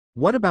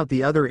What about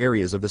the other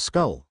areas of the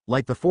skull,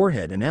 like the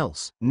forehead and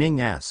else?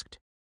 Ning asked.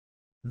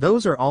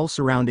 Those are all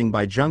surrounding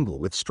by jungle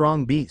with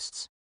strong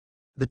beasts.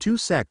 The two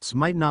sects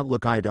might not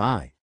look eye to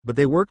eye, but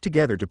they work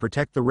together to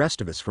protect the rest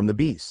of us from the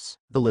beasts,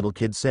 the little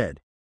kid said.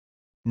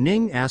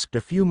 Ning asked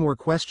a few more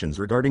questions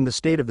regarding the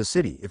state of the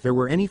city, if there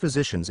were any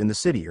physicians in the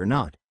city or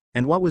not,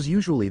 and what was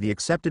usually the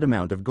accepted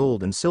amount of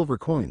gold and silver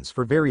coins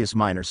for various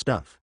minor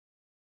stuff.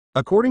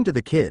 According to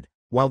the kid,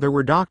 while there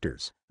were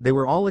doctors, they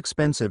were all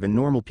expensive and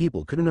normal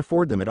people couldn't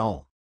afford them at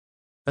all.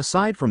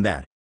 Aside from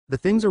that, the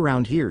things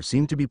around here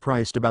seemed to be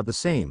priced about the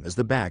same as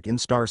the back in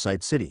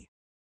Starsight City.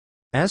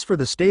 As for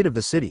the state of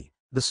the city,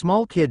 the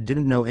small kid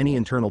didn't know any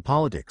internal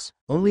politics,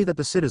 only that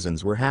the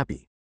citizens were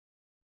happy.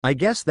 I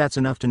guess that's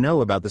enough to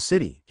know about the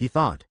city, he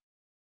thought.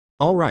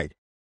 All right.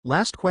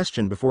 Last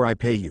question before I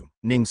pay you,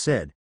 Ning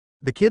said.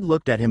 The kid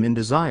looked at him in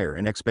desire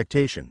and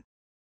expectation.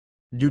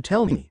 Do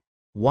tell me,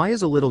 why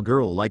is a little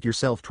girl like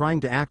yourself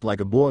trying to act like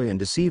a boy and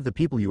deceive the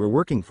people you are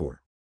working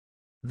for?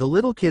 The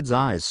little kid's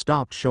eyes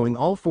stopped showing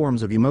all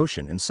forms of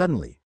emotion and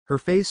suddenly, her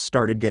face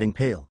started getting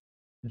pale.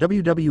 What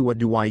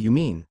do you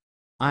mean?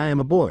 I am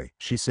a boy,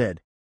 she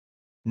said.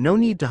 No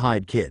need to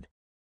hide, kid.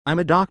 I'm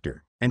a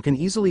doctor, and can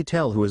easily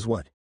tell who is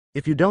what.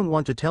 If you don't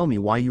want to tell me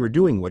why you are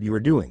doing what you are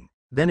doing,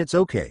 then it's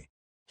okay.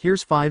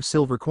 Here's 5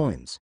 silver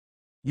coins.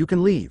 You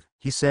can leave,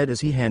 he said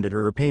as he handed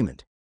her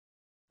payment.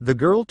 The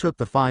girl took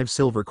the 5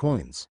 silver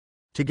coins.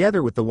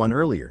 Together with the one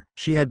earlier,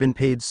 she had been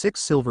paid 6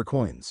 silver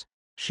coins.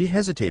 She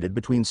hesitated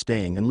between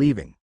staying and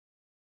leaving.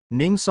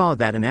 Ning saw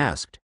that and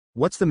asked,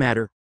 What's the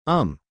matter?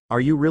 Are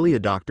you really a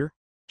doctor?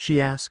 She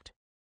asked.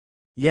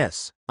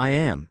 Yes, I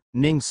am,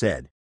 Ning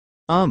said.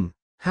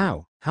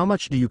 How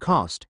much do you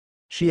cost?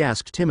 She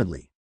asked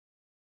timidly.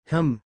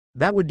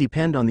 That would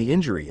depend on the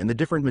injury and the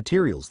different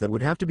materials that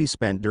would have to be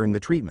spent during the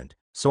treatment,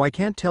 so I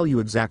can't tell you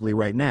exactly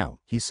right now,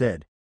 he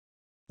said.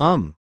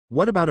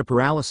 What about a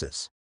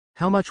paralysis?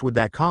 How much would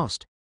that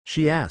cost?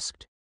 She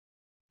asked.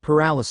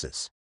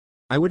 Paralysis.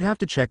 I would have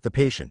to check the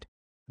patient.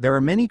 There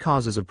are many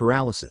causes of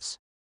paralysis.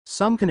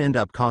 Some can end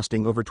up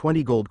costing over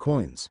 20 gold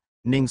coins,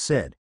 Ning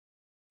said.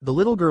 The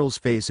little girl's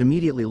face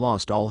immediately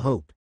lost all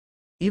hope.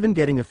 Even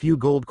getting a few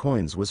gold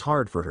coins was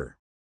hard for her.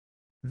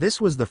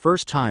 This was the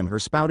first time her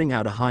spouting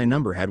out a high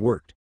number had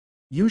worked.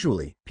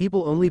 Usually,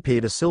 people only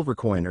paid a silver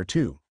coin or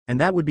two, and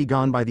that would be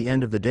gone by the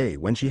end of the day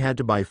when she had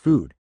to buy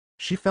food.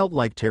 She felt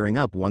like tearing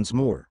up once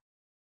more.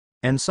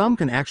 And some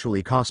can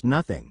actually cost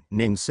nothing,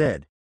 Ning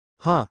said.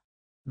 Huh?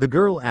 The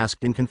girl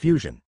asked in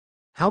confusion.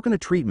 How can a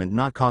treatment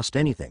not cost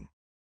anything?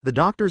 The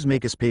doctors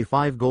make us pay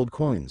 5 gold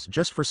coins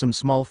just for some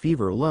small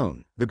fever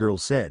alone, the girl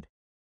said.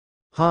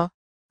 Huh?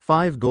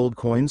 5 gold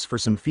coins for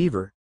some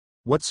fever?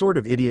 What sort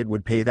of idiot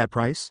would pay that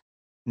price?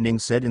 Ning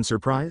said in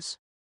surprise.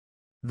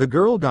 The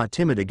girl got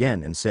timid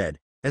again and said,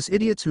 As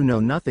idiots who know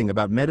nothing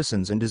about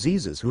medicines and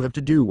diseases who have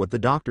to do what the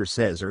doctor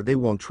says or they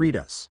won't treat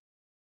us.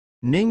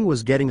 Ning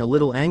was getting a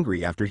little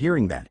angry after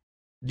hearing that.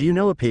 Do you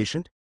know a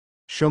patient?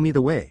 Show me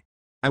the way.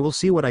 I will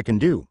see what I can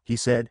do, he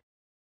said.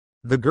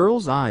 The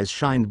girl's eyes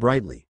shined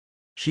brightly.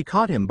 She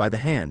caught him by the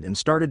hand and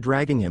started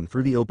dragging him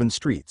through the open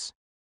streets.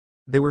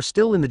 They were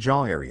still in the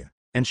jaw area,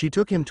 and she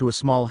took him to a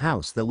small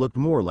house that looked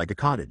more like a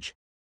cottage.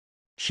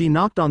 She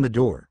knocked on the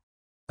door.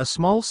 A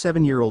small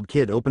 7-year-old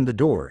kid opened the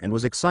door and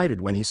was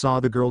excited when he saw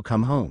the girl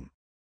come home.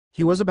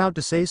 He was about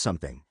to say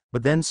something,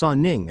 but then saw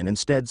Ning and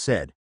instead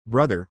said,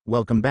 Brother,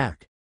 welcome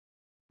back.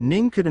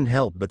 Ning couldn't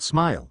help but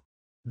smile.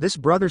 This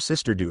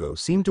brother-sister duo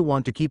seemed to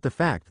want to keep the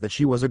fact that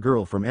she was a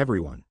girl from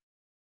everyone.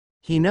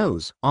 He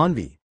knows,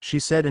 Envy, she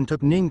said and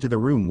took Ning to the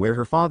room where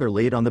her father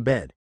laid on the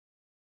bed.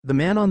 The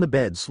man on the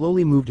bed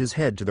slowly moved his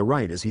head to the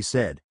right as he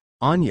said,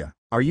 Anya,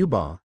 are you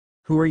Ba?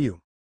 Who are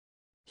you?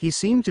 He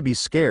seemed to be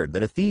scared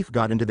that a thief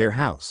got into their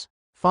house.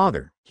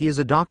 Father, he is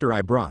a doctor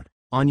I brought,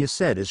 Anya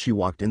said as she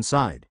walked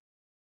inside.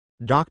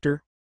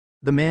 Doctor?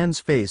 The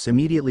man's face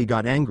immediately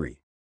got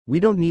angry.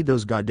 We don't need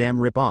those goddamn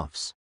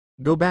rip-offs.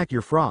 Go back,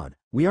 your fraud,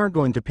 we aren't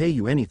going to pay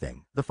you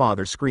anything, the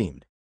father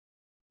screamed.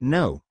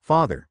 No,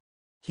 father.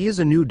 He is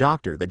a new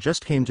doctor that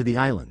just came to the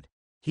island.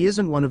 He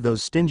isn't one of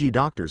those stingy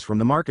doctors from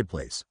the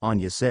marketplace,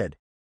 Anya said.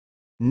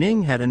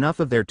 Ning had enough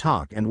of their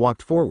talk and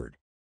walked forward.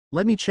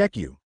 Let me check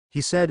you,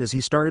 he said as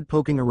he started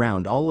poking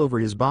around all over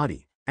his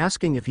body,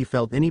 asking if he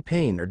felt any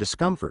pain or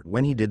discomfort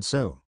when he did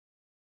so.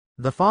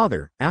 The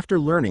father, after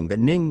learning that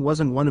Ning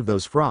wasn't one of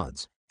those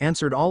frauds,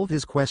 answered all of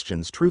his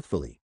questions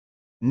truthfully.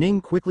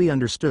 Ning quickly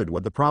understood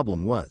what the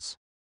problem was.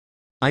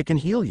 I can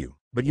heal you,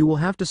 but you will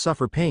have to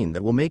suffer pain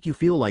that will make you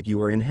feel like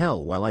you are in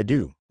hell while I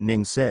do,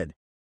 Ning said.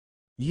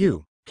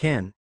 You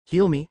can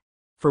heal me?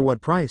 For what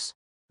price?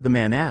 The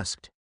man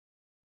asked.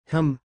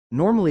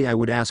 Normally I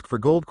would ask for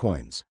gold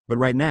coins, but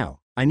right now,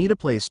 I need a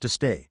place to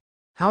stay.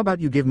 How about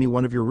you give me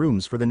one of your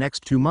rooms for the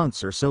next 2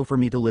 months or so for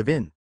me to live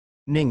in?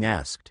 Ning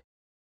asked.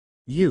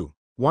 You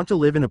want to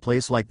live in a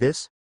place like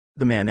this?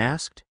 The man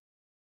asked.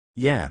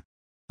 Yeah.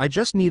 I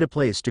just need a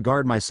place to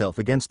guard myself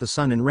against the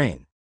sun and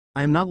rain.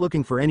 I am not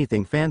looking for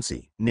anything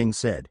fancy, Ning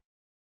said.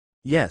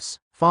 Yes,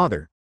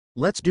 father.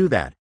 Let's do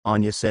that,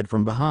 Anya said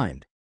from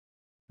behind.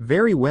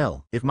 Very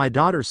well, if my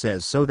daughter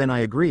says so then I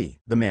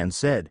agree, the man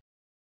said.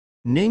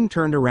 Ning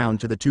turned around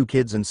to the two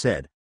kids and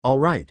said, all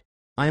right.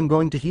 I am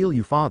going to heal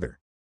you father.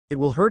 It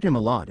will hurt him a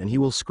lot and he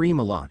will scream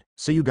a lot,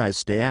 so you guys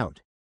stay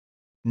out.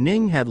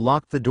 Ning had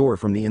locked the door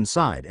from the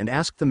inside and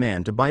asked the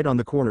man to bite on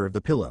the corner of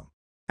the pillow.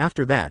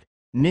 After that,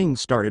 Ning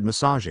started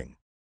massaging.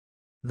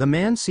 The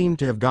man seemed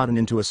to have gotten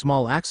into a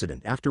small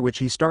accident after which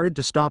he started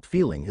to stop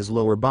feeling his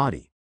lower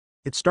body.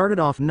 It started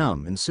off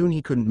numb and soon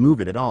he couldn't move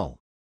it at all.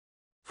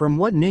 From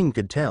what Ning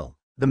could tell,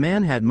 the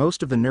man had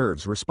most of the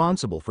nerves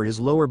responsible for his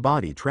lower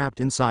body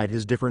trapped inside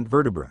his different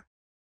vertebrae.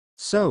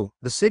 So,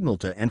 the signal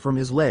to and from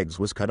his legs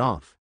was cut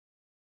off.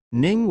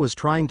 Ning was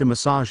trying to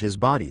massage his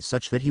body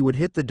such that he would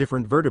hit the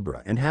different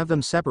vertebrae and have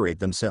them separate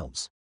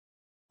themselves.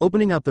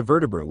 Opening up the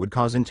vertebra would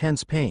cause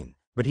intense pain,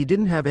 but he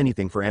didn't have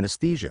anything for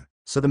anesthesia,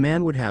 so the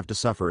man would have to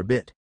suffer a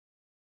bit.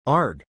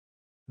 Arg!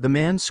 The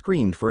man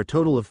screamed for a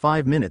total of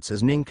 5 minutes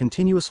as Ning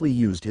continuously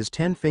used his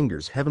 10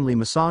 fingers heavenly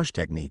massage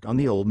technique on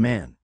the old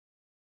man.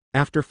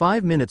 After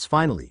 5 minutes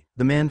finally,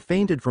 the man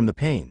fainted from the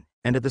pain,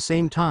 and at the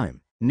same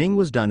time, Ning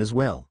was done as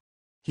well.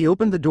 He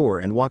opened the door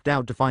and walked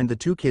out to find the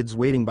two kids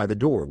waiting by the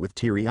door with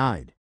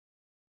teary-eyed.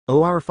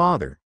 Oh our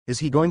father, is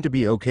he going to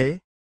be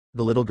okay?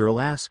 The little girl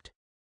asked.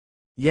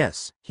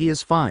 Yes, he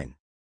is fine.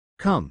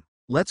 Come,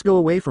 let's go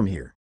away from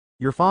here.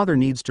 Your father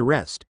needs to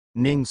rest,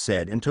 Ning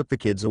said and took the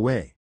kids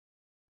away.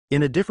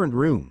 In a different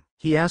room,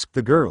 he asked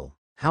the girl,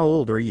 how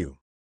old are you?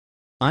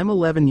 I'm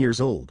 11 years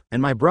old,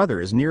 and my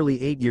brother is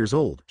nearly 8 years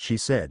old, she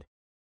said.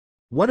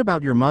 What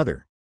about your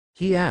mother?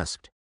 He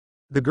asked.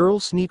 The girl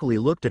sneakily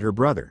looked at her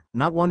brother,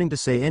 not wanting to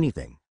say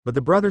anything, but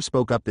the brother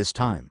spoke up this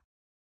time.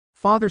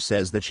 Father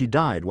says that she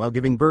died while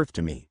giving birth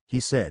to me, he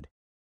said.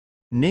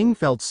 Ning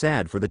felt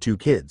sad for the two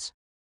kids.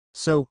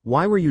 So,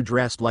 why were you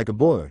dressed like a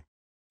boy?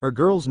 Are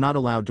girls not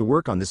allowed to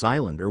work on this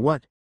island or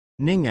what?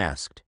 Ning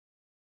asked.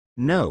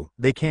 No,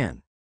 they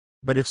can.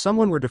 But if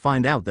someone were to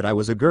find out that I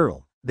was a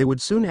girl, they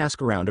would soon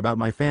ask around about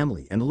my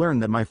family and learn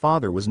that my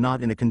father was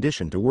not in a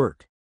condition to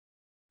work.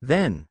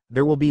 Then,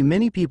 there will be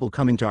many people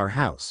coming to our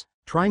house,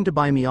 trying to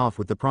buy me off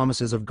with the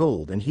promises of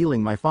gold and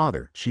healing my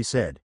father, she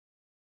said.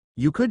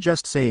 You could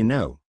just say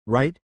no,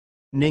 right?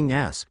 Ning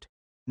asked.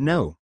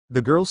 No,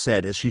 the girl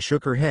said as she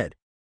shook her head.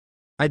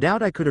 I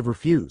doubt I could have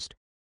refused.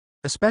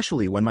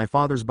 Especially when my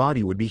father's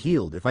body would be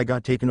healed if I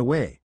got taken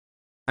away.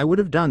 I would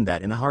have done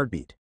that in a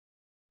heartbeat.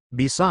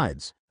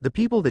 Besides, the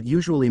people that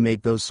usually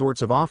make those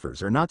sorts of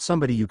offers are not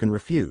somebody you can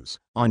refuse,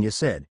 Anya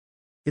said.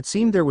 It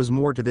seemed there was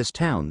more to this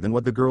town than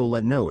what the girl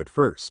let know at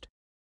first.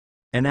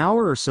 An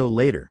hour or so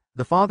later,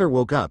 the father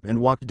woke up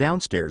and walked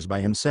downstairs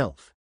by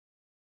himself.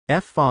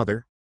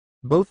 Father.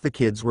 Both the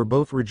kids were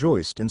both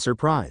rejoiced and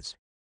surprised.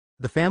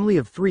 The family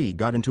of 3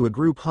 got into a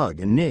group hug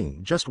and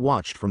Ning just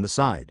watched from the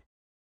side.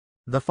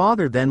 The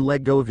father then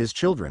let go of his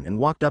children and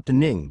walked up to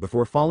Ning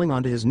before falling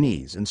onto his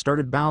knees and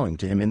started bowing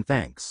to him in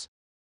thanks.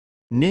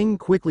 Ning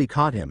quickly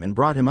caught him and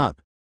brought him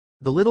up.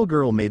 The little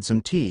girl made some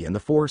tea and the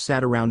 4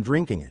 sat around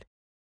drinking it.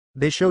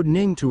 They showed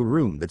Ning to a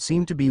room that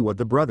seemed to be what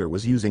the brother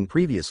was using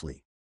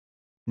previously.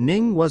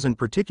 Ning wasn't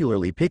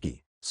particularly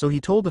picky, so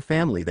he told the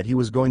family that he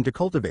was going to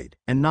cultivate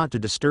and not to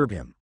disturb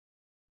him.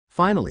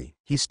 Finally,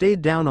 he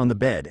stayed down on the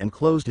bed and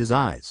closed his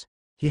eyes.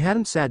 He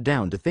hadn't sat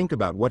down to think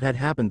about what had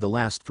happened the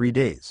last 3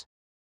 days.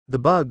 The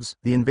bugs,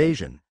 the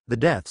invasion, the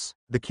deaths,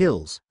 the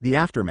kills, the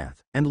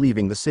aftermath, and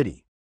leaving the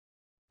city.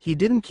 He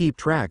didn't keep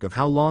track of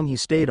how long he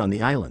stayed on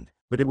the island,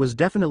 but it was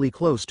definitely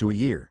close to a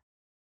year.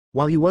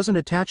 While he wasn't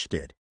attached to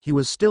it, he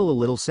was still a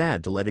little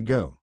sad to let it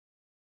go.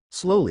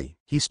 Slowly,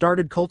 he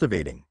started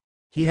cultivating.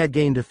 He had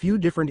gained a few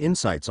different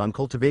insights on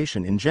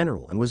cultivation in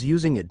general and was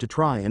using it to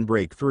try and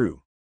break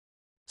through.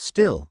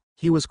 Still,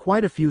 he was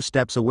quite a few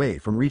steps away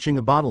from reaching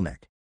a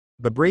bottleneck.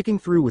 But breaking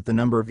through with the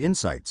number of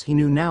insights he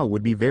knew now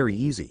would be very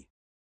easy.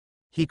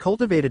 He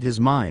cultivated his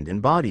mind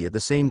and body at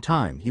the same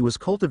time he was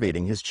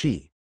cultivating his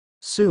chi.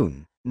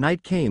 Soon,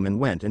 night came and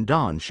went and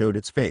dawn showed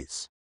its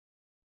face.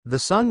 The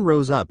sun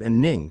rose up and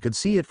Ning could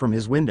see it from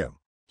his window.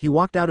 He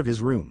walked out of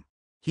his room.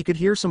 He could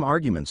hear some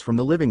arguments from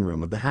the living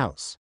room of the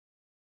house.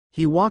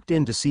 He walked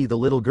in to see the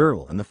little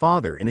girl and the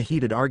father in a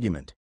heated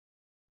argument.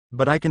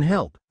 But I can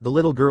help, the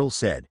little girl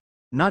said.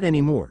 Not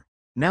anymore.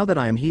 Now that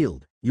I am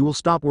healed, you will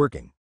stop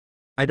working.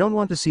 I don't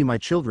want to see my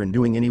children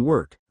doing any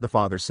work, the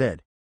father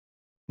said.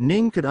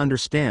 Ning could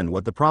understand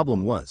what the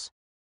problem was.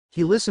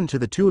 He listened to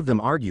the two of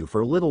them argue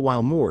for a little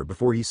while more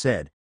before he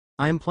said,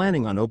 I am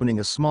planning on opening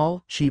a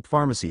small, cheap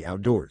pharmacy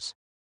outdoors.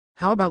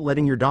 How about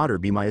letting your daughter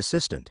be my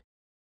assistant?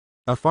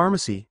 A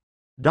pharmacy?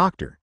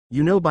 Doctor,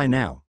 you know by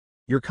now,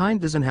 your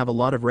kind doesn't have a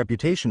lot of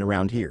reputation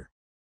around here.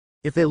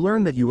 If they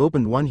learn that you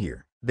opened one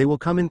here, they will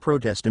come in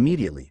protest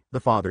immediately, the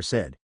father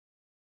said.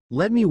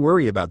 Let me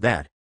worry about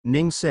that,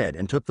 Ning said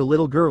and took the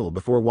little girl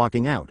before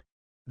walking out.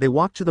 They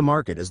walked to the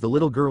market as the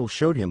little girl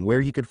showed him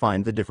where he could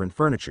find the different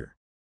furniture.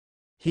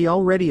 He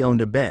already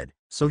owned a bed,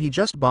 so he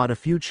just bought a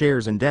few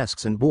chairs and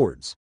desks and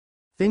boards.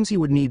 Things he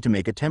would need to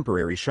make a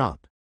temporary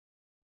shop.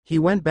 He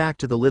went back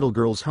to the little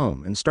girl's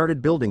home and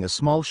started building a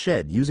small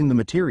shed using the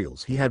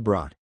materials he had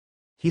brought.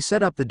 He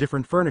set up the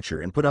different furniture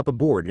and put up a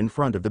board in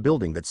front of the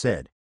building that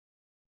said,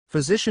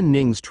 Physician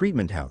Ning's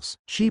Treatment House,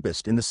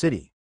 cheapest in the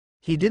city.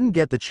 He didn't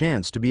get the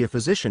chance to be a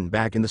physician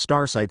back in the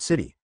Starsight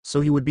City,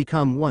 so he would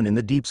become one in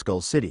the Deep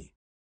Skull City.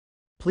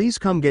 Please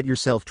come get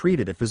yourself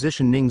treated at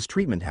Physician Ning's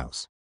Treatment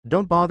House.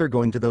 Don't bother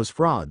going to those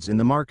frauds in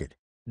the market.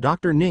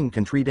 Dr. Ning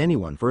can treat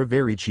anyone for a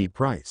very cheap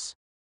price.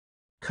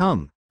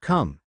 Come,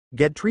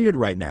 get treated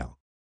right now.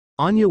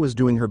 Anya was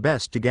doing her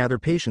best to gather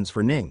patients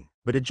for Ning,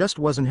 but it just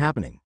wasn't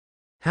happening.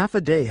 Half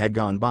a day had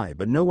gone by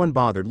but no one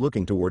bothered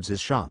looking towards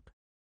his shop.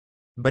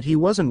 But he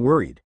wasn't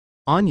worried.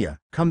 Anya,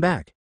 come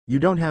back. You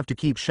don't have to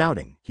keep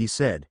shouting, he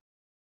said.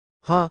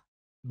 Huh?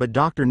 But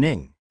Dr.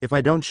 Ning, if I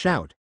don't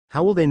shout,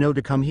 how will they know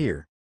to come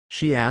here?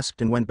 She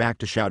asked and went back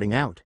to shouting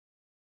out.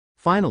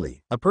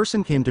 Finally, a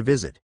person came to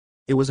visit.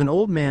 It was an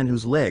old man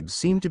whose legs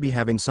seemed to be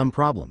having some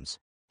problems.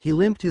 He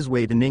limped his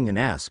way to Ning and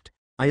asked,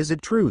 Is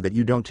it true that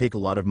you don't take a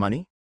lot of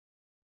money?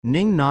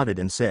 Ning nodded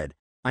and said,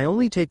 I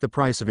only take the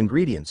price of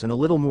ingredients and a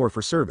little more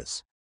for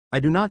service. I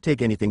do not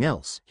take anything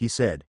else, he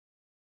said.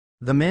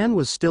 The man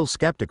was still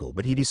skeptical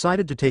but he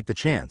decided to take the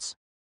chance.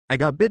 I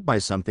got bit by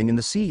something in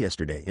the sea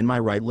yesterday in my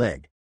right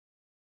leg.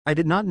 I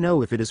did not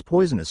know if it is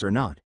poisonous or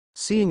not.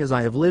 Seeing as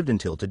I have lived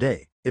until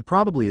today, it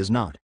probably is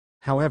not.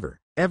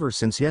 However, ever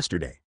since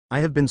yesterday,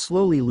 I have been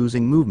slowly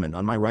losing movement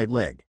on my right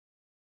leg.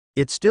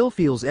 It still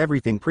feels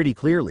everything pretty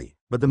clearly,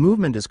 but the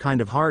movement is kind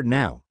of hard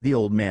now, the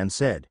old man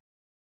said.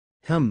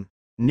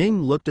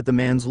 Ning looked at the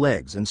man's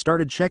legs and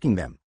started checking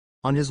them.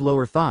 On his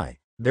lower thigh,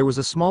 there was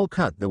a small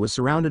cut that was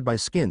surrounded by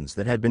skins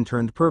that had been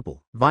turned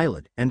purple,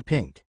 violet, and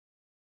pink.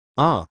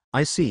 Ah,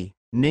 I see,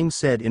 Ning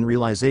said in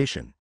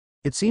realization.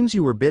 It seems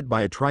you were bit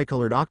by a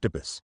tricolored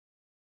octopus.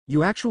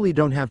 You actually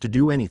don't have to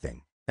do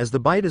anything, as the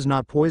bite is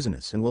not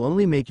poisonous and will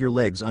only make your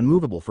legs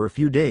unmovable for a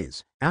few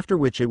days, after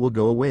which it will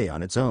go away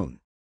on its own.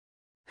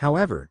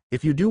 However,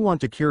 if you do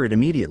want to cure it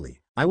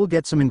immediately, I will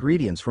get some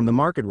ingredients from the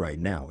market right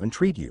now and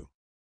treat you.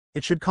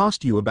 It should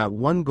cost you about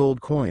 1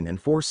 gold coin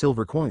and 4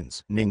 silver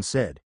coins, Ning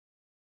said.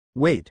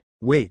 Wait,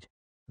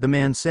 the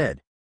man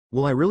said.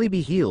 Will I really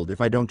be healed if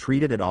I don't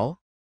treat it at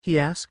all? He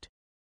asked.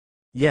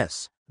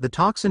 Yes, the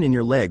toxin in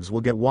your legs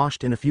will get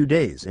washed in a few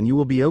days and you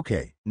will be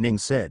okay, Ning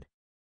said.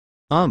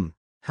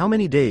 How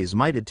many days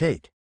might it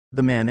take?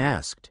 The man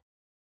asked.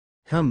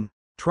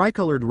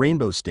 Tricolored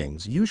rainbow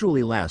stings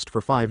usually last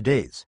for 5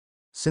 days.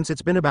 Since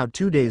it's been about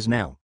 2 days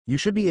now, you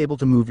should be able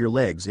to move your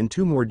legs in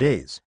 2 more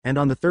days, and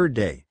on the 3rd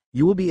day,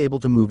 you will be able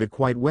to move it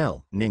quite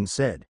well, Ning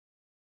said.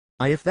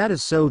 If that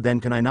is so, then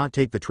can I not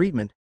take the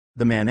treatment?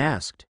 The man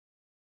asked.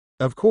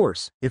 Of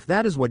course, if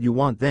that is what you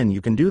want then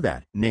you can do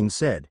that, Ning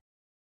said.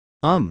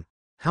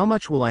 How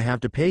much will I have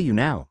to pay you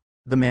now?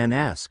 The man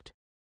asked.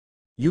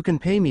 You can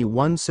pay me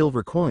 1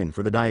 silver coin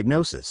for the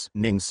diagnosis,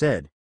 Ning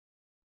said.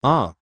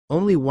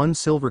 Only 1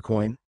 silver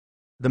coin?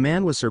 The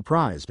man was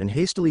surprised and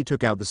hastily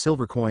took out the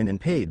silver coin and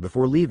paid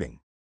before leaving.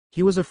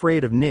 He was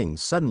afraid of Ning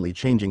suddenly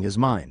changing his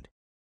mind.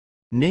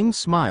 Ning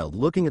smiled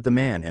looking at the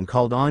man and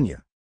called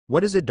Anya.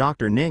 What is it,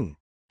 Dr. Ning?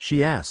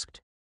 She asked.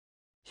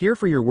 Here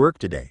for your work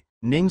today,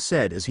 Ning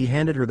said as he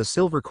handed her the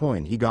silver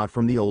coin he got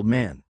from the old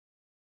man.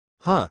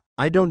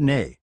 I don't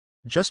know.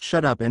 Just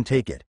shut up and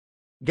take it.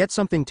 Get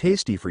something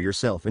tasty for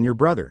yourself and your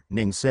brother,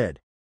 Ning said.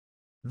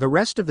 The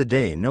rest of the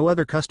day no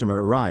other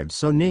customer arrived,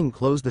 so Ning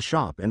closed the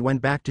shop and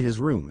went back to his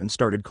room and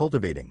started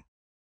cultivating.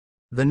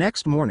 The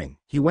next morning,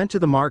 he went to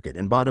the market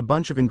and bought a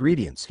bunch of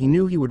ingredients he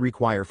knew he would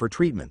require for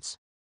treatments.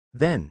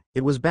 Then,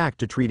 it was back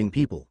to treating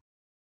people.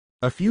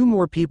 A few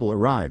more people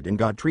arrived and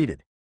got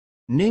treated.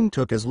 Ning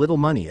took as little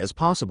money as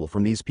possible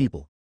from these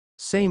people.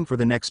 Same for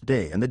the next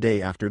day and the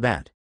day after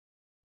that.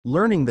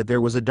 Learning that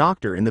there was a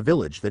doctor in the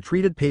village that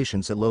treated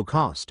patients at low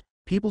cost,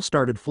 people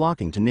started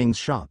flocking to Ning's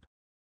shop.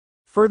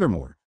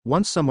 Furthermore,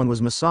 once someone was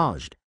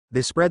massaged,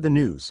 they spread the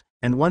news,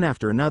 and one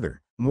after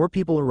another, more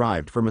people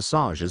arrived for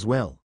massage as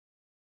well.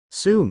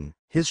 Soon,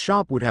 his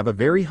shop would have a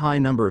very high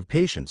number of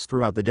patients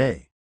throughout the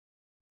day.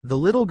 The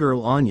little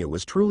girl Anya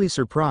was truly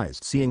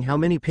surprised seeing how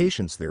many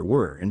patients there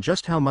were and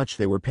just how much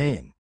they were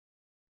paying.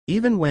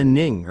 Even when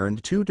Ning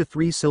earned 2 to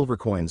 3 silver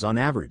coins on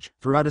average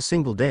throughout a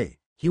single day,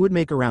 he would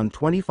make around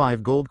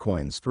 25 gold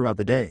coins throughout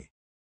the day.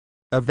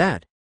 Of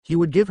that, he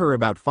would give her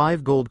about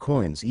 5 gold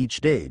coins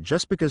each day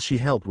just because she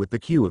helped with the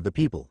queue of the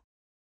people.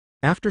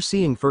 After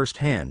seeing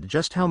firsthand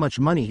just how much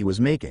money he was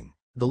making,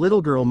 the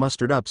little girl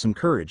mustered up some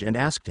courage and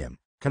asked him,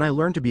 "Can I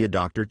learn to be a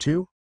doctor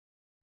too?"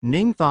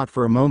 Ning thought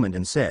for a moment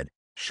and said,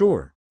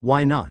 "Sure,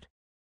 why not?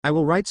 I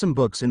will write some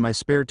books in my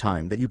spare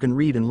time that you can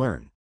read and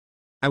learn.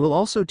 I will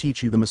also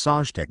teach you the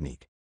massage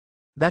technique.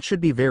 That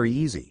should be very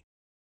easy."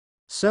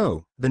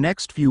 So, the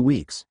next few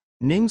weeks,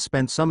 Ning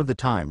spent some of the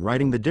time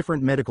writing the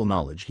different medical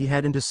knowledge he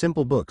had into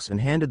simple books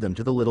and handed them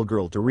to the little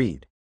girl to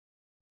read.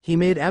 He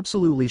made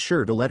absolutely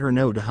sure to let her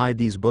know to hide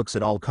these books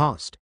at all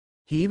cost.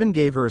 He even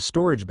gave her a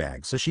storage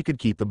bag so she could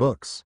keep the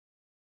books.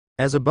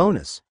 As a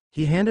bonus,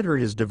 he handed her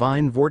his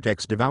divine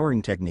vortex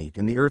devouring technique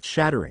and the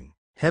earth-shattering,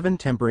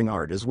 heaven-tempering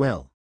art as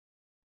well.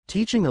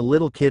 Teaching a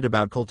little kid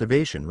about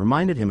cultivation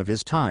reminded him of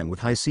his time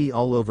with High C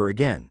all over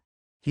again.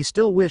 He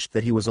still wished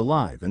that he was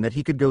alive and that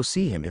he could go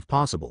see him if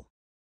possible.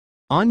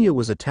 Anya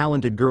was a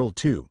talented girl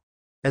too.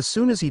 As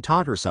soon as he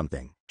taught her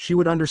something, she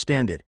would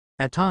understand it.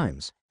 At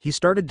times, he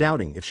started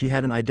doubting if she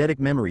had an eidetic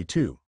memory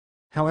too.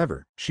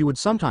 However, she would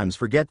sometimes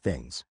forget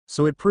things,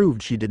 so it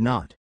proved she did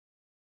not.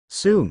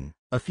 Soon,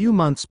 a few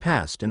months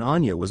passed and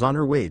Anya was on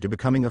her way to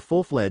becoming a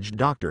full-fledged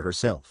doctor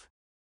herself.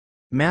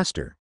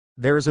 Master,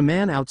 there is a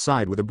man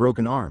outside with a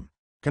broken arm.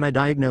 Can I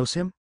diagnose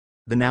him?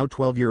 The now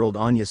 12-year-old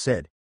Anya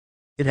said.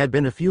 It had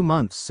been a few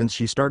months since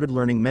she started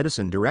learning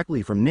medicine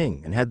directly from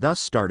Ning and had thus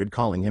started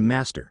calling him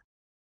master.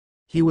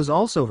 He was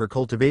also her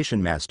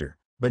cultivation master,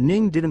 but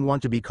Ning didn't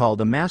want to be called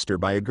a master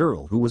by a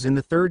girl who was in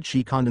the 3rd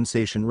Qi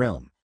condensation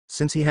realm,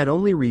 since he had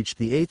only reached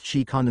the 8th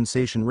Qi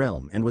condensation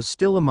realm and was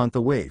still a month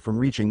away from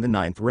reaching the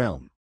 9th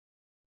realm.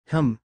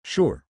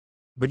 Sure.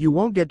 But you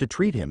won't get to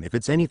treat him if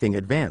it's anything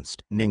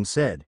advanced, Ning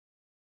said.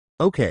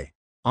 Okay,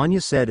 Anya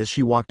said as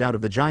she walked out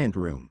of the giant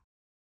room.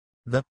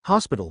 The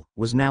hospital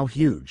was now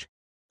huge.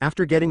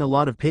 After getting a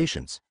lot of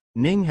patients,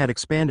 Ning had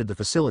expanded the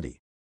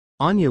facility.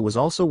 Anya was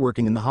also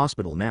working in the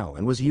hospital now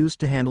and was used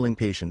to handling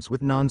patients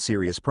with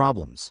non-serious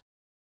problems.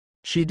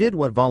 She did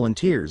what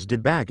volunteers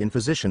did back in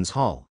Physician's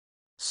Hall.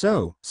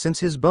 So, since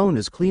his bone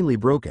is cleanly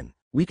broken,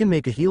 we can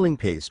make a healing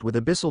paste with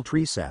abyssal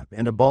tree sap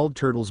and a bald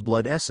turtle's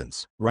blood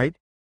essence, right?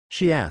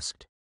 She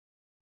asked.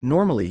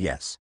 Normally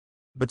yes.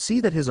 But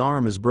see that his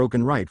arm is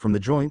broken right from the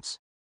joints?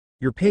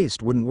 Your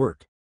paste wouldn't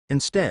work.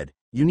 Instead,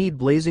 you need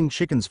blazing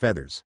chicken's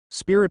feathers,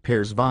 spirit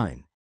pear's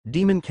vine,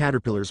 demon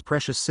caterpillar's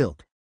precious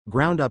silk,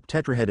 ground-up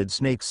tetraheaded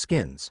snake's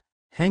skins,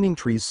 hanging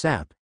tree's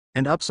sap,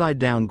 and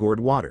upside-down gourd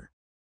water.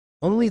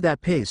 Only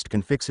that paste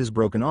can fix his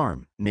broken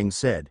arm, Ning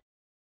said.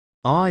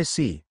 Ah, I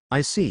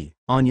see,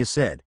 Anya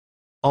said.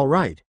 All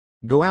right,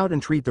 go out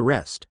and treat the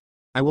rest.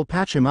 I will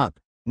patch him up,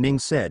 Ning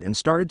said and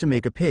started to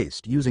make a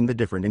paste using the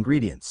different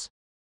ingredients.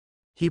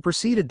 He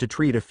proceeded to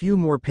treat a few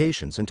more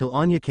patients until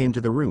Anya came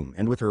to the room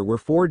and with her were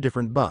 4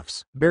 different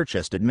buffs,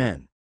 bare-chested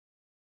men.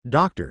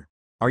 Doctor,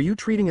 are you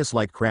treating us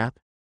like crap?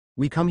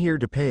 We come here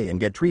to pay and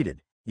get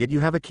treated, yet you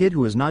have a kid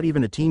who is not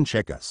even a teen.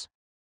 Check us.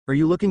 Are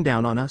you looking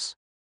down on us?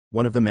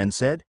 One of the men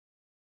said.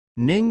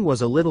 Ning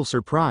was a little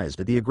surprised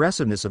at the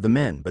aggressiveness of the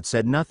men but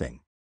said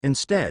nothing.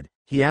 Instead,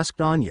 he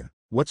asked Anya,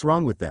 what's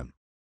wrong with them?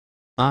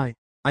 I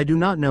do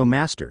not know,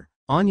 master,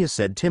 Anya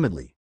said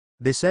timidly.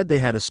 They said they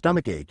had a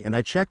stomachache and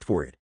I checked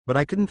for it, but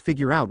I couldn't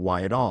figure out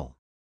why at all.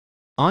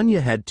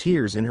 Anya had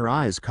tears in her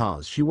eyes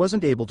cause she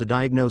wasn't able to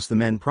diagnose the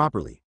men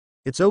properly.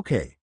 It's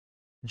okay.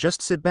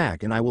 Just sit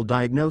back and I will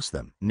diagnose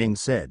them, Ning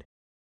said.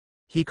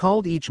 He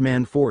called each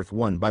man forth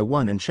one by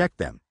one and checked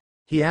them.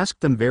 He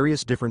asked them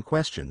various different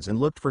questions and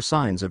looked for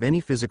signs of any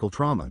physical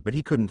trauma but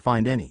he couldn't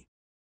find any.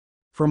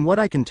 From what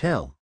I can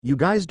tell, you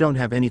guys don't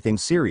have anything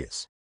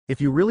serious. If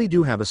you really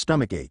do have a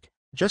stomachache,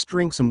 just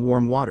drink some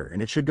warm water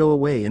and it should go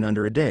away in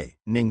under a day,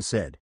 Ning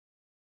said.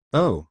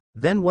 Oh,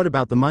 then what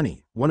about the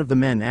money? One of the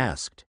men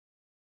asked.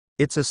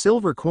 It's a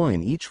silver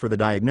coin each for the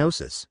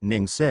diagnosis,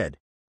 Ning said.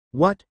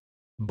 What?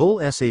 Bull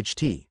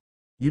SHT.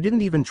 You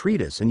didn't even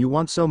treat us and you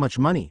want so much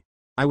money.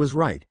 I was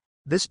right.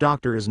 This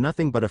doctor is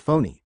nothing but a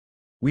phony.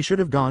 We should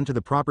have gone to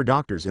the proper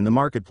doctors in the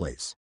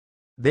marketplace.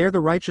 They're the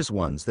righteous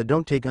ones that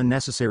don't take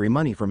unnecessary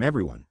money from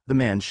everyone, the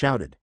man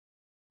shouted.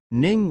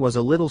 Ning was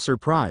a little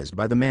surprised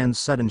by the man's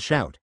sudden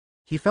shout.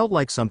 He felt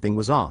like something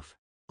was off.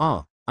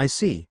 Ah, I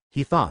see,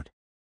 he thought.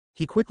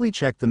 He quickly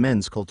checked the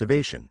men's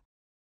cultivation.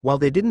 While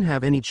they didn't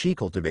have any chi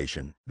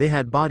cultivation, they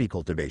had body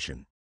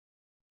cultivation.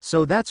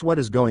 So that's what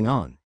is going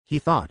on, he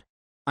thought.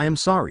 I am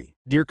sorry,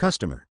 dear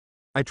customer.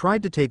 I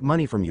tried to take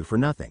money from you for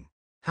nothing.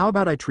 How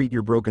about I treat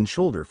your broken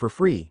shoulder for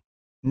free?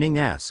 Ning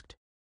asked.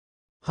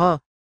 Huh?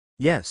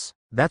 Yes,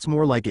 that's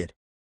more like it.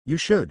 You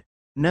should.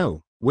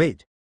 No,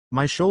 wait.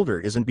 My shoulder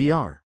isn't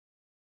BR.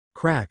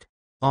 Crack.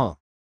 Ah.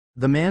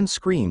 The man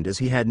screamed as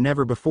he had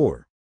never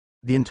before.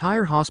 The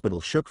entire hospital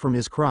shook from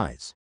his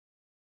cries.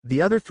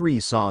 The other 3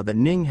 saw that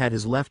Ning had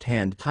his left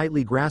hand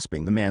tightly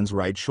grasping the man's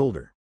right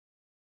shoulder.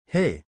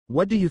 Hey,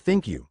 what do you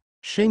think you?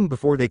 Shing!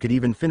 Before they could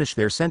even finish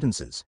their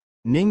sentences,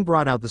 Ning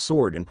brought out the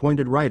sword and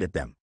pointed right at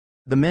them.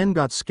 The men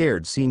got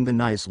scared seeing the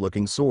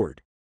nice-looking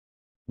sword.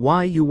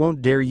 Why, you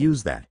won't dare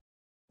use that.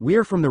 We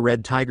are from the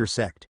Red Tiger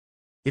sect.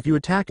 If you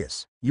attack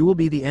us, you will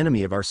be the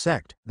enemy of our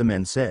sect, the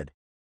men said.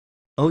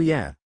 Oh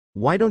yeah,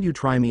 why don't you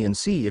try me and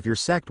see if your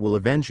sect will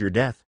avenge your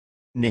death?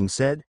 Ning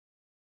said.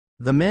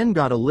 The men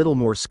got a little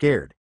more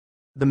scared.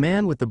 The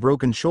man with the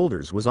broken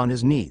shoulders was on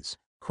his knees,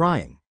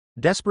 crying,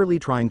 desperately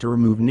trying to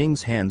remove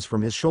Ning's hands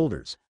from his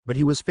shoulders, but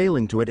he was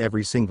failing to at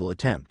every single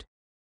attempt.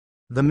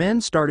 The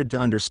men started to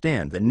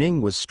understand that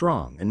Ning was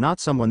strong and not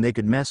someone they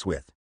could mess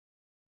with.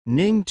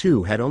 Ning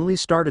too had only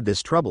started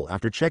this trouble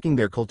after checking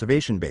their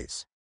cultivation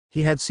base.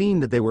 He had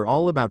seen that they were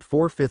all about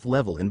 4/5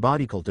 level in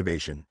body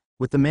cultivation,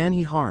 with the man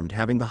he harmed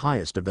having the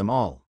highest of them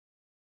all.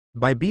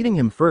 By beating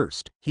him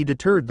first, he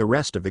deterred the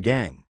rest of the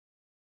gang.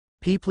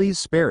 Please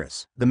spare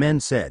us, the men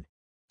said.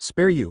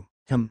 Spare you?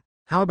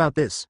 How about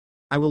this?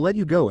 I will let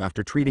you go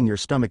after treating your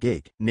stomach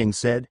ache, Ning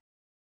said.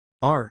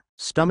 Our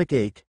stomach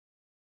ache?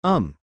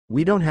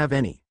 We don't have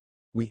any.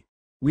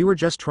 We were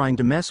just trying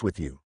to mess with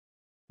you.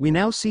 We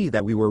now see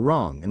that we were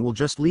wrong and will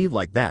just leave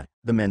like that,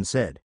 the men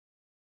said.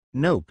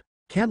 Nope,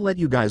 can't let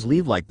you guys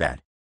leave like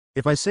that.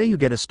 If I say you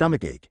get a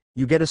stomachache,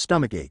 you get a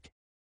stomachache.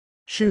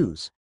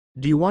 Shoes.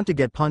 Do you want to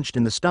get punched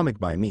in the stomach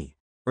by me,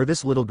 or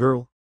this little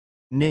girl?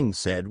 Ning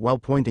said while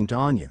pointing to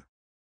Anya.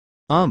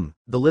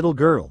 The little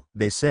girl,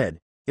 they said.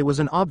 It was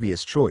an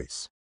obvious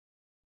choice.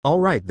 All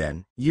right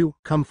then, you,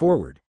 come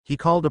forward, he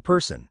called a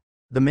person.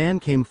 The man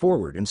came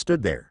forward and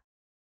stood there.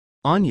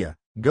 Anya,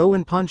 go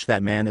and punch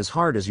that man as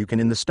hard as you can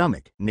in the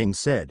stomach, Ning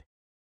said.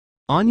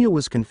 Anya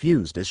was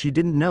confused as she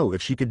didn't know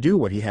if she could do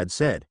what he had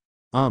said.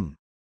 Come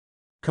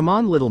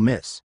on little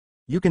miss.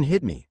 You can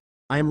hit me.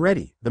 I am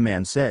ready, the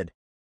man said.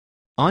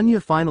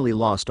 Anya finally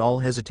lost all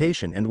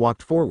hesitation and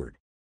walked forward.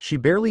 She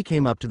barely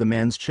came up to the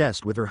man's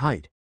chest with her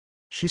height.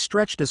 She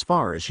stretched as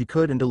far as she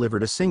could and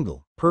delivered a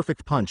single,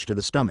 perfect punch to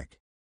the stomach.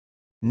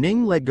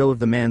 Ning let go of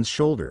the man's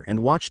shoulder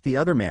and watched the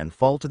other man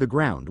fall to the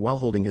ground while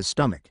holding his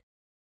stomach.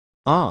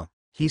 Ah!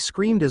 He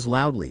screamed as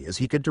loudly as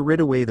he could to rid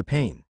away the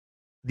pain.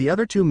 The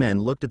other two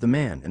men looked at the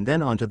man and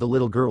then onto the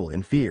little girl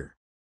in fear.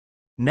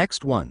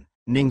 Next one,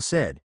 Ning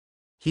said.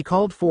 He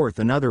called forth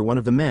another one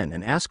of the men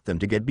and asked them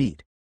to get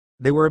beat.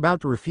 They were about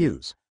to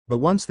refuse, but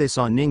once they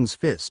saw Ning's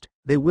fist,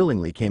 they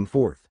willingly came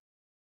forth.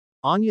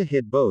 Anya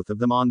hit both of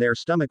them on their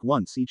stomach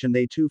once each and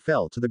they too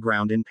fell to the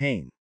ground in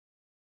pain.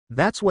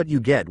 That's what you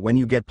get when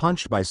you get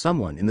punched by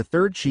someone in the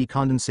third chi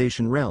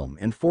condensation realm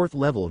and fourth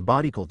level of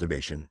body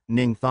cultivation,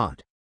 Ning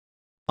thought.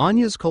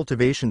 Anya's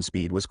cultivation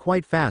speed was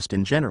quite fast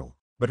in general,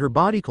 but her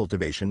body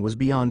cultivation was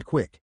beyond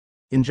quick.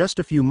 In just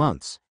a few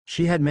months,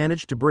 she had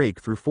managed to break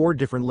through 4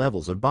 different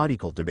levels of body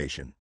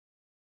cultivation.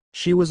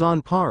 She was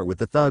on par with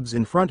the thugs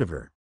in front of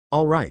her.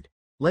 All right,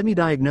 let me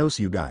diagnose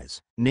you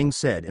guys, Ning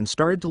said and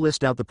started to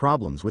list out the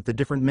problems with the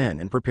different men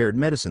and prepared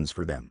medicines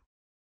for them.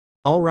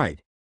 All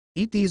right,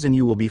 eat these and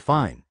you will be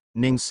fine,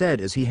 Ning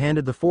said as he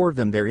handed the 4 of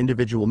them their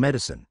individual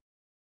medicine.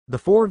 The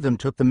 4 of them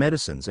took the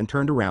medicines and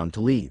turned around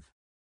to leave.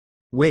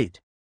 Wait.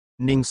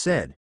 Ning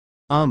said.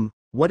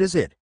 What is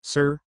it,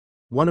 sir?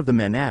 One of the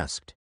men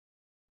asked.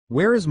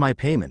 Where is my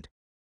payment?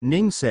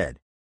 Ning said.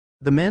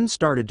 The men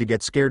started to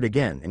get scared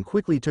again and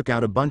quickly took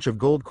out a bunch of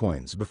gold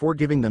coins before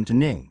giving them to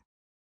Ning.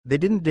 They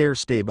didn't dare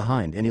stay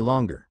behind any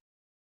longer.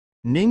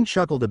 Ning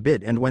chuckled a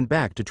bit and went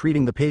back to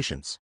treating the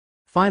patients.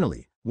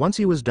 Finally, once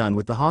he was done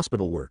with the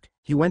hospital work,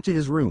 he went to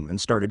his room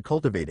and started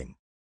cultivating.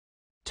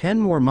 10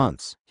 more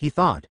months, he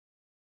thought.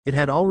 It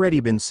had already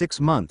been 6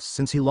 months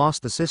since he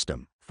lost the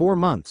system, 4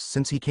 months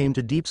since he came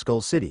to Deep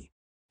Skull City.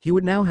 He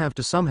would now have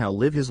to somehow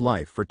live his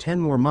life for 10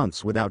 more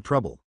months without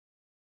trouble.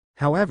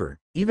 However,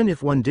 even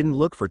if one didn't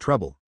look for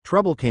trouble,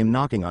 trouble came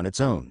knocking on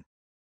its own.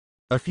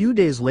 A few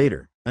days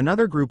later,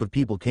 another group of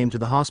people came to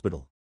the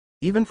hospital.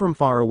 Even from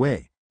far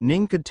away,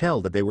 Ning could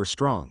tell that they were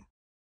strong.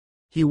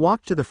 He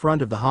walked to the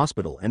front of the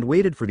hospital and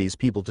waited for these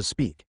people to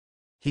speak.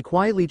 He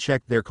quietly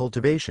checked their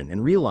cultivation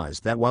and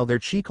realized that while their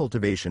chi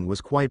cultivation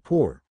was quite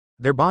poor,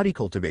 their body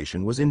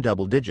cultivation was in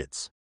double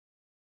digits.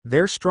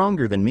 They're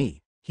stronger than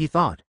me, he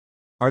thought.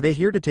 Are they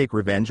here to take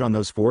revenge on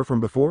those 4 from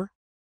before?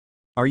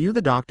 Are you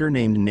the doctor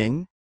named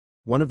Ning?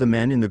 One of the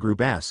men in the group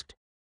asked.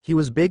 He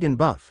was big and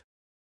buff.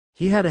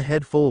 He had a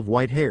head full of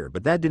white hair,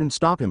 but that didn't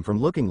stop him from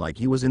looking like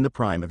he was in the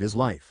prime of his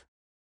life.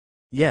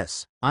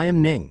 Yes, I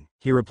am Ning,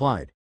 he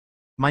replied.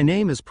 My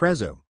name is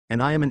Prezzo,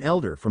 and I am an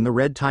elder from the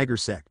Red Tiger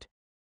sect.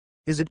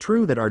 Is it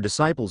true that our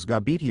disciples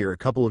got beat here a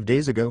couple of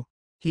days ago?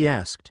 He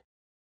asked.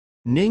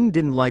 Ning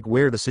didn't like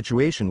where the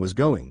situation was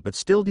going but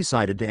still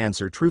decided to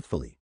answer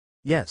truthfully.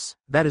 Yes,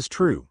 that is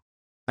true.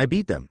 I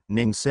beat them,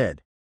 Ning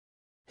said.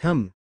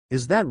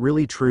 Is that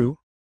really true?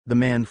 The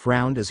man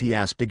frowned as he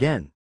asked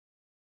again.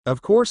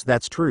 Of course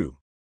that's true.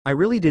 I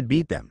really did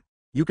beat them.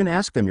 You can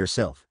ask them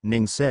yourself,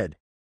 Ning said.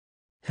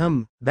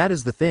 That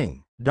is the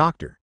thing,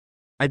 doctor.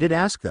 I did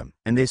ask them,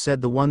 and they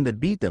said the one that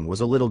beat them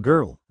was a little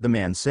girl, the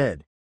man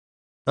said.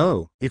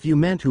 Oh, if you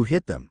meant who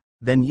hit them,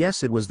 then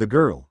yes it was the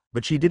girl,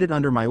 but she did it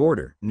under my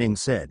order, Ning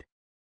said.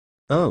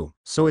 Oh,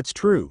 so it's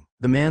true,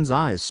 the man's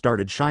eyes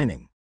started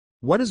shining.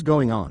 What is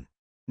going on?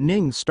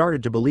 Ning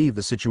started to believe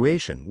the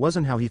situation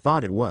wasn't how he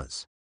thought it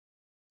was.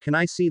 Can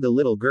I see the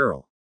little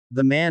girl?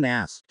 The man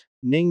asked.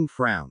 Ning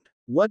frowned.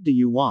 What do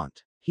you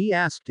want? He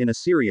asked in a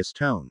serious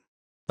tone.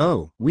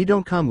 Oh, we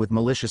don't come with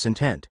malicious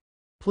intent.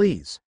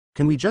 Please,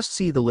 can we just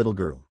see the little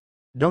girl?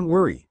 Don't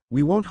worry,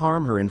 we won't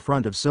harm her in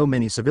front of so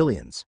many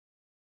civilians.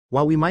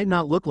 While we might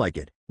not look like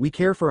it, we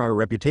care for our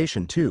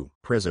reputation too,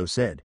 Prezzo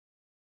said.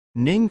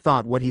 Ning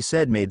thought what he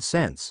said made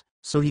sense,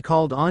 so he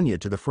called Anya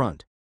to the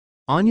front.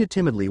 Anya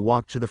timidly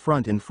walked to the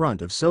front in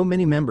front of so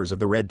many members of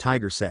the Red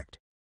Tiger sect.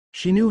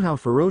 She knew how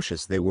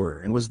ferocious they were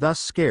and was thus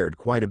scared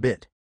quite a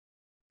bit.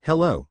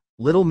 Hello,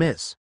 little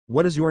miss,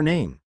 what is your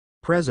name?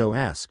 Prezzo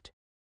asked.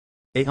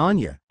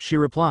 Anya, she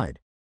replied.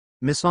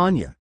 Miss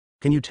Anya,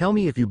 can you tell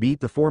me if you beat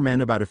the 4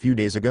 men about a few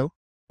days ago?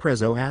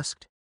 Prezzo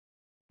asked.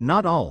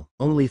 Not all,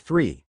 only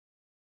 3.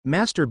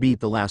 Master beat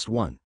the last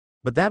one,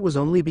 but that was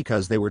only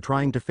because they were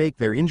trying to fake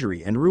their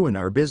injury and ruin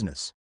our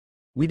business.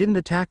 We didn't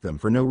attack them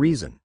for no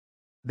reason.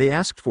 They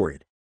asked for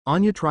it.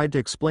 Anya tried to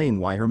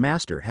explain why her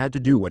master had to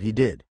do what he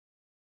did.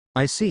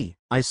 I see,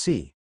 I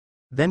see.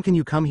 Then can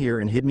you come here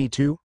and hit me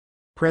too?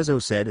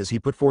 Prezzo said as he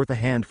put forth a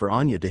hand for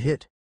Anya to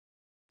hit.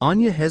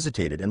 Anya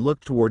hesitated and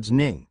looked towards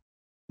Ning.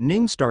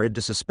 Ning started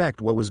to suspect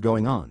what was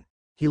going on.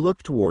 He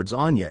looked towards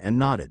Anya and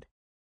nodded.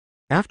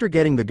 After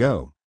getting the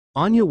go,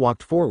 Anya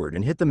walked forward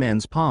and hit the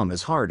man's palm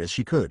as hard as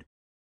she could.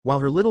 While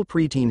her little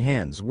preteen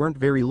hands weren't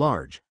very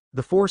large,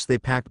 the force they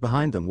packed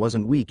behind them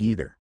wasn't weak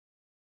either.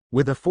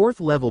 With a 4th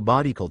level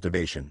body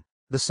cultivation,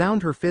 the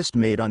sound her fist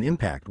made on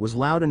impact was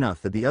loud enough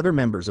that the other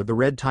members of the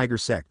Red Tiger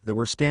sect that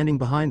were standing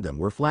behind them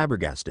were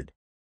flabbergasted.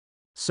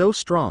 So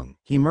strong,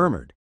 he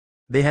murmured.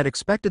 They had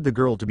expected the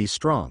girl to be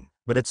strong,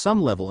 but at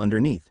some level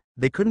underneath,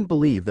 they couldn't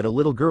believe that a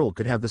little girl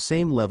could have the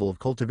same level of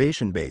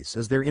cultivation base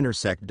as their inner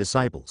sect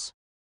disciples.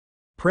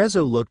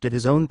 Prezzo looked at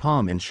his own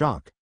palm in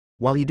shock.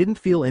 While he didn't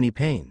feel any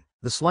pain,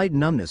 the slight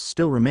numbness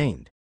still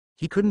remained.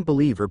 He couldn't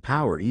believe her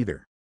power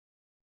either.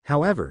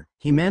 However,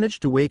 he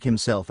managed to wake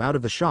himself out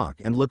of the shock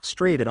and looked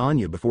straight at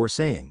Anya before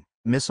saying,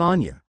 Miss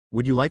Anya,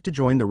 would you like to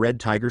join the Red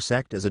Tiger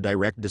sect as a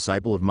direct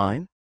disciple of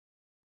mine?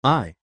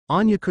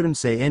 Anya couldn't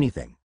say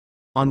anything.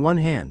 On one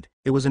hand,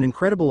 it was an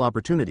incredible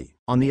opportunity,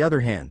 on the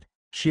other hand,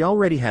 she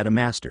already had a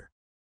master.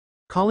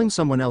 Calling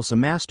someone else a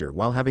master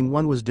while having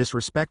one was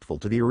disrespectful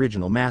to the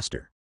original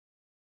master.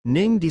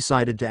 Ning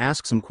decided to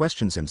ask some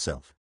questions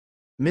himself.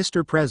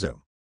 Mr.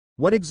 Prezzo,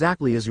 what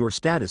exactly is your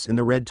status in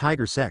the Red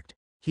Tiger sect?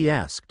 He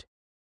asked.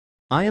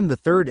 I am the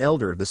 3rd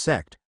elder of the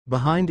sect,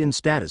 behind in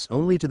status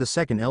only to the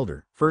 2nd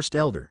elder, 1st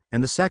elder,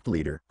 and the sect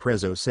leader,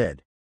 Prezzo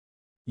said.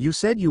 You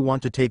said you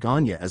want to take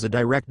Anya as a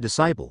direct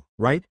disciple,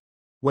 right?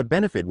 What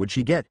benefit would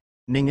she get?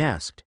 Ning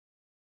asked.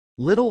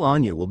 Little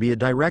Anya will be a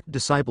direct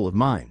disciple of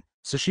mine,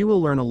 so she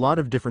will learn a lot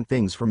of different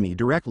things from me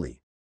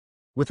directly.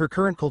 With her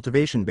current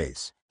cultivation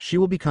base, she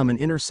will become an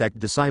inner sect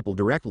disciple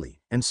directly,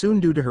 and soon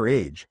due to her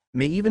age,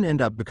 may even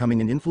end up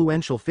becoming an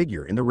influential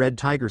figure in the Red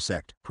Tiger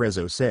sect,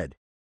 Prezzo said.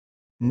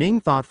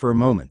 Ning thought for a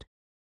moment.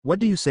 What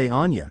do you say,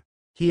 Anya?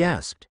 He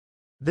asked.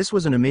 This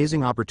was an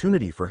amazing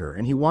opportunity for her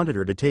and he wanted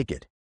her to take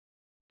it.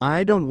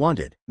 I don't want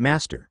it,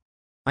 master.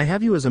 I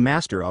have you as a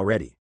master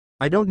already.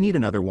 I don't need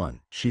another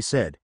one, she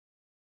said.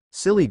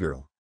 Silly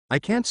girl. I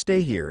can't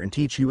stay here and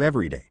teach you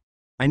every day.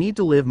 I need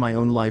to live my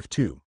own life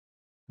too.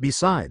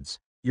 Besides,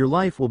 your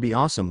life will be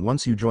awesome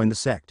once you join the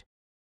sect.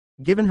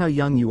 Given how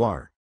young you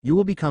are, you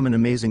will become an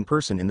amazing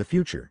person in the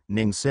future,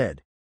 Ning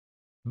said.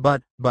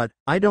 But,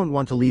 I don't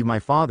want to leave my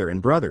father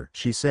and brother,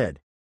 she said.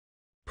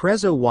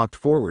 Prezzo walked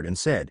forward and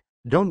said,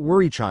 Don't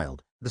worry,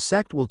 child, the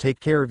sect will take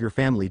care of your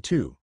family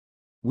too.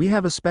 We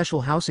have a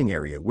special housing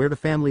area where the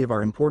family of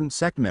our important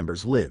sect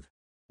members live.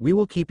 We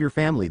will keep your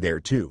family there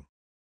too.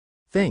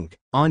 Think,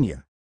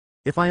 Anya.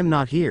 If I am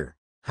not here,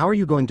 how are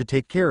you going to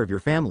take care of your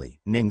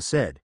family? Ning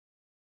said.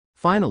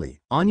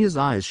 Finally, Anya's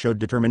eyes showed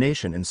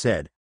determination and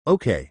said,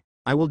 Okay,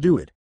 I will do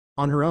it.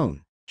 On her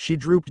own, she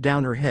drooped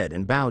down her head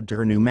and bowed to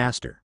her new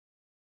master.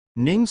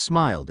 Ning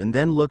smiled and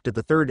then looked at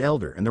the 3rd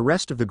elder and the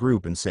rest of the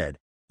group and said,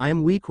 I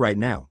am weak right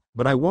now,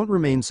 but I won't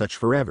remain such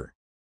forever.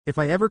 If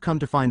I ever come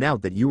to find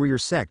out that you or your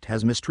sect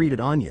has mistreated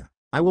Anya,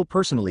 I will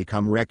personally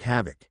come wreak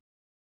havoc.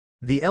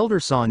 The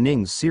elder saw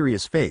Ning's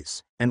serious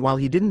face, and while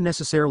he didn't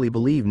necessarily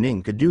believe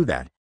Ning could do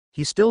that,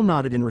 he still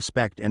nodded in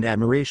respect and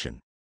admiration.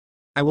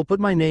 I will put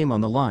my name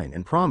on the line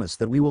and promise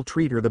that we will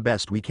treat her the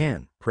best we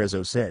can,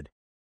 Prezzo said.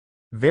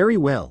 Very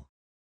well.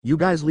 You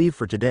guys leave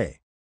for today.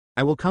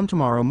 I will come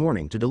tomorrow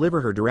morning to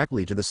deliver her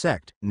directly to the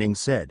sect, Ning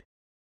said.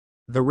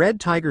 The Red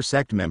Tiger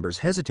sect members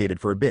hesitated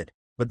for a bit,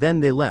 but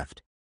then they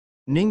left.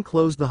 Ning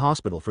closed the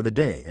hospital for the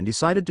day and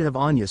decided to have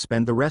Anya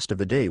spend the rest of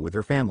the day with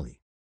her family.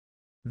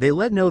 They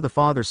let know the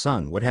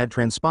father-son what had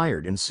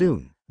transpired and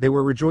soon, they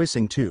were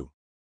rejoicing too.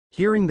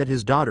 Hearing that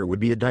his daughter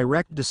would be a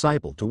direct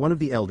disciple to one of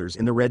the elders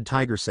in the Red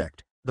Tiger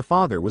sect, the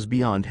father was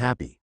beyond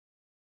happy.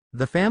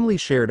 The family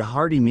shared a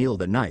hearty meal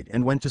that night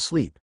and went to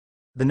sleep.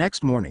 The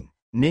next morning,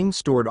 Ning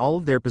stored all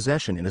of their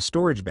possession in a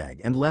storage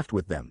bag and left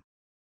with them.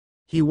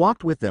 He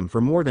walked with them for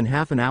more than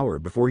half an hour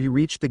before he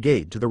reached the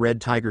gate to the Red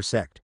Tiger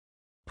sect.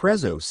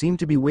 Prezzo seemed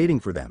to be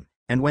waiting for them,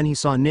 and when he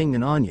saw Ning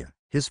and Anya,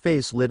 his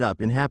face lit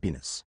up in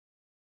happiness.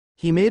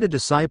 He made a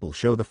disciple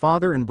show the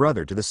father and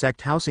brother to the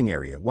sect housing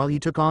area while he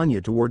took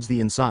Anya towards the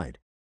inside.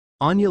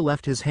 Anya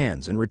left his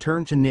hands and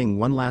returned to Ning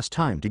one last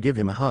time to give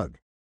him a hug.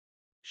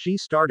 She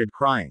started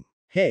crying.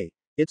 Hey,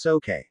 it's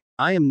okay.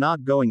 I am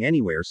not going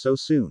anywhere so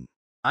soon.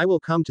 I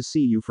will come to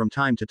see you from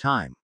time to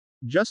time.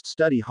 Just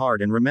study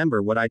hard and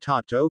remember what I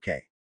taught to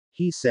okay?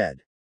 He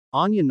said.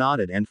 Anya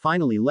nodded and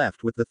finally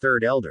left with the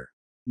 3rd elder.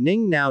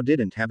 Ning now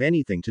didn't have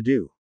anything to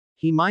do.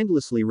 He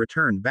mindlessly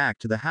returned back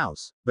to the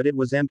house, but it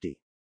was empty.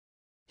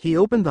 He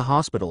opened the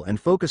hospital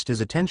and focused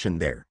his attention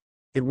there.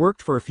 It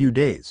worked for a few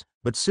days,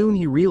 but soon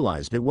he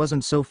realized it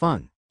wasn't so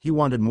fun. He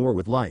wanted more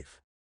with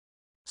life.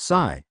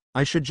 Sigh,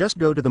 I should just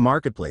go to the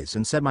marketplace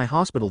and set my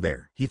hospital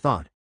there, he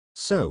thought.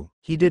 So,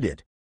 he did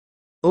it.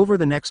 Over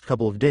the next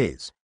couple of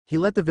days, he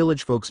let the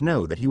village folks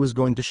know that he was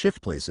going to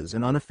shift places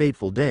and on a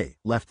fateful day,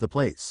 left the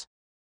place.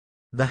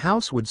 The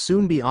house would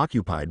soon be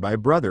occupied by a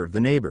brother of the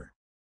neighbor.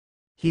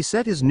 He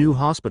set his new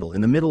hospital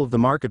in the middle of the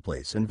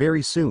marketplace, and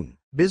very soon,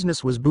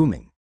 business was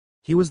booming.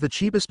 He was the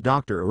cheapest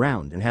doctor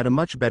around and had a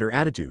much better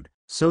attitude,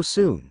 so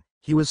soon,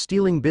 he was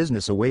stealing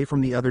business away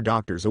from the other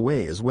doctors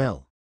away as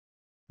well.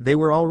 They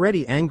were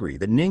already angry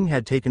that Ning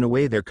had taken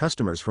away their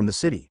customers from the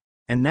city,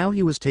 and now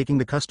he was taking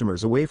the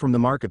customers away from the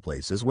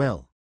marketplace as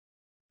well.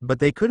 But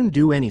they couldn't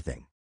do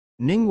anything.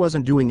 Ning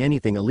wasn't doing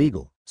anything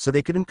illegal, so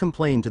they couldn't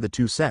complain to the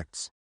two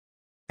sects.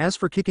 As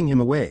for kicking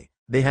him away,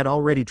 they had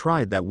already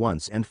tried that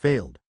once and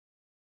failed.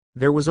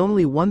 There was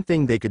only one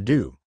thing they could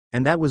do,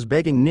 and that was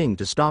begging Ning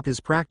to stop his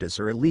practice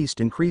or at least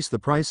increase the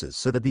prices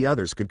so that the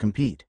others could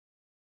compete.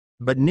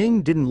 But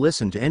Ning didn't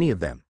listen to any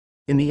of them.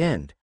 In the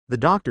end, the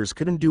doctors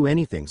couldn't do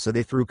anything, so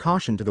they threw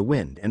caution to the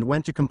wind and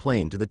went to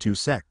complain to the two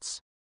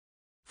sects.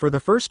 For the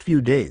first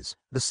few days,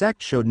 the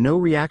sect showed no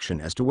reaction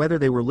as to whether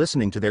they were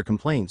listening to their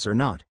complaints or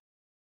not.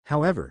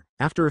 However,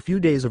 after a few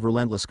days of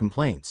relentless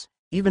complaints,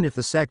 even if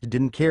the sect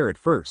didn't care at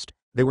first,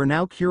 they were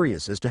now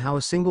curious as to how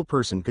a single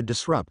person could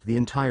disrupt the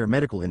entire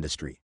medical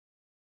industry.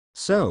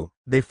 So,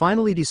 they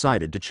finally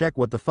decided to check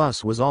what the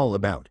fuss was all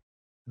about.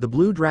 The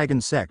Blue Dragon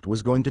sect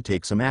was going to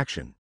take some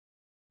action.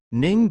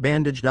 Ning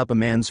bandaged up a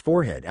man's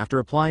forehead after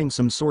applying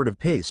some sort of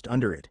paste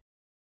under it.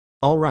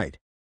 All right.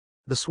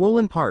 The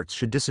swollen parts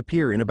should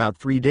disappear in about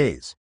 3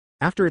 days.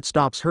 After it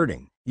stops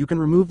hurting, you can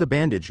remove the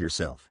bandage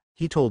yourself,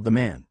 he told the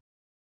man.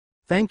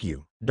 Thank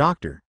you,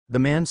 doctor, the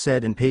man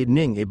said and paid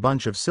Ning a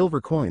bunch of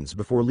silver coins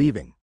before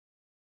leaving.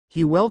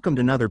 He welcomed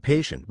another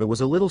patient but was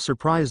a little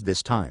surprised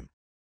this time.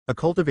 A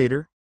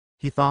cultivator?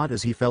 He thought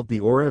as he felt the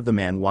aura of the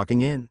man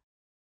walking in.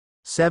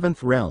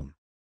 7th realm.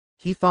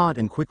 He thought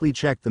and quickly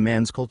checked the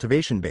man's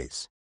cultivation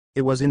base.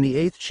 It was in the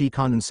 8th chi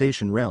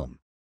condensation realm.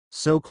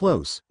 So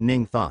close,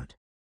 Ning thought.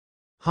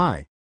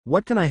 Hi,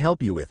 what can I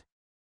help you with?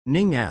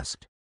 Ning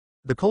asked.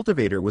 The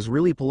cultivator was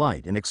really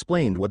polite and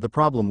explained what the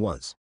problem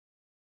was.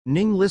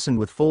 Ning listened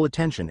with full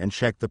attention and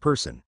checked the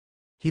person.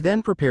 He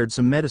then prepared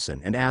some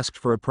medicine and asked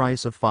for a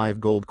price of 5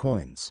 gold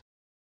coins.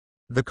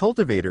 The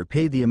cultivator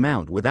paid the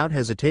amount without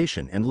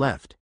hesitation and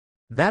left.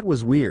 That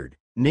was weird,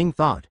 Ning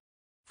thought.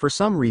 For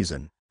some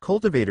reason,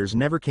 cultivators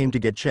never came to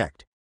get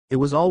checked. It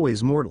was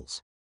always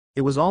mortals.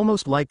 It was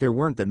almost like there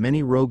weren't that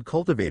many rogue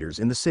cultivators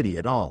in the city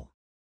at all.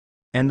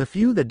 And the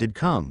few that did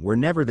come were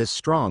never this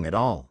strong at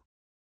all.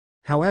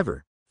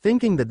 However,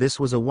 thinking that this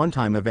was a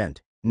one-time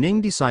event,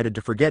 Ning decided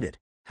to forget it.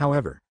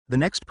 However, the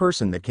next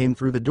person that came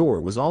through the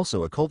door was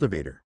also a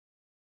cultivator.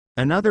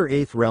 Another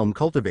 8th realm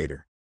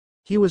cultivator.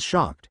 He was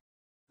shocked.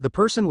 The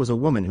person was a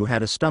woman who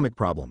had a stomach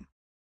problem.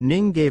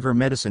 Ning gave her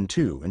medicine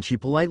too, and she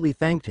politely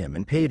thanked him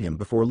and paid him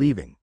before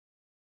leaving.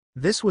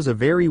 This was a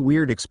very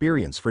weird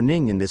experience for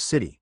Ning in this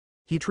city.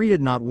 He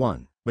treated not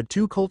one, but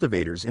 2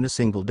 cultivators in a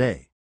single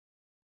day.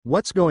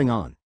 What's going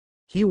on?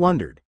 He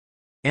wondered.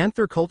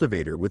 Anther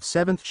cultivator with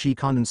 7th chi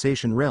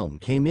condensation realm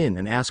came in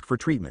and asked for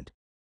treatment.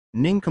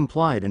 Ning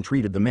complied and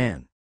treated the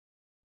man.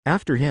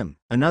 After him,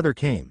 another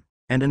came,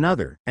 and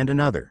another, and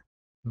another.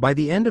 By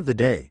the end of the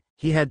day,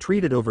 he had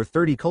treated over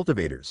 30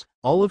 cultivators,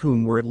 all of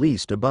whom were at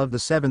least above the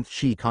 7th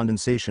chi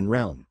condensation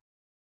realm.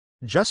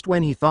 Just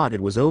when he thought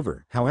it was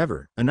over,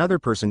 however, another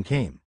person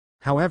came.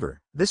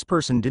 However, this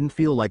person didn't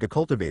feel like a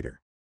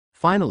cultivator.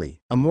 Finally,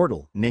 a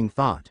mortal, Ning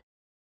thought.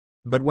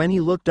 But when he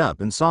looked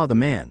up and saw the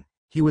man,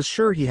 he was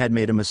sure he had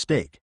made a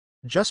mistake.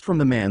 Just from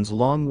the man's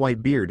long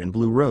white beard and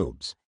blue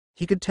robes,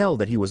 he could tell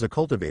that he was a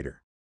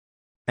cultivator.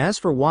 As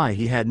for why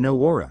he had no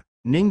aura,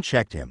 Ning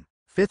checked him.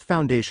 5th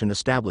foundation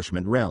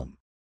establishment realm.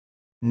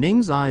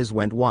 Ning's eyes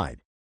went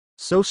wide.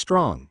 So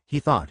strong, he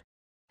thought.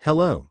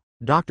 Hello,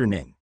 Dr.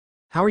 Ning.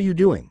 How are you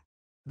doing?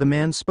 The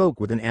man spoke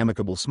with an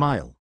amicable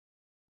smile.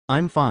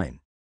 I'm fine.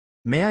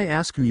 May I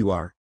ask who you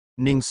are?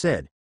 Ning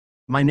said.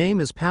 My name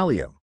is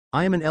Palio.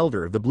 I am an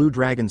elder of the Blue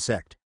Dragon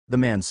sect, the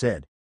man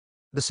said.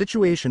 The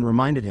situation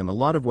reminded him a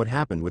lot of what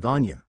happened with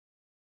Anya.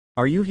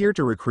 Are you here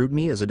to recruit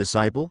me as a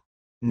disciple?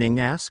 Ning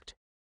asked.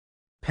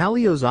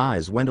 Palio's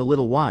eyes went a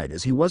little wide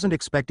as he wasn't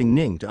expecting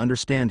Ning to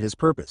understand his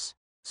purpose.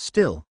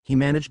 Still, he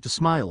managed to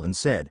smile and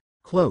said,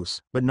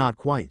 close, but not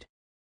quite.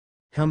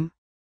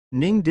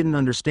 Ning didn't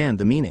understand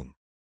the meaning.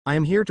 I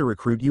am here to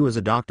recruit you as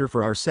a doctor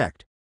for our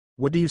sect.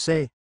 What do you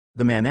say?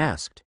 The man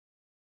asked.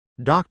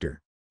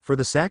 Doctor? For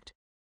the sect?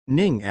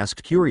 Ning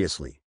asked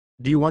curiously.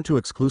 Do you want to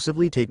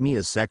exclusively take me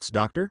as sect's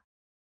doctor?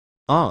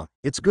 Ah,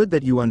 it's good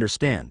that you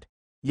understand.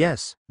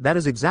 Yes, that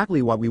is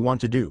exactly what we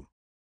want to do.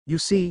 You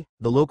see,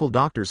 the local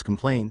doctors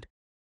complained.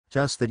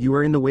 Just that you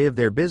are in the way of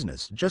their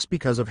business just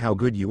because of how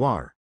good you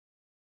are.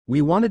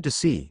 We wanted to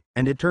see,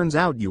 and it turns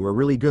out you are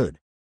really good.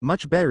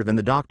 Much better than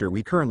the doctor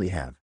we currently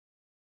have.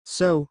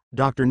 So,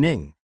 Dr.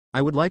 Ning,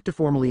 I would like to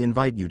formally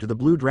invite you to the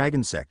Blue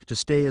Dragon sect to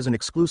stay as an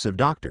exclusive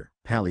doctor,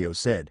 Palio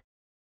said.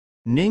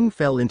 Ning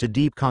fell into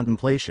deep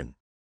contemplation.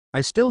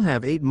 I still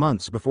have 8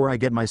 months before I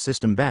get my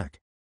system back.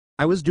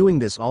 I was doing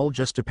this all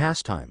just to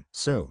pass time,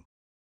 so.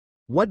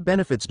 What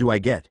benefits do I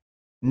get?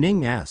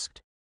 Ning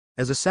asked.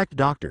 As a sect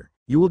doctor,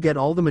 you will get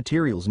all the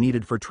materials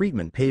needed for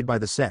treatment paid by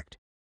the sect.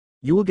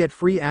 You will get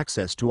free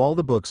access to all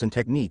the books and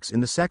techniques in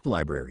the sect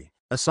library,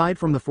 aside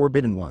from the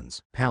forbidden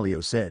ones,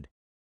 Palio said.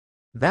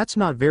 That's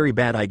not very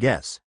bad, I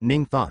guess,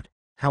 Ning thought.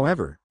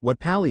 However, what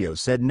Paleo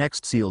said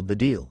next sealed the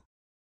deal.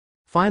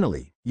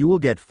 Finally, you will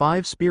get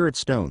 5 spirit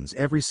stones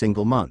every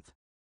single month.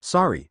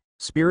 Sorry,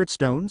 spirit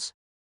stones?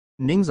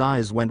 Ning's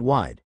eyes went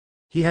wide.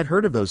 He had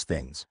heard of those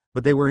things,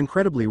 but they were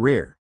incredibly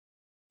rare.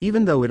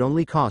 Even though it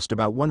only cost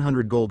about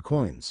 100 gold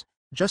coins,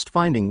 just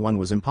finding one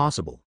was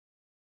impossible.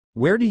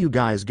 Where do you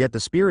guys get the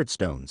spirit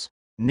stones?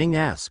 Ning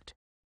asked.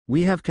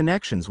 We have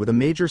connections with a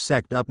major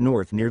sect up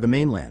north near the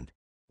mainland.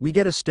 We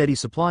get a steady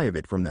supply of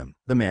it from them,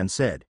 the man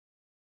said.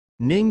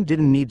 Ning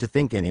didn't need to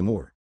think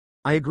anymore.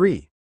 I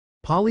agree.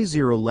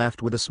 Polyzero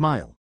left with a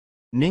smile.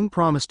 Ning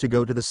promised to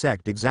go to the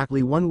sect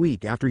exactly 1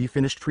 week after he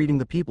finished treating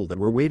the people that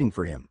were waiting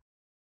for him.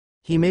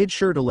 He made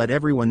sure to let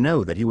everyone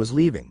know that he was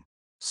leaving.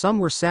 Some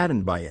were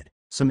saddened by it,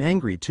 some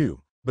angry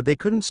too, but they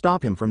couldn't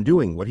stop him from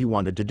doing what he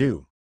wanted to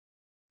do.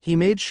 He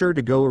made sure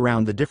to go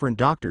around the different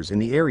doctors in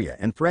the area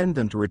and threatened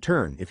them to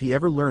return if he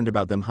ever learned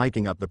about them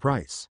hiking up the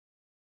price.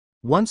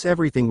 Once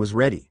everything was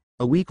ready,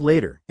 a week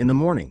later, in the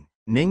morning,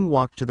 Ning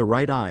walked to the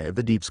right eye of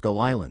the Deep Skull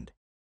Island.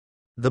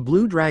 The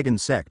Blue Dragon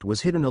sect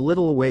was hidden a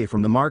little away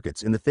from the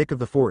markets in the thick of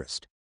the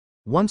forest.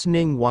 Once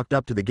Ning walked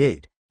up to the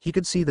gate, he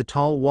could see the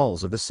tall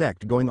walls of the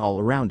sect going all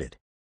around it.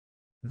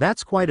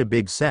 That's quite a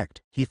big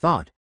sect, he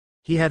thought.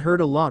 He had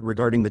heard a lot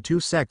regarding the 2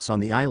 sects on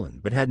the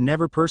island but had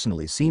never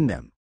personally seen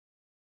them.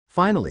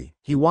 Finally,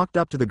 he walked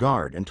up to the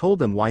guard and told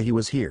them why he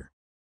was here.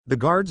 The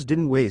guards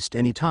didn't waste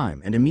any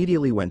time and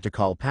immediately went to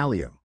call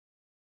Paleo.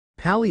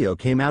 Paleo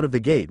came out of the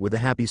gate with a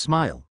happy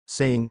smile,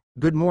 saying,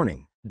 "Good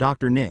morning,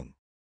 Dr. Ning.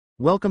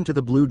 Welcome to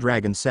the Blue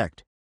Dragon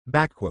sect."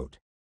 Backquote.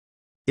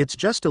 It's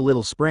just a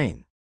little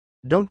sprain.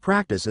 Don't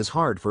practice as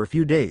hard for a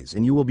few days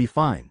and you will be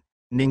fine,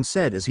 Ning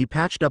said as he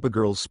patched up a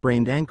girl's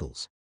sprained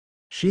ankles.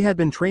 She had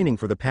been training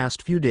for the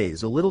past few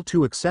days a little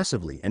too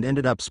excessively and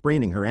ended up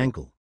spraining her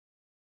ankle.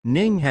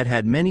 Ning had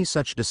had many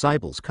such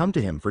disciples come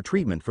to him for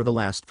treatment for the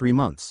last 3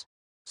 months.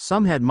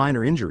 Some had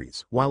minor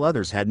injuries, while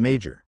others had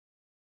major.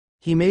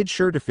 He made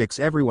sure to fix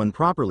everyone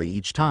properly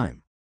each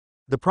time.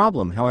 The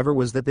problem, however,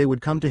 was that they would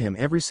come to him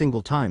every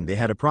single time they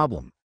had a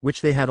problem,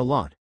 which they had a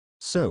lot.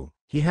 So,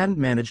 he hadn't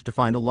managed to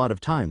find a lot of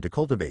time to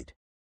cultivate.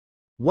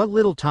 What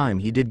little time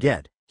he did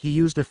get, he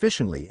used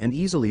efficiently and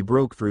easily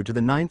broke through to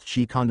the 9th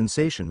Chi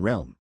condensation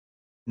realm.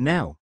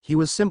 Now, he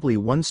was simply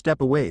 1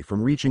 step away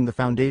from reaching the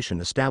foundation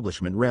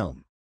establishment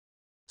realm.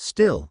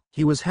 Still,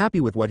 he was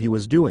happy with what he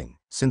was doing,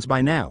 since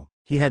by now,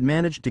 he had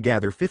managed to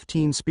gather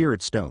 15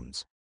 spirit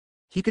stones.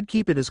 He could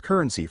keep it as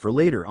currency for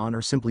later on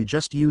or simply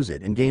just use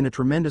it and gain a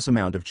tremendous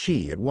amount of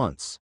chi at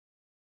once.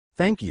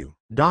 Thank you,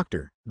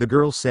 doctor, the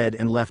girl said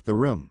and left the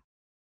room.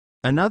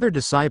 Another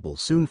disciple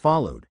soon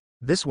followed.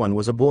 This one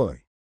was a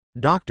boy.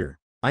 Doctor,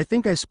 I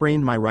think I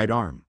sprained my right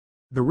arm.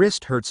 The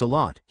wrist hurts a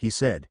lot, he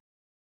said.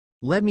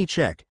 Let me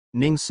check,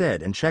 Ning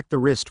said and checked the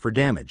wrist for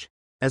damage.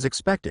 As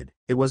expected,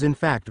 it was in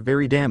fact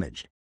very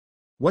damaged.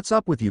 What's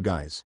up with you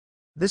guys?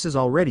 This is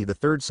already the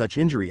 3rd such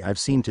injury I've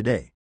seen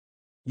today.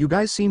 You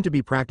guys seem to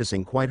be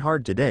practicing quite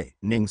hard today,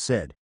 Ning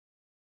said.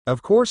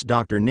 Of course,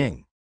 Dr.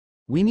 Ning.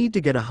 We need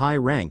to get a high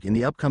rank in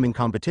the upcoming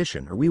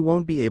competition or we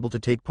won't be able to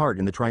take part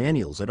in the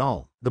triennials at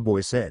all, the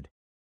boy said.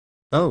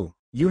 Oh,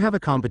 you have a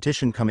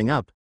competition coming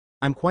up?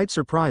 I'm quite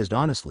surprised,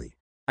 honestly.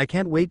 I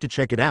can't wait to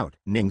check it out,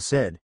 Ning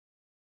said.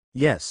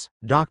 Yes,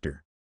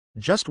 doctor.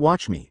 Just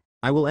watch me,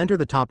 I will enter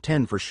the top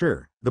 10 for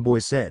sure, the boy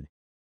said.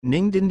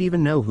 Ning didn't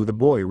even know who the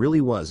boy really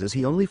was as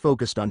he only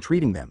focused on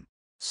treating them.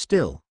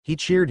 Still, he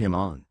cheered him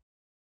on.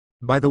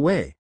 By the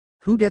way,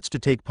 who gets to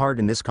take part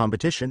in this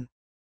competition?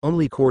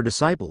 Only core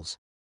disciples?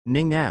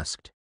 Ning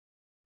asked.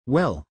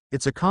 Well,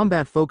 it's a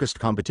combat-focused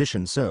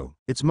competition so,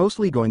 it's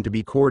mostly going to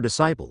be core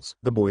disciples,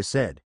 the boy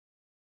said.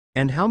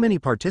 And how many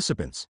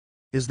participants?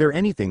 Is there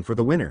anything for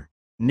the winner?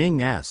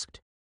 Ning asked.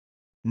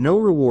 No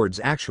rewards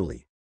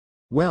actually.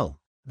 Well,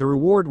 the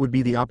reward would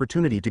be the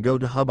opportunity to go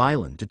to Hub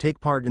Island to take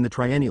part in the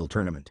triennial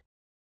tournament.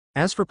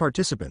 As for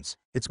participants,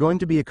 it's going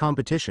to be a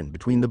competition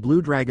between the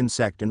Blue Dragon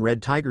sect and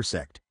Red Tiger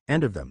sect,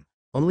 and of them,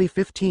 only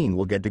 15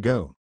 will get to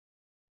go.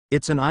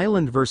 It's an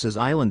island versus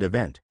island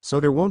event, so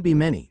there won't be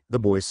many, the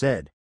boy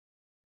said.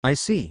 I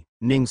see,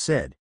 Ning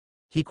said.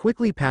 He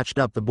quickly patched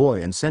up the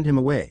boy and sent him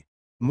away.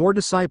 More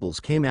disciples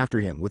came after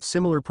him with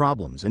similar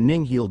problems and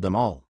Ning healed them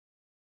all.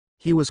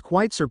 He was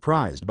quite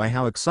surprised by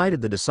how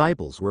excited the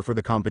disciples were for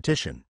the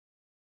competition.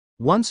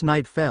 Once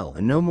night fell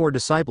and no more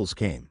disciples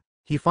came,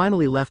 he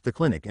finally left the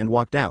clinic and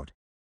walked out.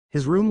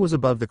 His room was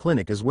above the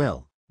clinic as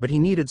well, but he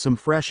needed some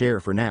fresh air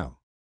for now.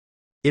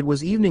 It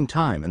was evening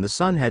time and the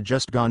sun had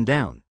just gone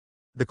down.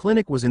 The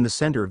clinic was in the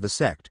center of the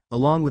sect,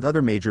 along with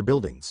other major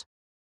buildings.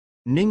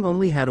 Ning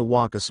only had to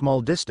walk a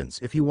small distance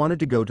if he wanted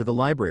to go to the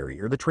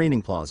library or the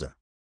training plaza.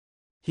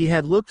 He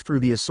had looked through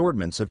the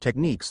assortments of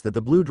techniques that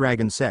the Blue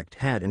Dragon sect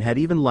had and had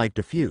even liked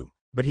a few,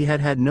 but he had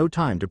had no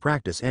time to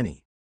practice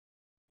any.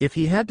 If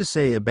he had to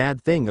say a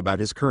bad thing about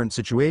his current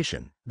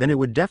situation, then it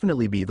would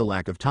definitely be the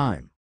lack of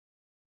time.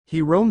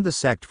 He roamed the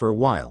sect for a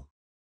while.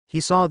 He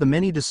saw the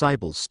many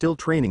disciples still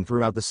training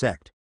throughout the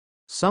sect.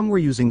 Some were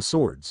using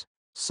swords,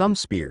 some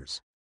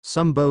spears,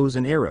 some bows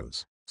and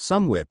arrows,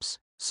 some whips,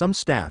 some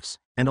staffs,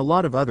 and a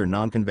lot of other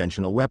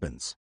non-conventional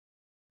weapons.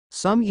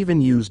 Some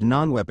even used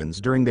non-weapons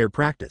during their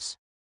practice.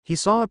 He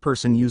saw a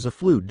person use a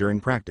flute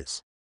during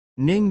practice.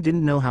 Ning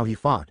didn't know how he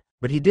fought,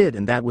 but he did,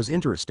 and that was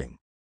interesting.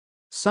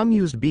 Some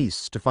used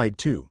beasts to fight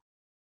too.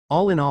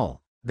 All in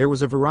all, there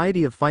was a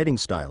variety of fighting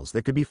styles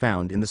that could be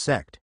found in the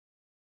sect.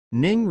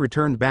 Ning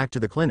returned back to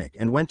the clinic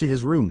and went to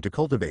his room to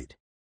cultivate.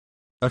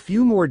 A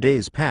few more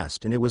days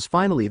passed and it was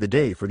finally the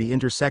day for the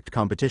inter-sect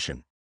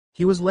competition.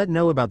 He was let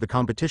know about the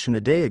competition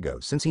a day ago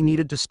since he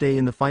needed to stay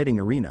in the fighting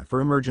arena for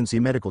emergency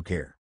medical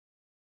care.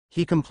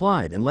 He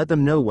complied and let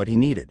them know what he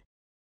needed.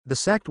 The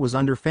sect was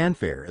under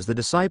fanfare as the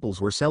disciples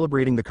were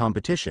celebrating the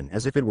competition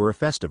as if it were a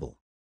festival.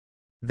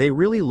 They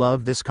really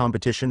love this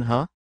competition,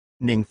 huh?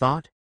 Ning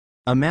thought.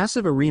 A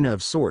massive arena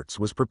of sorts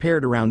was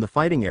prepared around the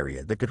fighting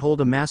area that could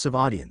hold a massive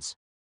audience.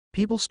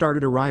 People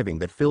started arriving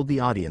that filled the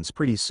audience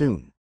pretty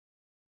soon.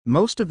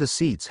 Most of the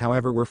seats,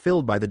 however, were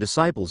filled by the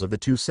disciples of the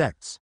two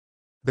sects.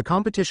 The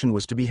competition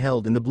was to be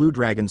held in the Blue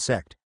Dragon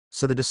sect,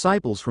 so the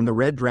disciples from the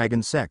Red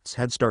Dragon sects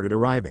had started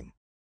arriving.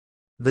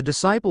 The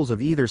disciples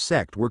of either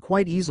sect were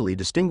quite easily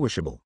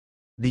distinguishable.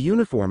 The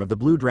uniform of the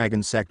Blue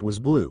Dragon sect was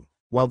blue,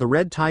 while the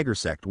Red Tiger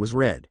sect was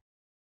red.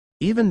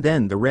 Even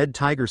then, the Red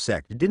Tiger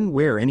sect didn't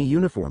wear any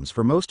uniforms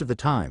for most of the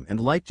time and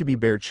liked to be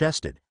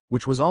bare-chested,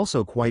 which was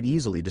also quite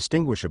easily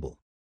distinguishable.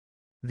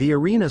 The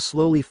arena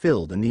slowly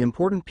filled and the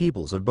important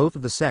peoples of both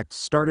of the sects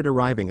started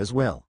arriving as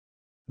well.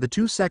 The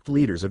two sect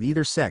leaders of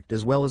either sect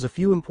as well as a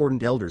few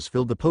important elders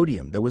filled the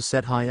podium that was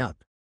set high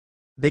up.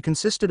 They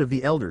consisted of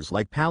the elders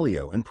like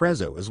Paleo and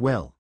Prezzo as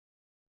well.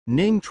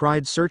 Ning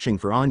tried searching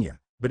for Anya,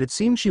 but it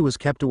seemed she was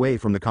kept away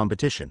from the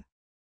competition.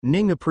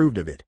 Ning approved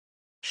of it.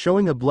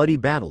 Showing a bloody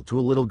battle to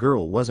a little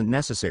girl wasn't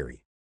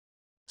necessary.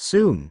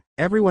 Soon,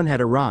 everyone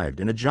had arrived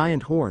and a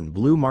giant horn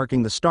blew,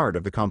 marking the start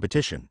of the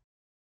competition.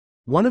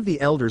 One of the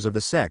elders of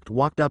the sect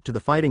walked up to the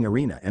fighting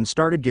arena and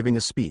started giving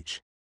a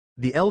speech.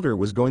 The elder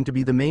was going to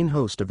be the main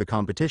host of the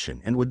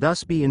competition and would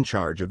thus be in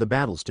charge of the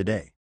battles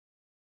today.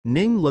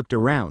 Ning looked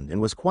around and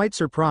was quite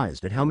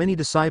surprised at how many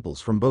disciples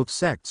from both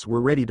sects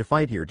were ready to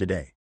fight here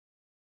today.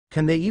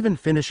 Can they even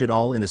finish it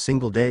all in a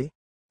single day?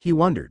 He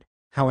wondered.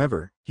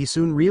 However, he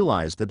soon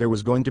realized that there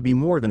was going to be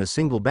more than a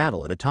single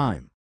battle at a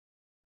time.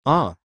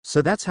 Ah,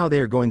 so that's how they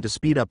are going to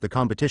speed up the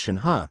competition,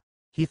 huh?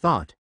 He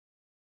thought.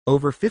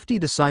 Over 50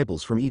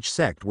 disciples from each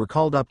sect were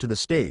called up to the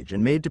stage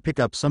and made to pick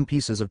up some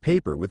pieces of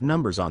paper with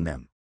numbers on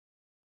them.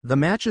 The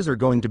matches are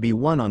going to be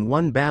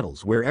one-on-one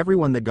battles where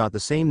everyone that got the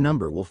same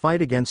number will fight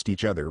against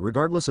each other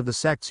regardless of the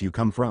sects you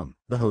come from,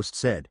 the host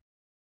said.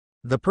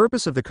 The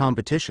purpose of the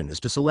competition is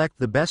to select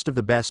the best of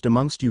the best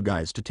amongst you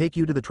guys to take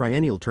you to the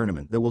triennial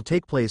tournament that will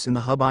take place in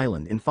the Hub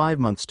Island in 5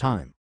 months'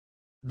 time.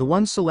 The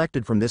ones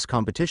selected from this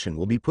competition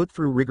will be put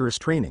through rigorous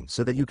training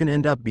so that you can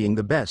end up being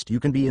the best you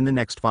can be in the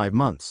next 5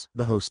 months,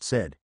 the host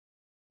said.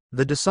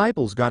 The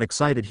disciples got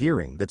excited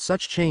hearing that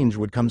such change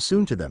would come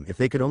soon to them if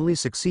they could only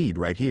succeed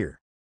right here.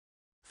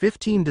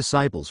 15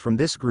 disciples from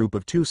this group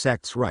of two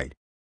sects, right?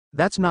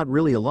 That's not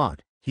really a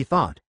lot, he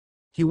thought.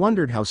 He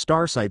wondered how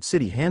Starsight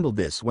City handled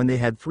this when they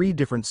had 3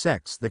 different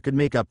sects that could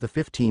make up the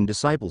 15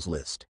 disciples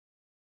list.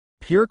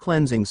 Pure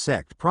Cleansing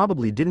sect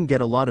probably didn't get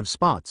a lot of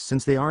spots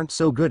since they aren't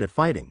so good at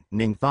fighting,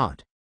 Ning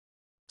thought.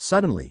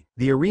 Suddenly,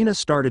 the arena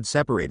started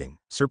separating,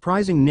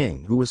 surprising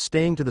Ning, who was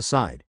staying to the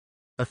side.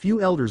 A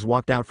few elders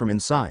walked out from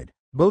inside,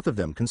 both of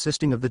them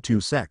consisting of the two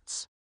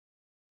sects.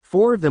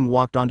 4 of them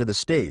walked onto the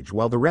stage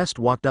while the rest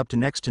walked up to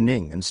next to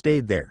Ning and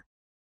stayed there.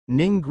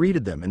 Ning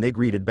greeted them and they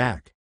greeted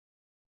back.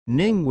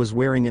 Ning was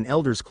wearing an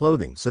elder's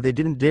clothing so they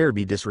didn't dare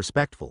be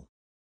disrespectful.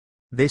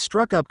 They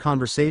struck up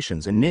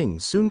conversations and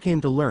Ning soon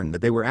came to learn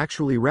that they were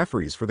actually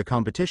referees for the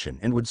competition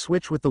and would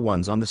switch with the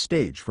ones on the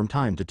stage from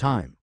time to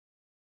time.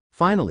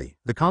 Finally,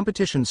 the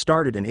competition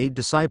started and 8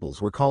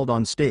 disciples were called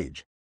on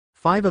stage.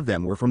 5 of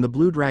them were from the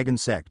Blue Dragon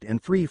sect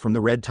and 3 from the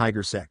Red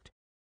Tiger sect.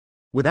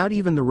 Without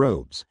even the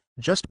robes,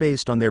 just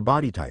based on their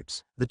body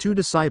types, the 2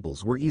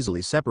 disciples were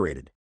easily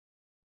separated.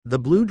 The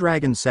Blue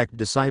Dragon sect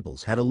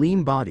disciples had a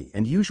lean body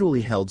and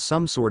usually held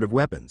some sort of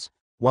weapons,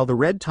 while the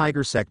Red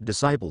Tiger sect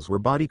disciples were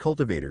body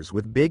cultivators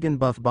with big and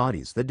buff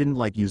bodies that didn't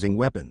like using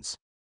weapons.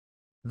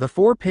 The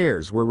 4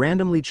 pairs were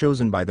randomly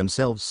chosen by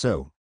themselves,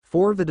 so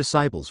 4 of the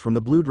disciples from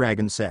the Blue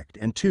Dragon sect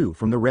and 2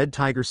 from the Red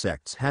Tiger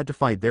sects had to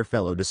fight their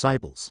fellow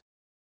disciples.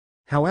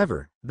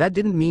 However, that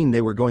didn't mean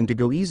they were going to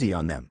go easy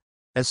on them.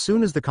 As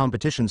soon as the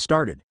competition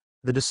started,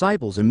 the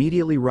disciples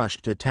immediately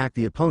rushed to attack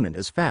the opponent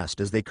as fast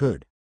as they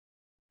could.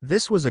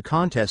 This was a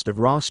contest of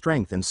raw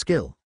strength and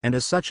skill, and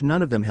as such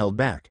none of them held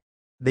back.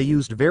 They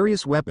used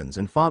various weapons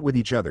and fought with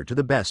each other to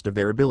the best of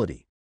their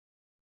ability.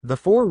 The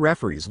 4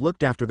 referees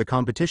looked after the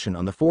competition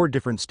on the 4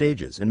 different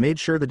stages and made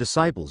sure the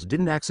disciples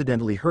didn't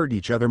accidentally hurt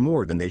each other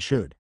more than they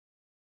should.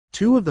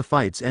 2 of the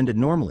fights ended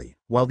normally,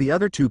 while the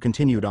other 2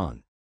 continued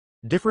on.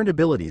 Different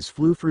abilities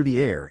flew through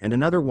the air and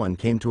another one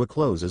came to a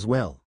close as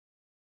well.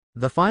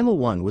 The final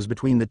one was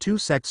between the 2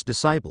 sects'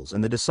 disciples,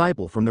 and the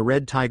disciple from the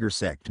Red Tiger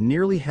sect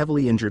nearly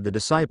heavily injured the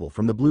disciple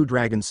from the Blue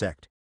Dragon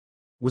sect.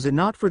 Was it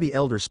not for the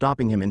elder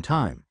stopping him in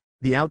time,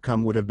 the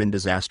outcome would have been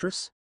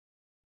disastrous?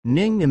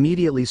 Ning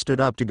immediately stood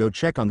up to go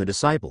check on the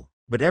disciple,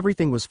 but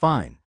everything was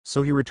fine,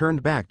 so he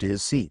returned back to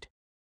his seat.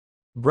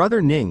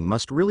 Brother Ning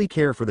must really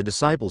care for the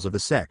disciples of the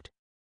sect.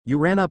 You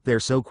ran up there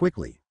so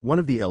quickly, one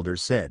of the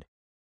elders said.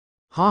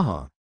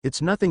 Haha,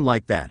 it's nothing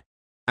like that.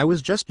 I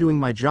was just doing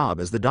my job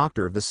as the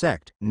doctor of the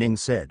sect, Ning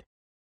said.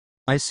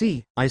 I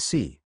see.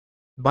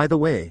 By the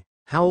way,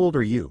 how old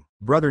are you,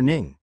 Brother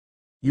Ning?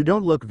 You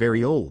don't look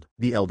very old,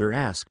 the elder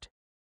asked.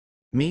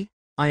 Me?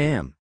 I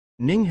am.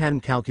 Ning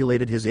hadn't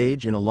calculated his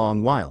age in a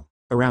long while,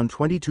 around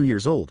 22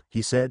 years old,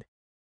 he said.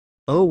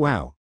 Oh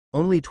wow,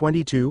 only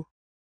 22?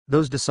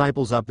 Those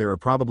disciples up there are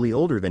probably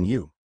older than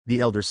you, the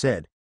elder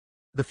said.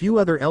 The few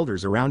other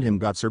elders around him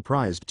got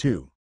surprised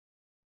too.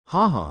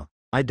 Haha,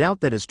 I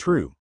doubt that is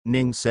true,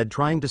 Ning said,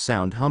 trying to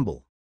sound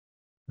humble.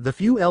 The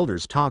few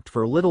elders talked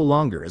for a little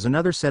longer as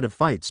another set of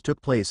fights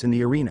took place in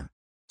the arena.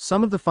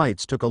 Some of the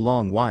fights took a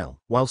long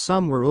while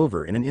some were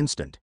over in an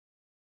instant.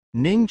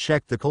 Ning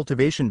checked the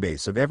cultivation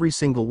base of every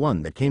single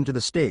one that came to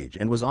the stage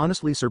and was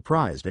honestly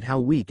surprised at how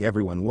weak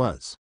everyone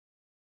was.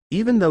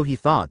 Even though he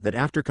thought that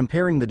after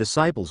comparing the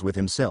disciples with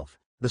himself,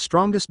 the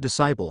strongest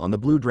disciple on the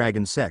Blue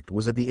Dragon sect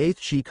was at the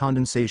 8th Chi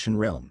condensation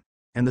realm,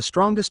 and the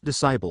strongest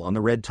disciple on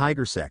the Red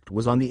Tiger sect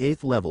was on the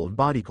 8th level of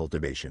body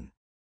cultivation.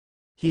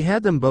 He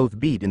had them both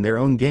beat in their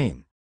own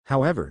game.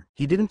 However,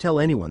 he didn't tell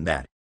anyone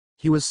that.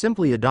 He was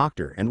simply a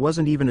doctor and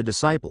wasn't even a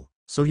disciple,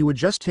 so he would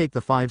just take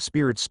the 5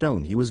 spirit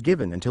stone he was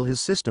given until his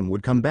system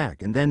would come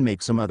back and then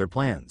make some other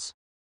plans.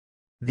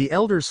 The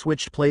elders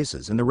switched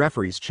places and the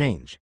referees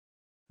changed.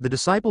 The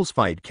disciples'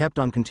 fight kept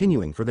on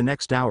continuing for the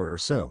next hour or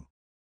so.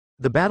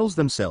 The battles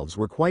themselves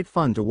were quite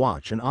fun to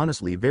watch and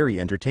honestly very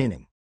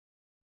entertaining.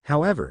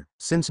 However,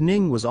 since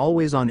Ning was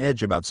always on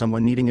edge about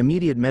someone needing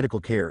immediate medical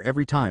care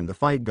every time the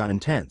fight got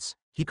intense,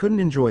 he couldn't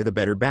enjoy the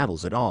better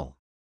battles at all.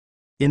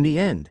 In the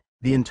end,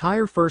 the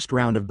entire first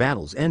round of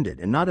battles ended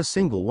and not a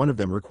single one of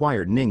them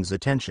required Ning's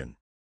attention.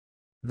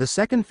 The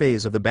second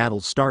phase of the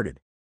battles started.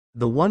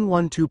 The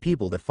 112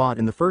 people that fought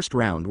in the first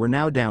round were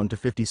now down to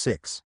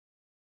 56.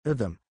 Of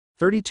them,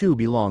 32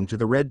 belonged to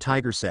the Red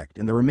Tiger sect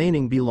and the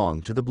remaining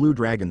belonged to the Blue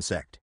Dragon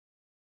sect.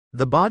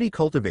 The body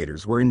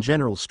cultivators were in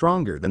general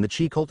stronger than the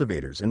chi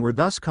cultivators and were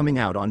thus coming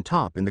out on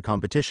top in the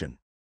competition.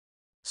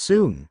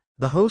 Soon,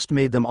 the host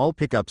made them all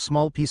pick up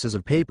small pieces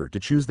of paper to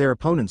choose their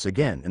opponents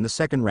again and the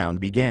second round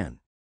began.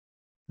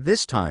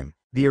 This time,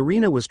 the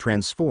arena was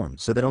transformed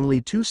so that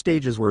only 2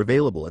 stages were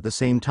available at the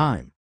same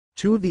time.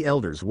 2 of the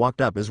elders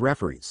walked up as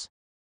referees.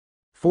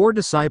 4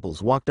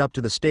 disciples walked up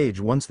to the stage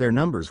once their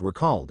numbers were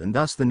called and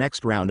thus the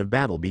next round of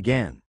battle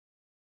began.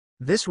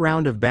 This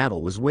round of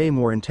battle was way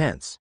more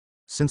intense.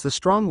 Since the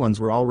strong ones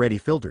were already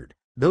filtered,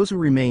 those who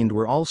remained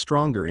were all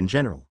stronger in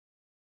general.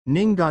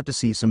 Ning got to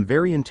see some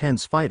very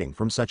intense fighting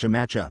from such a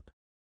matchup.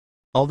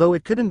 Although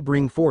it couldn't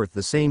bring forth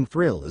the same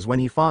thrill as when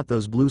he fought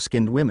those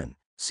blue-skinned women,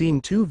 seeing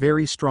 2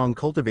 very strong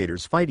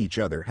cultivators fight each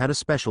other had a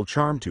special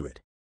charm to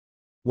it.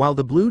 While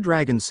the Blue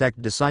Dragon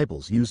sect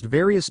disciples used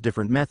various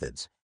different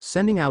methods,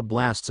 sending out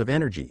blasts of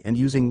energy and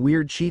using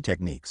weird chi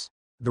techniques,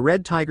 the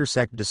Red Tiger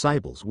sect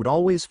disciples would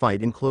always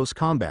fight in close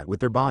combat with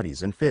their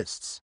bodies and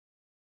fists.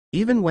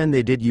 Even when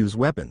they did use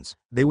weapons,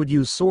 they would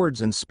use swords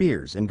and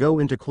spears and go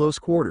into close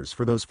quarters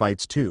for those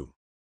fights too.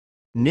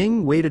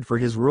 Ning waited for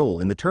his role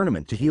in the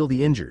tournament to heal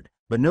the injured,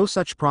 but no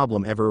such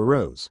problem ever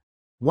arose.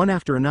 One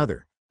after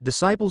another,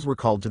 disciples were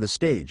called to the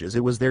stage as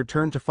it was their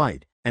turn to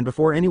fight, and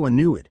before anyone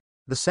knew it,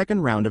 the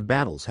second round of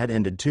battles had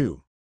ended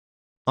too.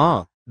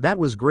 Ah, that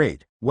was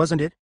great,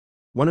 wasn't it?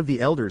 One of the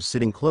elders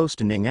sitting close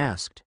to Ning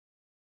asked.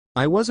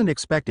 I wasn't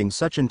expecting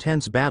such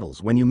intense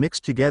battles when you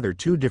mixed together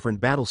 2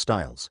 different battle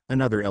styles,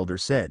 another elder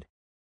said.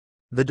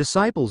 The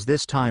disciples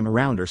this time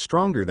around are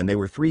stronger than they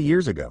were 3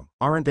 years ago,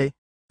 aren't they?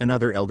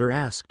 Another elder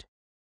asked.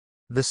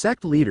 The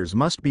sect leaders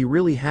must be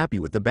really happy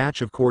with the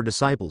batch of core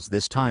disciples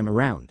this time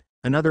around,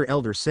 another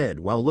elder said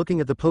while looking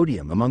at the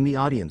podium among the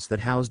audience that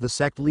housed the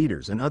sect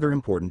leaders and other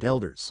important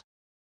elders.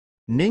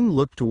 Ning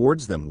looked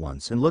towards them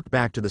once and looked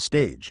back to the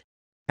stage.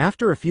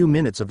 After a few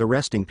minutes of the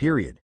resting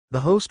period,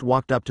 the host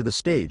walked up to the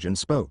stage and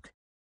spoke.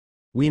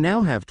 We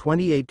now have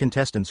 28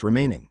 contestants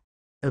remaining.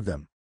 Of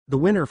them, the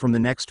winner from the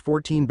next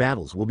 14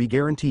 battles will be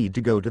guaranteed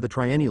to go to the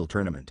triennial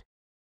tournament.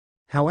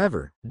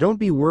 However, don't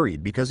be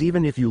worried because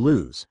even if you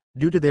lose,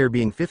 due to there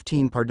being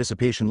 15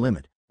 participation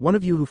limit, one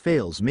of you who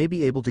fails may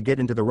be able to get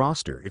into the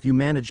roster if you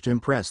manage to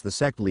impress the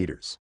sect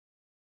leaders.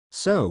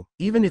 So,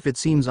 even if it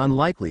seems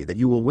unlikely that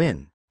you will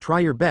win, try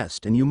your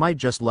best and you might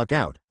just luck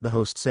out, the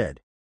host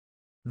said.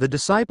 The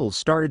disciples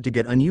started to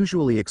get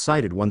unusually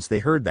excited once they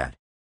heard that.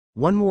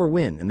 One more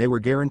win and they were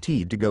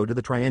guaranteed to go to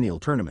the triennial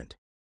tournament.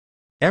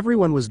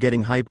 Everyone was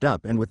getting hyped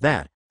up and with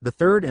that, the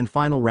third and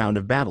final round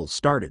of battles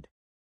started.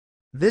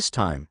 This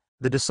time,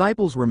 the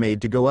disciples were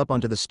made to go up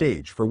onto the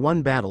stage for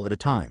one battle at a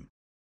time.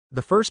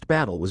 The first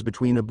battle was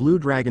between a Blue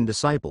Dragon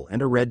disciple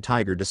and a Red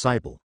Tiger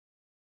disciple.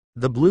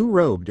 The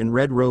blue-robed and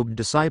red-robed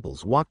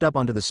disciples walked up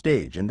onto the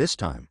stage and this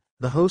time,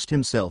 the host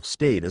himself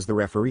stayed as the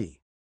referee.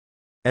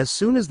 As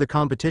soon as the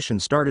competition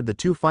started, the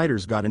 2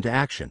 fighters got into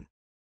action.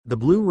 The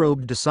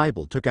blue-robed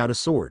disciple took out a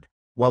sword,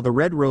 while the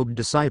red-robed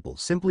disciple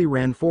simply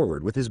ran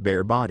forward with his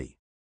bare body.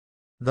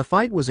 The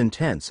fight was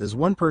intense as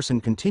one person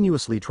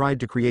continuously tried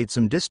to create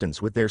some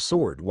distance with their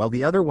sword while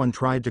the other one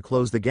tried to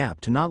close the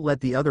gap to not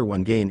let the other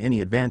one gain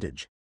any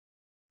advantage.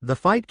 The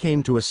fight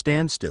came to a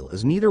standstill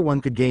as neither one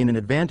could gain an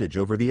advantage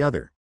over the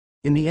other.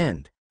 In the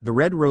end, the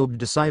red-robed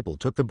disciple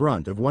took the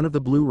brunt of one of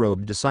the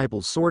blue-robed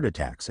disciple's sword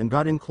attacks and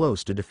got in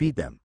close to defeat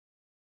them.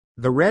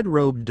 The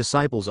red-robed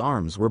disciple's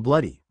arms were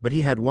bloody, but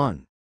he had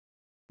won.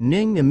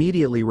 Ning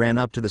immediately ran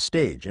up to the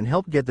stage and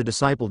helped get the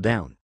disciple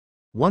down.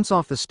 Once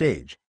off the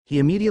stage, he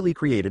immediately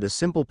created a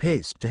simple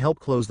paste to help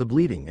close the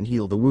bleeding and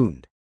heal the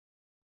wound.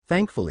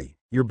 Thankfully,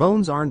 your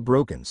bones aren't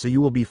broken so you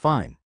will be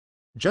fine.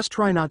 Just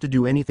try not to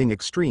do anything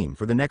extreme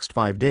for the next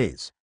 5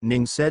 days,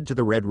 Ning said to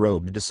the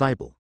red-robed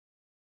disciple.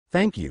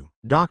 Thank you,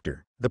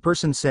 doctor, the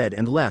person said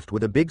and left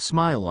with a big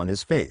smile on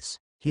his face.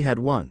 He had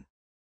won.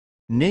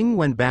 Ning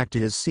went back to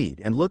his seat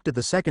and looked at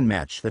the second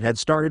match that had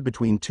started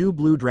between two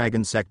Blue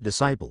Dragon sect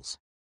disciples.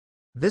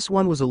 This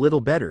one was a little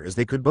better as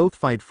they could both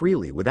fight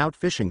freely without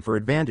fishing for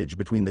advantage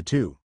between the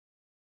two.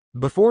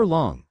 Before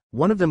long,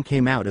 one of them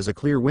came out as a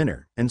clear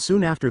winner, and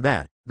soon after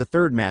that, the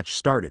third match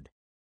started.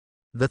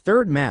 The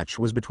third match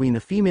was between a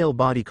female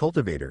body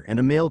cultivator and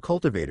a male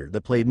cultivator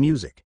that played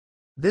music.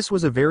 This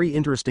was a very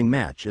interesting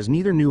match as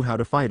neither knew how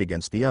to fight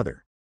against the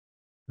other.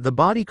 The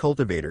body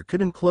cultivator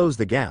couldn't close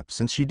the gap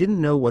since she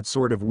didn't know what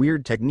sort of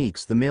weird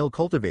techniques the male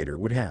cultivator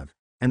would have,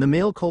 and the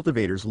male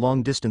cultivator's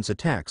long-distance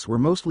attacks were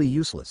mostly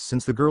useless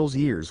since the girl's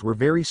ears were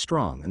very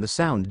strong and the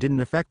sound didn't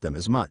affect them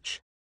as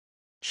much.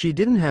 She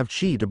didn't have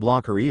chi to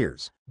block her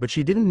ears, but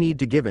she didn't need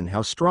to given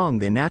how strong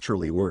they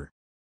naturally were.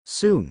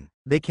 Soon,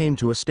 they came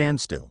to a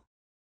standstill.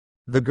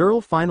 The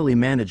girl finally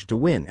managed to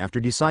win after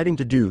deciding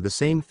to do the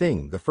same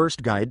thing the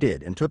first guy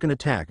did and took an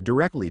attack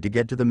directly to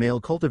get to the male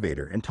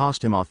cultivator and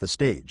tossed him off the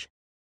stage.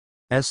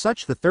 As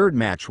such, the third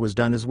match was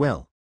done as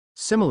well.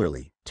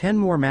 Similarly, 10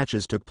 more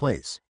matches took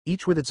place,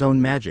 each with its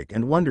own magic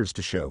and wonders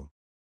to show.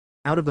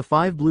 Out of the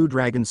 5 Blue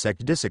Dragon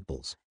sect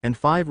disciples, and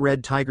 5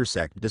 Red Tiger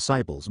sect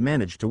disciples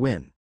managed to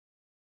win.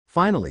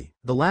 Finally,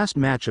 the last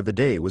match of the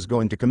day was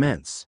going to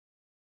commence.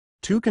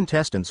 2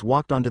 contestants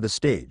walked onto the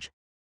stage.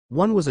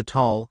 One was a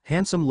tall,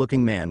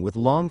 handsome-looking man with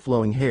long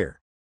flowing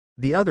hair.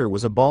 The other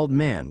was a bald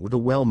man with a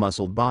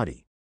well-muscled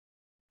body.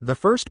 The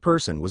first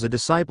person was a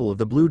disciple of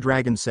the Blue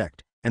Dragon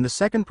sect, and the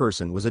second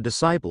person was a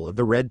disciple of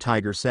the Red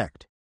Tiger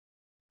sect.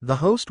 The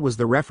host was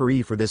the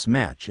referee for this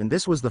match and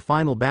this was the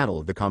final battle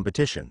of the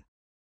competition.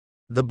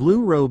 The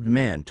blue-robed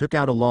man took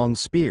out a long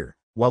spear,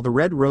 while the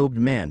red-robed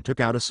man took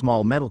out a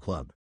small metal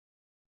club.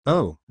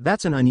 Oh,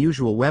 that's an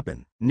unusual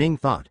weapon, Ning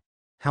thought.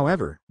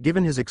 However,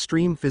 given his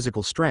extreme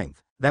physical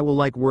strength, that will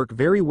work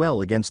very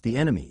well against the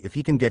enemy if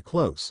he can get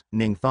close,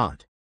 Ning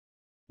thought.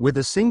 With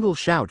a single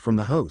shout from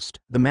the host,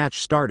 the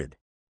match started.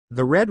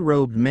 The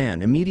red-robed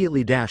man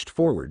immediately dashed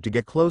forward to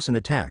get close and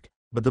attack,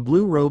 but the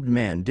blue-robed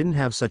man didn't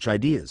have such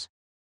ideas.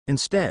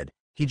 Instead,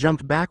 he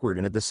jumped backward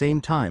and at the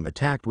same time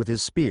attacked with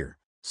his spear,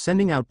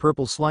 sending out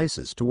purple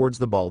slices towards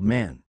the bald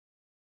man.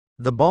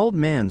 The bald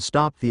man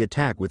stopped the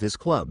attack with his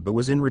club but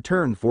was in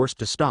return forced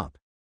to stop.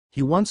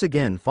 He once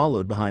again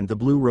followed behind the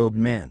blue-robed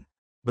man,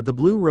 but the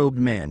blue-robed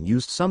man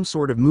used some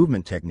sort of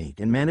movement technique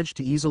and managed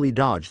to easily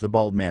dodge the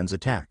bald man's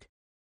attack.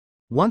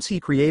 Once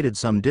he created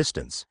some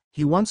distance,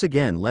 he once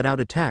again let out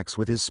attacks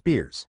with his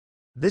spears.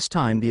 This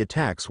time the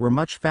attacks were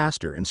much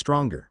faster and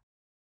stronger.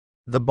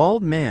 The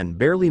bald man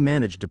barely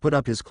managed to put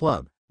up his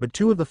club, but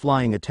 2 of the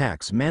flying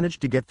attacks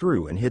managed to get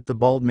through and hit the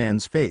bald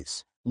man's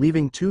face,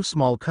 leaving 2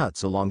 small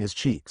cuts along his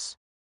cheeks.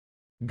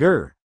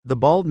 Grr, the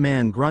bald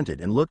man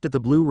grunted and looked at the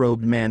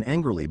blue-robed man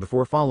angrily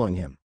before following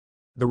him.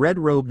 The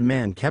red-robed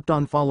man kept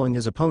on following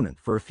his opponent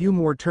for a few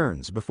more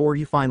turns before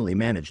he finally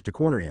managed to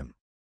corner him.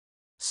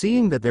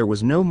 Seeing that there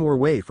was no more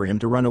way for him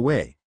to run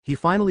away, he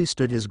finally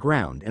stood his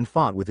ground and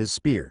fought with his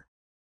spear.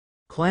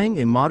 Clang!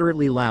 A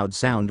moderately loud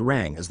sound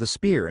rang as the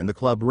spear and the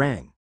club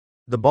rang.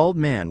 The bald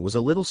man was a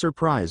little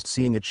surprised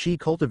seeing a chi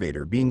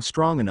cultivator being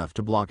strong enough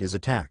to block his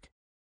attack.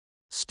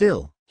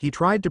 Still, he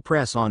tried to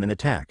press on an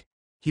attack.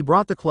 He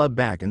brought the club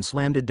back and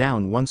slammed it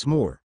down once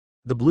more.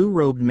 The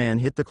blue-robed man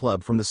hit the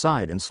club from the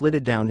side and slid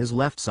it down his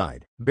left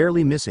side,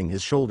 barely missing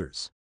his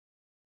shoulders.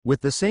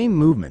 With the same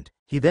movement,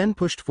 he then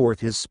pushed forth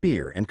his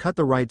spear and cut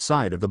the right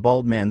side of the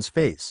bald man's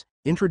face,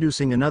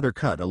 introducing another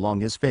cut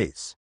along his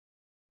face.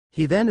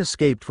 He then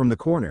escaped from the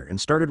corner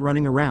and started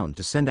running around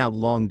to send out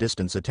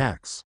long-distance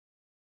attacks.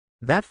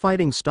 That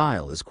fighting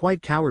style is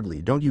quite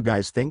cowardly, don't you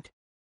guys think?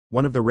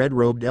 One of the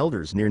red-robed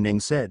elders near Ning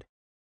said.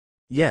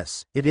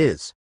 Yes, it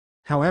is.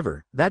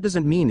 However, that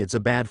doesn't mean it's a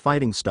bad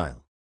fighting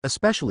style,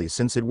 especially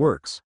since it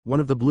works,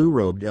 one of the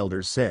blue-robed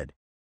elders said.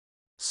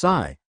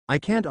 Sigh, I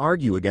can't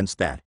argue against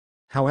that.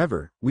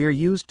 However, we are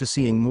used to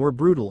seeing more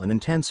brutal and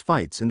intense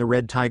fights in the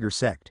Red Tiger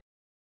sect.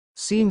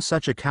 Seeing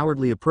such a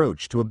cowardly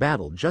approach to a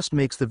battle just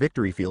makes the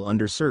victory feel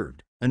underserved,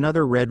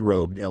 another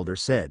red-robed elder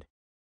said.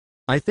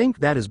 I think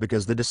that is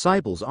because the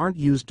disciples aren't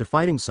used to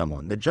fighting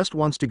someone that just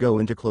wants to go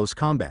into close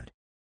combat.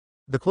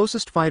 The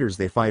closest fighters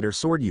they fight are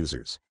sword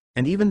users,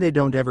 And even they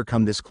don't ever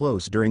come this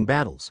close during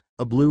battles,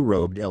 a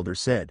blue-robed elder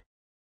said.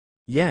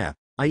 Yeah,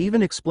 I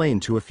even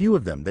explained to a few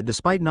of them that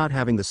despite not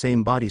having the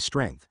same body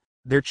strength,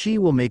 their chi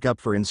will make up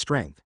for in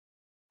strength.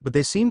 But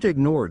they seem to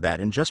ignore that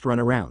and just run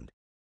around.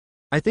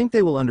 I think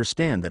they will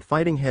understand that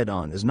fighting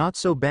head-on is not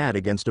so bad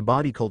against a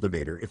body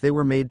cultivator if they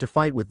were made to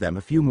fight with them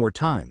a few more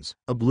times,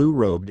 a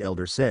blue-robed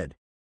elder said.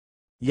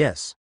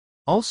 Yes.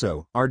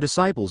 Also, our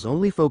disciples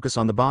only focus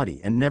on the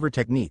body and never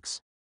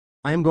techniques.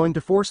 I am going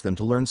to force them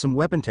to learn some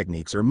weapon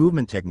techniques or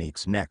movement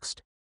techniques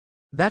next.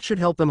 That should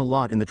help them a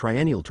lot in the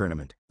triennial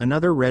tournament,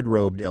 another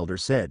red-robed elder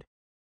said.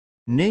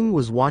 Ning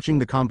was watching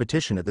the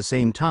competition at the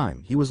same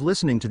time he was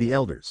listening to the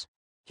elders.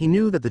 He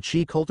knew that the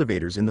chi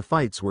cultivators in the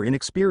fights were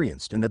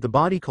inexperienced and that the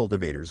body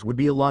cultivators would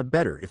be a lot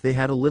better if they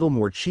had a little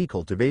more chi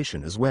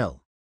cultivation as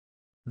well.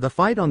 The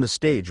fight on the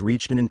stage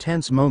reached an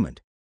intense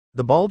moment.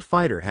 The bald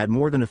fighter had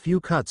more than a few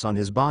cuts on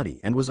his body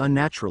and was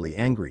unnaturally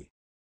angry.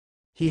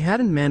 He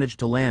hadn't managed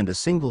to land a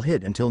single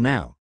hit until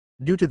now.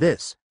 Due to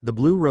this, the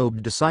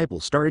blue-robed disciple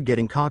started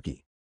getting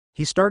cocky.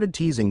 He started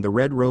teasing the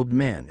red-robed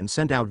man and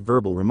sent out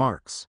verbal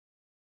remarks.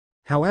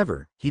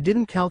 However, he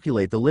didn't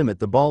calculate the limit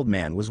the bald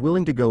man was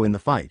willing to go in the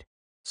fight.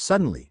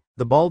 Suddenly,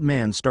 the bald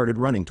man started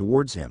running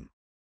towards him.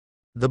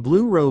 The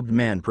blue-robed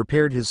man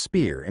prepared his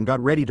spear and got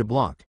ready to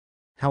block.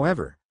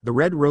 However, the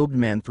red-robed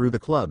man threw the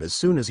club as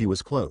soon as he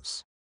was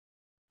close.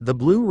 The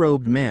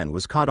blue-robed man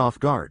was caught off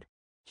guard.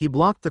 He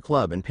blocked the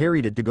club and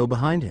parried it to go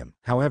behind him.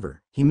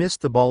 However, he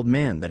missed the bald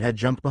man that had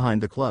jumped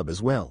behind the club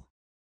as well.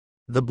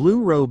 The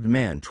blue-robed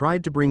man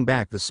tried to bring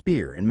back the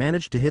spear and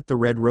managed to hit the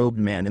red-robed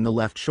man in the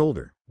left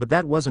shoulder, but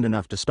that wasn't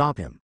enough to stop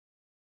him.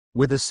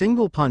 With a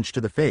single punch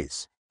to the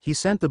face, he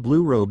sent the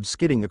blue-robed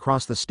skidding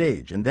across the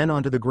stage and then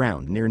onto the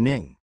ground near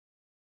Ning.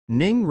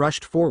 Ning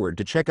rushed forward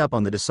to check up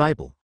on the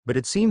disciple, but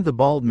it seemed the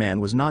bald man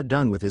was not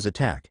done with his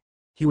attack.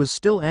 He was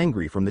still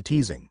angry from the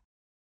teasing.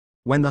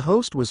 When the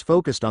host was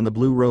focused on the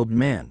blue-robed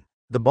man,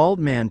 the bald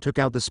man took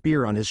out the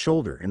spear on his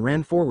shoulder and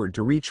ran forward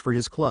to reach for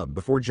his club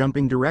before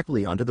jumping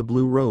directly onto the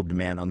blue-robed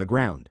man on the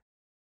ground.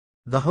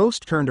 The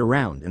host turned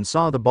around and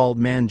saw the bald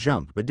man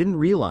jump but didn't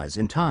realize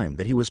in time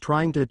that he was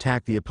trying to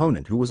attack the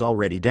opponent who was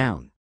already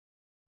down.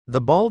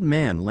 The bald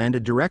man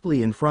landed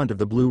directly in front of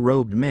the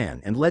blue-robed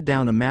man and let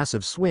down a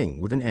massive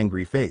swing with an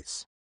angry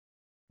face.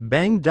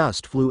 Bang!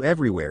 Dust flew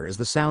everywhere as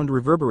the sound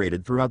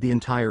reverberated throughout the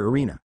entire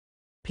arena.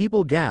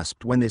 People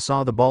gasped when they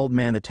saw the bald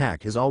man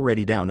attack his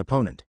already down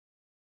opponent.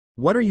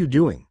 What are you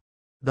doing?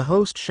 The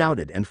host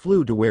shouted and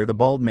flew to where the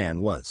bald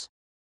man was.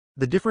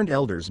 The different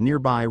elders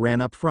nearby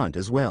ran up front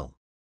as well.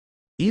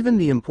 Even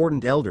the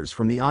important elders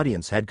from the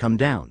audience had come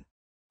down.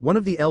 One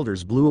of the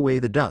elders blew away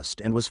the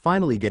dust and was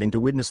finally getting to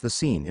witness the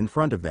scene in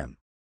front of them.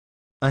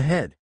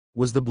 Ahead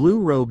was the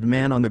blue-robed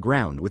man on the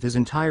ground with his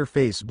entire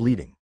face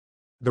bleeding.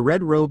 The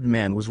red-robed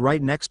man was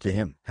right next to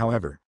him.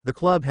 However, the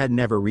club had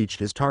never reached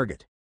his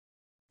target.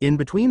 In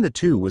between the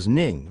two was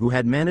Ning, who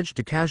had managed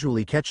to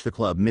casually catch the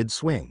club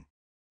mid-swing.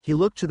 He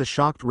looked to the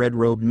shocked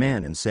red-robed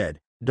man and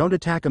said, "Don't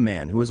attack a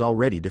man who is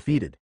already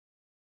defeated."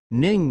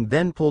 Ning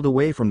then pulled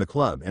away from the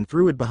club and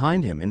threw it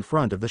behind him in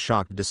front of the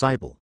shocked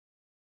disciple.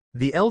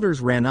 The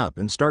elders ran up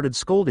and started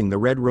scolding the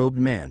red-robed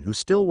man who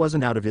still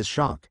wasn't out of his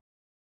shock.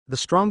 The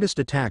strongest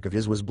attack of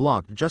his was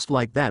blocked just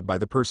like that by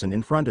the person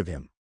in front of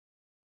him.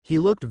 He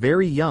looked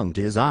very young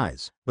to his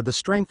eyes, but the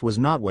strength was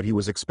not what he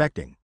was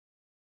expecting.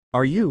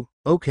 "Are you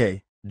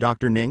okay,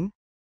 Dr. Ning?"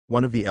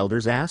 one of the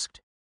elders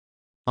asked.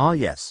 "Ah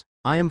yes,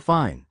 I am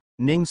fine,"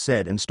 Ning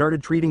said and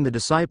started treating the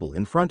disciple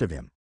in front of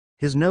him.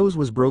 His nose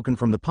was broken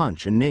from the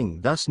punch and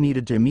Ning thus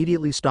needed to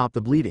immediately stop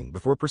the bleeding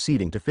before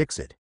proceeding to fix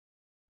it.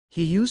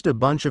 He used a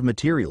bunch of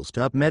materials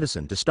to up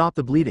medicine to stop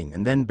the bleeding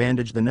and then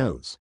bandaged the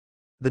nose.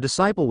 The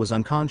disciple was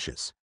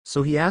unconscious,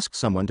 so he asked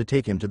someone to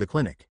take him to the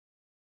clinic.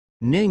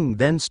 Ning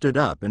then stood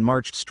up and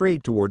marched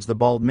straight towards the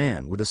bald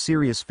man with a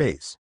serious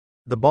face.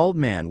 The bald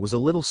man was a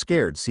little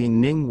scared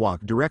seeing Ning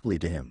walk directly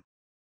to him.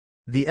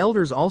 The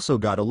elders also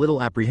got a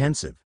little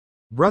apprehensive.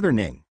 "Brother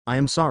Ning, I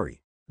am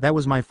sorry. That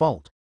was my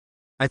fault.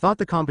 I thought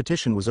the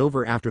competition was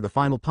over after the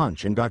final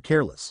punch and got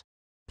careless.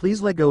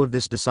 Please let go of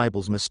this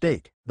disciple's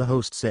mistake," the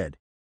host said.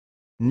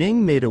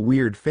 Ning made a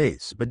weird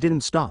face but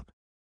didn't stop.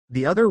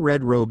 The other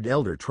red-robed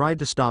elder tried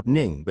to stop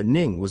Ning but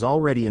Ning was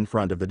already in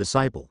front of the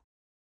disciple.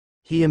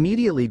 He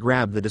immediately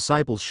grabbed the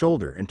disciple's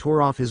shoulder and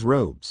tore off his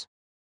robes.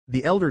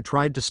 The elder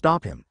tried to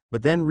stop him,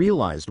 but then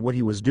realized what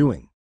he was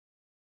doing.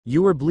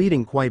 "You are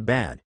bleeding quite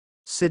bad.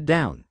 Sit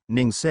down,"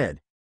 Ning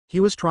said. He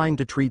was trying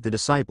to treat the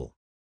disciple.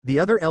 The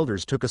other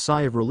elders took a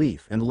sigh of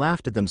relief and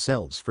laughed at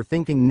themselves for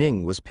thinking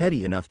Ning was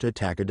petty enough to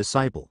attack a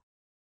disciple.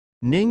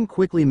 Ning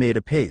quickly made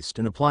a paste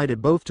and applied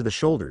it both to the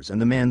shoulders and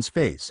the man's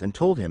face and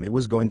told him it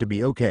was going to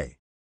be okay.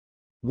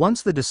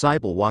 Once the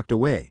disciple walked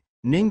away,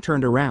 Ning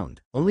turned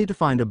around, only to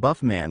find a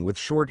buff man with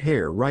short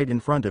hair right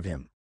in front of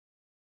him.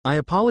 "I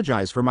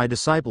apologize for my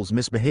disciple's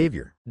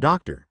misbehavior,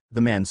 doctor,"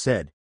 the man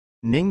said.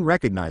 Ning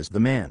recognized the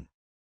man.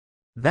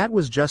 That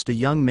was just a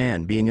young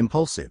man being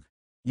impulsive.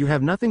 "You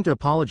have nothing to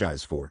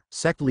apologize for,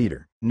 sect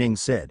leader," Ning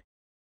said.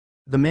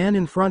 The man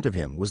in front of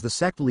him was the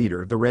sect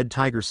leader of the Red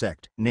Tiger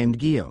sect, named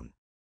Gion.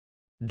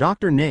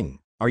 "Dr. Ning,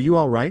 are you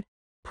all right?"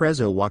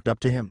 Prezzo walked up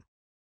to him.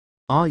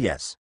 "Ah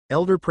yes,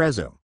 Elder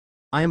Prezzo.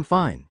 I am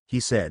fine," he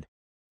said.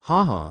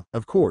 "Haha,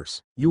 of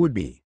course, you would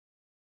be.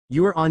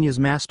 You are Anya's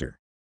master.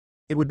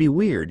 It would be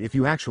weird if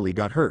you actually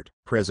got hurt,"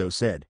 Prezzo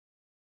said.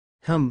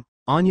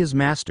 Anya's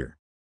master.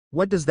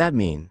 What does that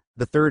mean,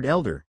 the third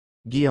elder?"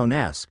 Gion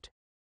asked.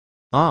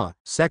 "Ah,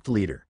 sect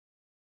leader.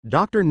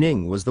 Dr.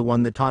 Ning was the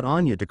one that taught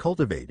Anya to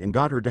cultivate and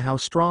got her to how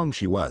strong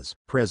she was,"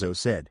 Prezzo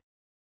said.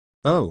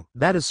 "Oh,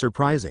 that is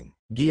surprising,"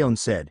 Gion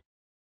said.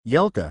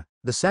 Yelka,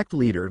 the sect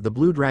leader of the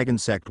Blue Dragon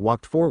sect,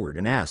 walked forward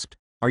and asked,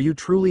 "Are you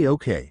truly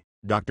okay,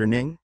 Dr.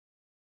 Ning?"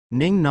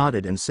 Ning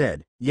nodded and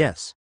said,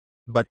 "Yes.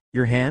 But,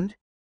 your hand?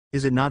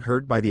 Is it not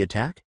hurt by the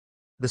attack?"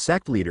 The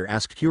sect leader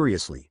asked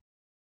curiously.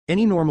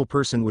 Any normal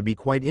person would be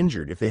quite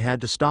injured if they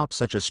had to stop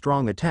such a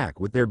strong attack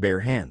with their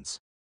bare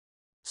hands.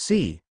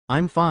 "See,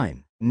 I'm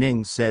fine,"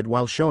 Ning said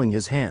while showing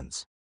his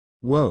hands.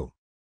 "Whoa.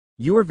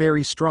 You are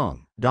very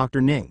strong,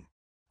 Dr. Ning.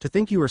 To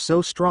think you are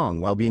so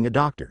strong while being a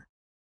doctor.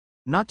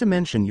 Not to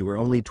mention you are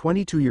only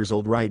 22 years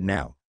old right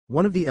now,"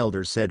 one of the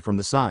elders said from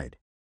the side.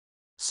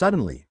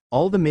 Suddenly,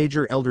 all the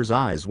major elders'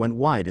 eyes went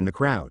wide in the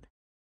crowd.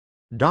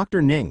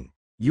 "Dr. Ning,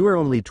 you are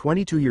only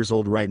 22 years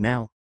old right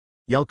now?"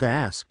 Yelka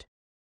asked.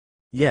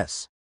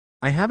 "Yes.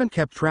 I haven't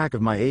kept track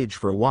of my age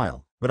for a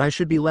while, but I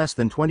should be less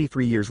than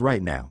 23 years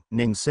right now,"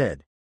 Ning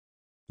said.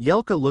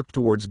 Yelka looked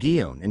towards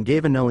Gion and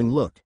gave a knowing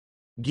look.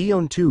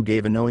 Gion too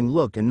gave a knowing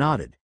look and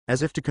nodded,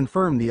 as if to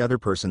confirm the other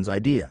person's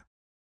idea.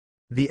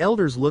 The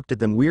elders looked at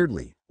them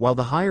weirdly, while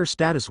the higher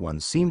status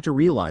ones seemed to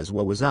realize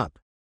what was up.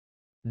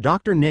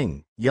 "Dr.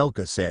 Ning,"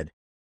 Yelka said.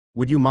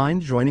 "Would you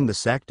mind joining the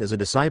sect as a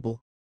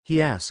disciple?"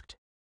 he asked.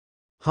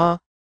 "Huh?"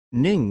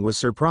 Ning was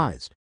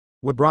surprised.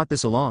 What brought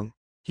this along?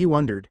 He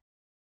wondered.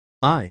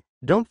 "I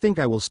don't think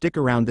I will stick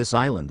around this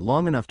island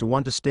long enough to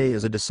want to stay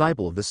as a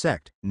disciple of the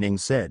sect," Ning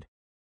said.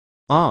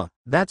 "Ah,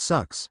 that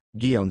sucks,"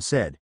 Gion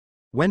said.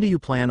 "When do you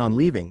plan on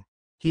leaving?"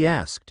 he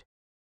asked.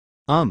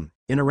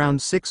 In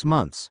around 6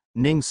 months,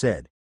 Ning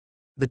said.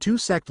 The two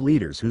sect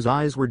leaders whose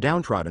eyes were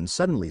downtrodden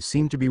suddenly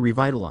seemed to be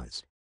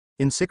revitalized.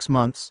 "In 6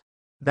 months?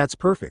 That's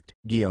perfect,"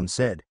 Gion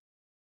said.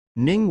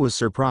 Ning was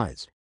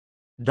surprised.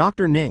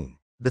 "Dr. Ning,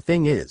 the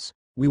thing is,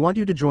 we want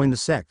you to join the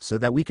sect so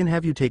that we can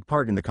have you take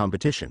part in the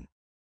competition.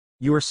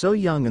 You are so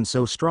young and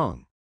so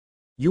strong.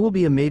 You will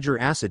be a major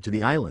asset to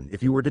the island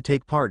if you were to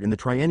take part in the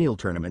triennial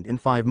tournament in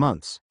 5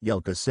 months,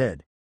 Yelka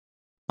said.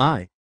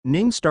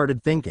 Ning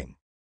started thinking.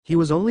 He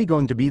was only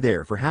going to be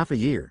there for half a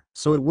year,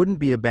 so it wouldn't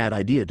be a bad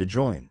idea to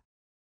join.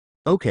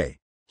 "Okay,"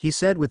 he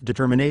said with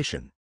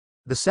determination.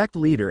 The sect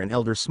leader and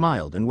elder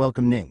smiled and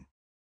welcomed Ning.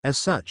 As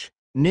such,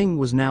 Ning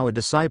was now a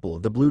disciple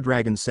of the Blue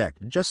Dragon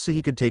sect just so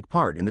he could take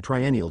part in the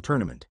triennial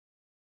tournament.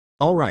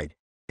 "Alright,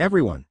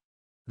 everyone.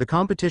 The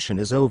competition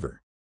is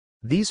over.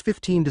 These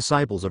 15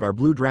 disciples of our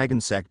Blue Dragon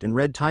sect and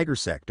Red Tiger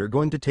sect are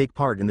going to take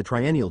part in the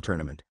triennial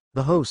tournament,"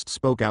 the host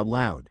spoke out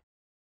loud.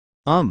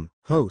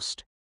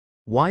 Host.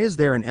 Why is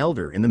there an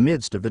elder in the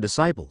midst of the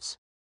disciples?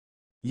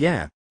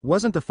 Yeah,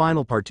 wasn't the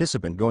final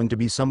participant going to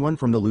be someone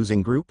from the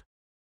losing group?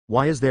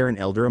 Why is there an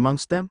elder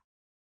amongst them?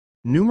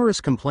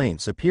 Numerous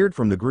complaints appeared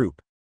from the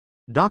group.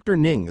 Dr.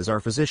 Ning is our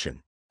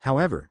physician.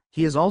 However,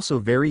 he is also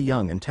very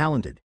young and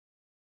talented.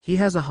 He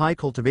has a high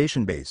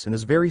cultivation base and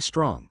is very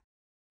strong.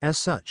 As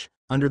such,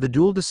 under the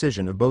dual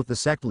decision of both the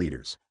sect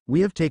leaders,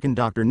 we have taken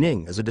Dr.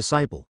 Ning as a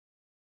disciple.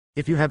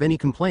 If you have any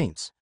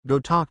complaints, go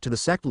talk to the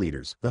sect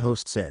leaders, the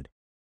host said.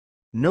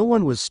 No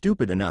one was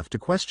stupid enough to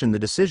question the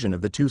decision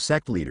of the two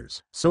sect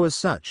leaders, so as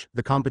such,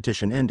 the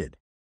competition ended.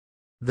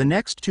 The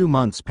next 2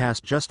 months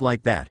passed just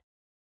like that.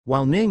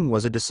 While Ning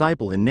was a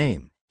disciple in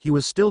name, he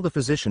was still the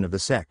physician of the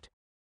sect.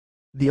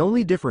 The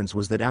only difference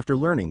was that after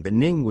learning that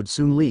Ning would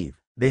soon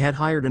leave, they had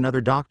hired another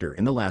doctor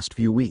in the last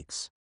few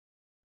weeks.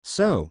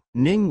 So,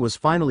 Ning was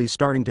finally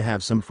starting to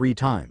have some free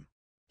time.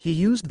 He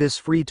used this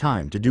free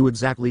time to do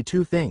exactly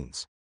 2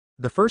 things.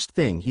 The first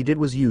thing he did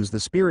was use the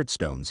spirit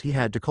stones he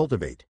had to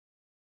cultivate.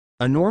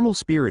 A normal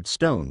spirit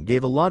stone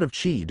gave a lot of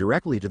chi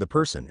directly to the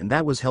person, and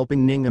that was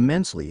helping Ning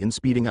immensely in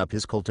speeding up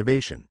his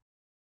cultivation.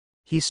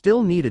 He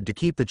still needed to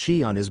keep the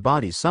chi on his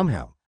body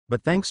somehow,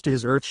 but thanks to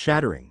his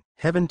earth-shattering,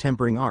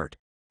 heaven-tempering art,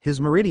 his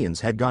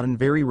meridians had gotten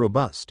very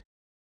robust.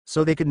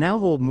 So they could now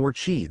hold more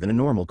chi than a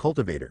normal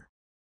cultivator.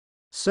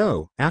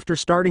 So, after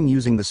starting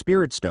using the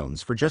spirit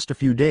stones for just a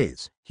few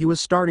days, he was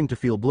starting to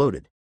feel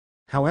bloated.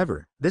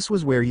 However, this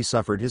was where he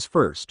suffered his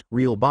first,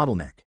 real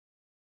bottleneck.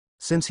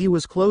 Since he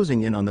was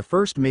closing in on the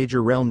first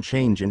major realm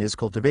change in his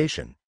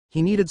cultivation,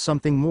 he needed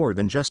something more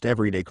than just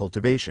everyday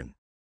cultivation.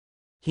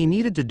 He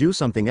needed to do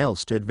something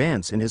else to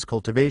advance in his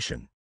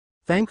cultivation.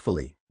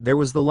 Thankfully, there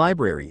was the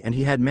library, and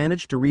he had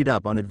managed to read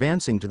up on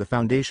advancing to the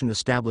foundation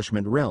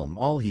establishment realm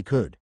all he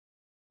could.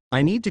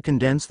 I need to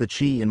condense the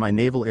chi in my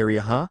navel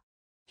area, huh?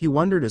 He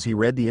wondered as he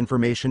read the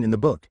information in the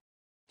book.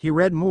 He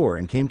read more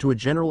and came to a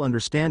general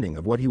understanding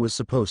of what he was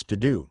supposed to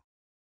do.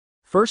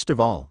 First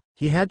of all,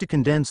 he had to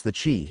condense the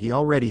chi he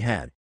already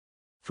had.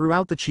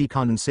 Throughout the chi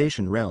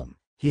condensation realm,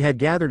 He had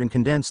gathered and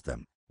condensed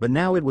them, but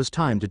now it was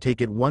time to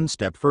take it one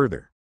step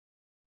further.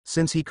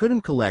 Since he couldn't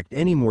collect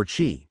any more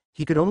chi,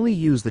 he could only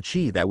use the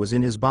chi that was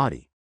in his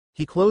body.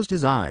 He closed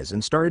his eyes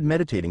and started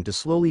meditating to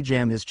slowly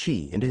jam his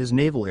chi into his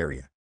navel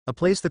area, a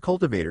place the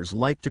cultivators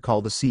liked to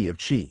call the sea of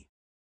chi.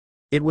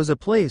 It was a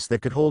place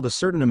that could hold a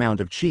certain amount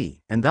of chi,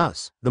 and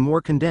thus, the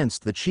more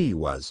condensed the chi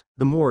was,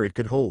 the more it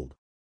could hold.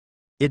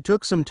 It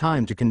took some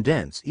time to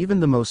condense even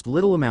the most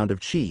little amount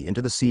of chi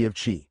into the sea of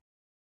chi.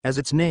 As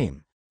its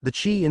name, the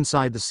chi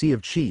inside the sea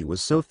of chi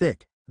was so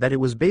thick that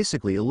it was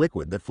basically a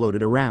liquid that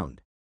floated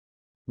around.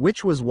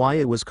 Which was why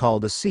it was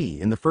called a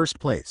sea in the first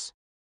place.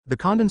 The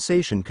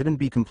condensation couldn't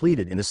be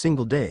completed in a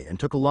single day and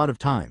took a lot of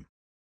time.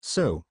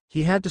 So,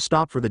 he had to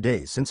stop for the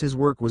day since his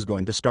work was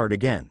going to start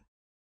again.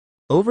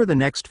 Over the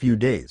next few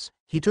days,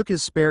 he took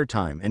his spare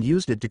time and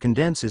used it to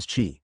condense his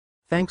chi.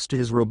 Thanks to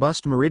his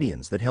robust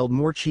meridians that held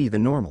more chi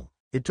than normal,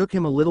 it took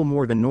him a little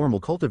more than normal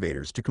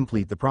cultivators to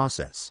complete the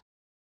process.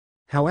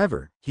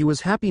 However, he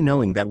was happy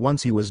knowing that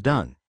once he was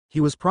done, he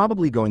was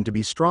probably going to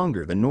be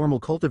stronger than normal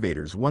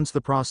cultivators once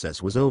the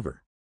process was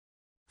over.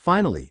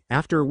 Finally,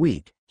 after a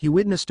week, he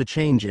witnessed a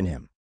change in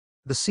him.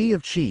 The sea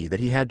of chi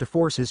that he had to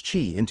force his chi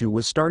into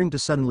was starting to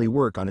suddenly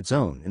work on its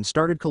own and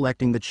started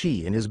collecting the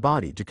chi in his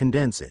body to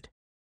condense it.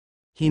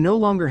 He no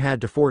longer had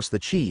to force the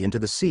chi into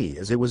the sea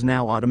as it was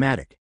now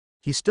automatic.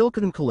 He still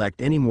couldn't collect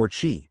any more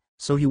chi,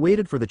 so he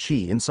waited for the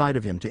chi inside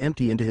of him to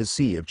empty into his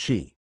sea of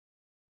chi.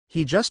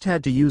 He just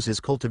had to use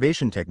his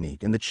cultivation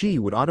technique and the chi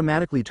would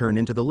automatically turn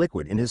into the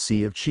liquid in his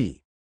sea of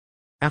chi.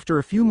 After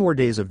a few more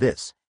days of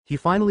this, he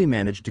finally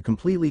managed to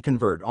completely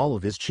convert all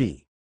of his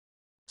chi.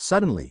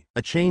 Suddenly,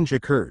 a change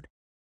occurred.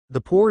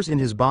 The pores in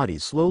his body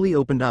slowly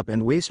opened up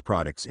and waste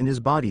products in his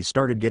body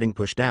started getting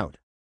pushed out.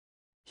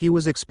 He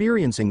was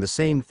experiencing the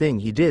same thing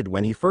he did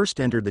when he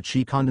first entered the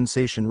chi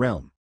condensation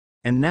realm.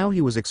 And now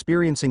he was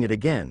experiencing it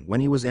again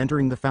when he was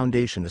entering the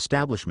foundation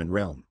establishment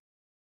realm.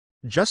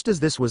 Just as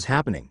this was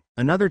happening,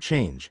 another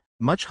change,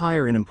 much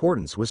higher in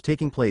importance, was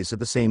taking place at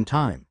the same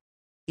time.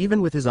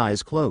 Even with his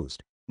eyes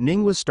closed,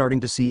 Ning was starting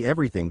to see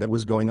everything that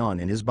was going on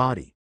in his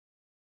body.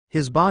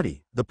 His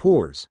body, the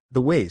pores,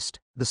 the waste,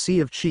 the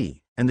sea of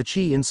chi, and the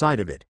chi inside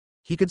of it.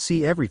 He could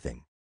see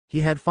everything.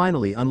 He had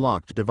finally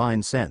unlocked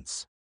divine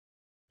sense.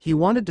 He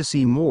wanted to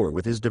see more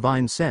with his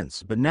divine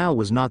sense, but now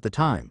was not the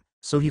time,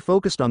 so he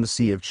focused on the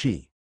sea of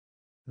chi.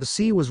 The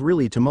sea was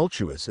really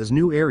tumultuous as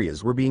new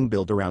areas were being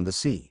built around the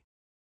sea.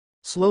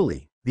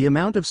 Slowly, the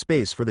amount of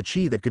space for the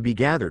chi that could be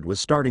gathered was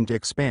starting to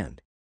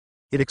expand.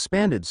 It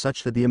expanded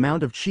such that the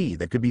amount of chi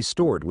that could be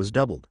stored was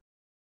doubled.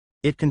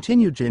 It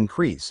continued to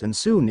increase and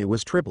soon it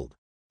was tripled.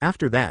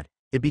 After that,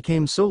 it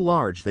became so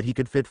large that he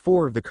could fit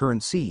 4 of the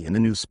current sea in the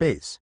new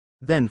space,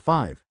 then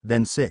 5,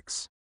 then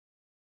 6.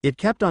 It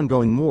kept on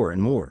going more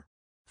and more.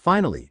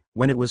 Finally,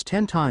 when it was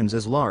 10 times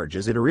as large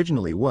as it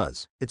originally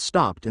was, it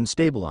stopped and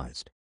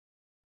stabilized.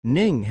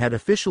 Ning had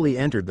officially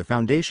entered the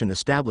foundation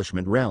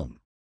establishment realm.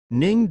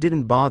 Ning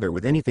didn't bother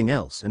with anything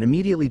else and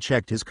immediately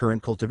checked his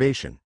current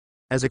cultivation.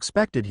 As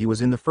expected, he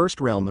was in the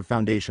first realm of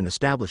foundation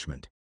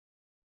establishment.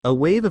 A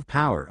wave of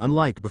power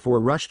unlike before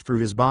rushed through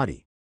his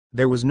body.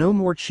 There was no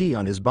more chi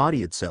on his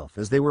body itself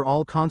as they were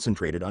all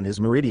concentrated on his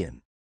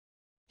meridian.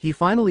 He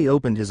finally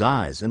opened his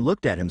eyes and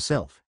looked at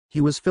himself. He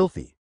was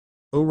filthy.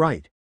 Oh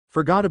right,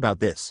 forgot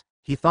about this,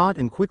 he thought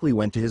and quickly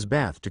went to his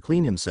bath to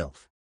clean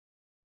himself.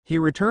 He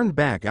returned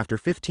back after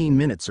 15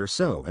 minutes or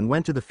so and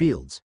went to the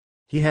fields.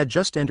 He had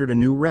just entered a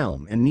new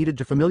realm and needed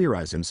to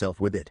familiarize himself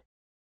with it.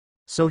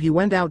 So he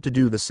went out to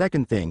do the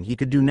second thing he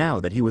could do now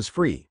that he was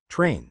free,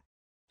 train.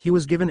 He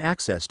was given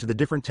access to the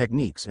different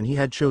techniques and he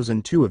had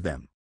chosen 2 of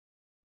them.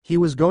 He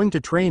was going to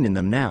train in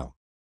them now.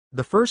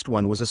 The first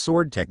one was a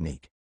sword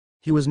technique.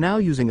 He was now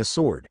using a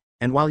sword,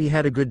 and while he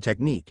had a good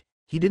technique,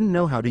 he didn't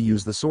know how to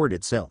use the sword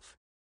itself.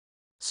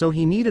 So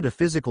he needed a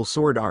physical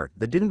sword art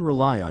that didn't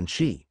rely on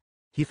chi.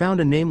 He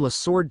found a nameless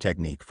sword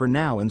technique for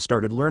now and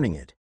started learning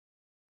it.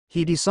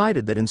 He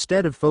decided that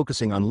instead of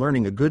focusing on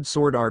learning a good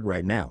sword art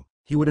right now,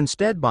 he would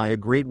instead buy a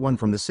great one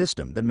from the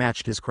system that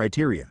matched his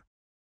criteria.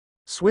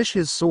 Swish,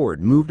 his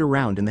sword moved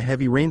around in the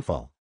heavy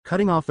rainfall,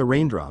 cutting off the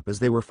raindrop as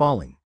they were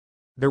falling.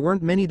 There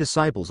weren't many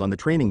disciples on the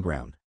training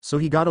ground, so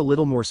he got a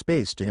little more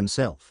space to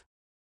himself.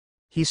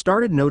 He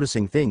started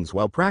noticing things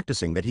while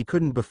practicing that he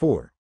couldn't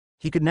before.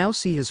 He could now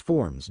see his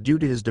forms due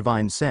to his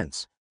divine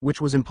sense, which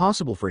was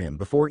impossible for him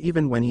before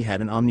even when he had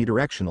an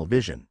omnidirectional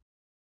vision.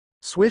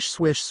 Swish,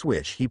 swish,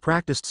 swish, he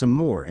practiced some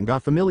more and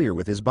got familiar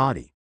with his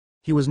body.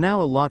 He was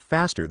now a lot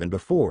faster than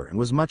before and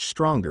was much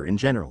stronger in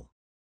general.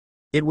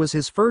 It was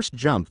his first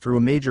jump through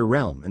a major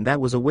realm and that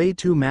was a way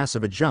too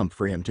massive a jump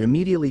for him to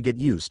immediately get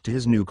used to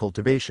his new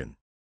cultivation.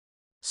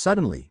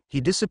 Suddenly,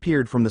 he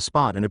disappeared from the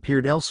spot and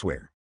appeared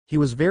elsewhere. He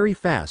was very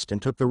fast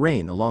and took the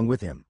rain along with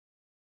him.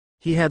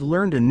 He had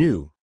learned a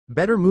new,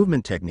 better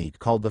movement technique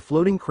called the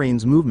floating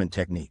cranes movement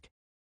technique.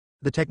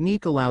 The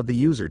technique allowed the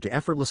user to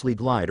effortlessly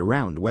glide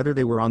around whether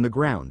they were on the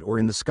ground or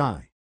in the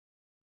sky.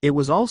 It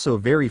was also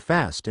very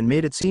fast and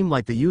made it seem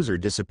like the user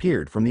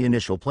disappeared from the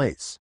initial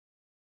place.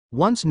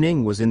 Once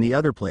Ning was in the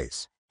other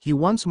place, He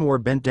once more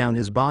bent down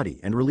his body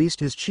and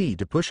released his chi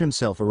to push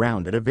himself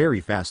around at a very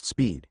fast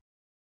speed.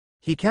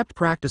 He kept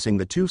practicing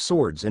the two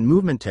swords and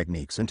movement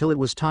techniques until it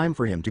was time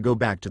for him to go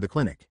back to the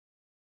clinic.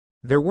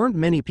 There weren't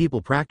many people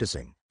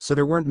practicing, so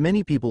there weren't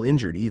many people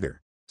injured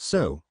either,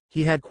 so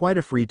he had quite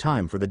a free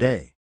time for the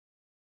day.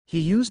 He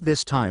used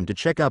this time to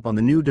check up on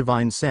the new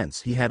divine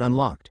sense he had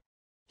unlocked.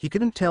 He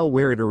couldn't tell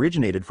where it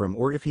originated from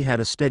or if he had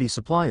a steady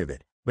supply of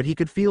it, but he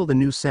could feel the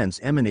new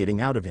sense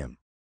emanating out of him.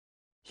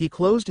 He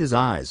closed his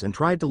eyes and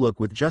tried to look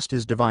with just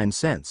his divine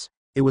sense.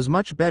 It was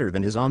much better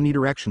than his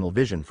omnidirectional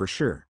vision for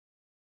sure.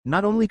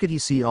 Not only could he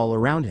see all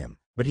around him,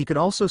 but he could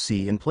also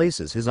see in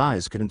places his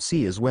eyes couldn't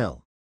see as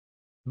well.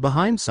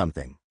 Behind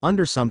something,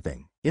 under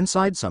something,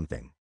 inside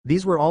something,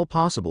 these were all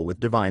possible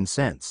with divine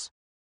sense.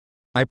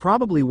 I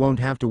probably won't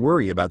have to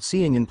worry about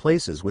seeing in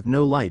places with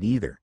no light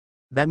either.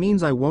 That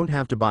means I won't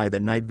have to buy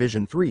that night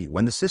vision 3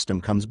 when the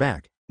system comes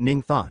back,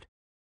 Ning thought.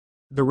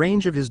 The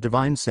range of his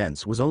divine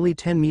sense was only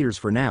 10 meters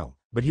for now,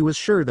 but he was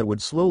sure that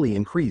would slowly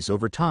increase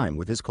over time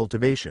with his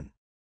cultivation.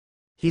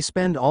 He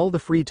spent all the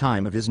free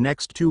time of his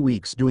next 2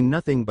 weeks doing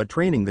nothing but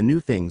training the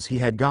new things he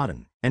had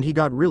gotten, and he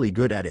got really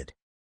good at it.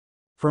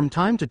 From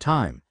time to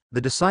time,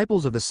 the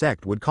disciples of the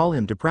sect would call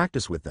him to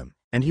practice with them,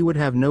 and he would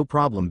have no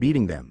problem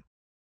beating them.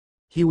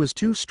 He was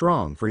too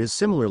strong for his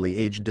similarly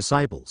aged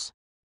disciples.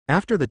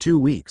 After the 2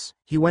 weeks,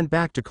 he went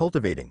back to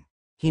cultivating.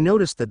 He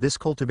noticed that this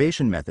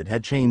cultivation method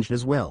had changed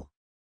as well.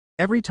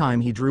 Every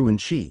time he drew in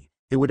chi,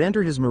 it would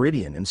enter his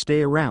meridian and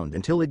stay around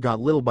until it got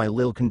little by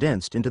little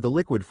condensed into the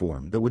liquid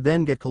form that would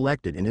then get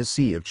collected in his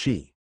sea of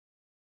chi.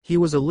 He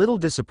was a little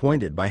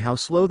disappointed by how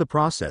slow the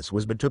process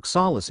was, but took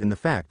solace in the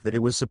fact that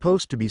it was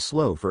supposed to be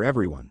slow for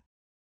everyone.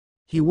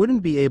 He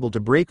wouldn't be able to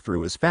break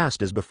through as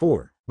fast as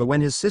before, but when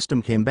his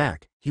system came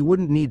back, he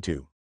wouldn't need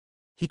to.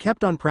 He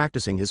kept on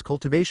practicing his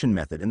cultivation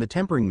method and the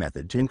tempering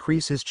method to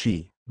increase his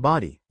chi,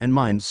 body, and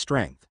mind's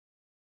strength.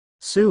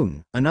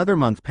 Soon, another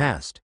month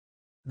passed.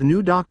 The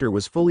new doctor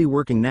was fully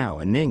working now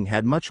and Ning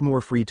had much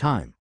more free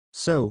time,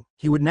 so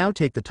he would now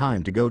take the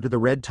time to go to the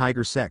Red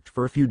Tiger sect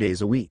for a few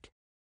days a week.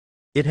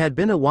 It had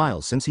been a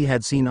while since he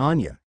had seen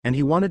Anya, and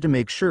he wanted to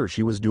make sure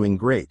she was doing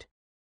great.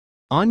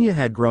 Anya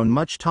had grown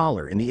much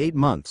taller in the 8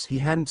 months he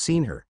hadn't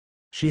seen her.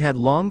 She had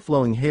long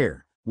flowing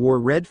hair, wore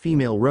red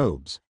female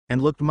robes,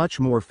 and looked much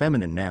more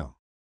feminine now.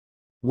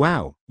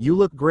 "Wow, you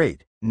look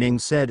great," Ning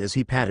said as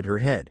he patted her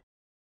head.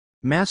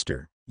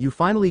 "Master, you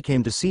finally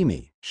came to see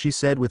me," she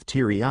said with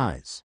teary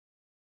eyes.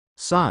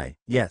 Sigh,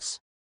 "Yes.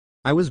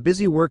 I was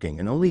busy working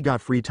and only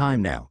got free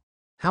time now.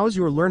 How's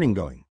your learning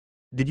going?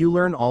 Did you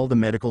learn all the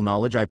medical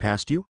knowledge I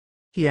passed you?"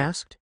 he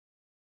asked.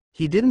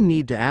 He didn't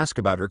need to ask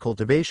about her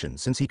cultivation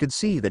since he could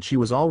see that she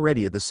was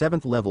already at the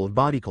 7th level of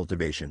body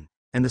cultivation,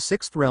 and the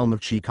 6th realm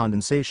of chi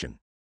condensation.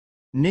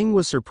 Ning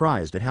was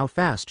surprised at how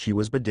fast she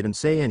was but didn't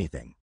say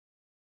anything.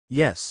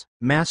 "Yes,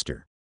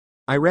 Master.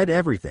 I read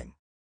everything.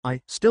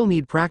 I still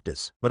need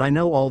practice, but I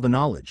know all the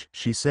knowledge,"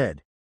 she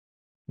said.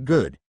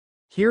 "Good.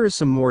 Here is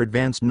some more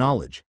advanced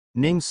knowledge,"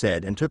 Ning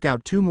said and took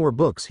out 2 more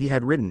books he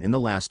had written in the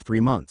last 3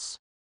 months.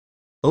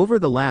 Over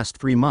the last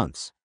 3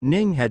 months,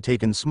 Ning had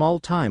taken small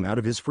time out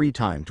of his free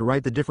time to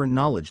write the different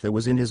knowledge that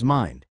was in his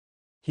mind.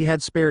 He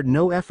had spared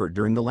no effort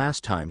during the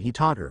last time he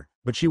taught her,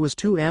 but she was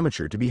too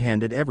amateur to be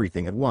handed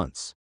everything at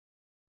once.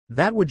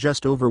 That would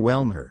just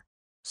overwhelm her.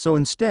 So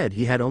instead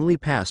he had only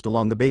passed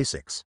along the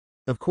basics.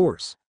 Of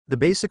course, the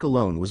basic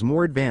alone was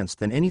more advanced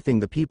than anything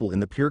the people in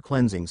the pure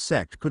cleansing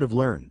sect could have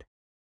learned.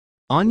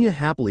 Anya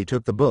happily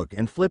took the book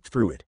and flipped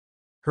through it.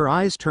 Her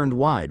eyes turned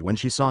wide when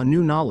she saw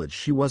new knowledge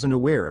she wasn't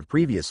aware of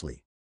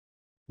previously.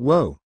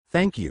 "Whoa,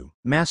 thank you,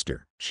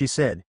 Master," she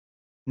said.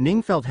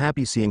 Ning felt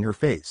happy seeing her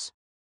face.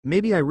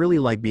 Maybe I really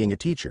like being a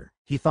teacher,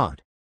 he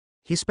thought.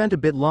 He spent a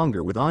bit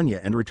longer with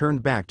Anya and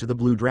returned back to the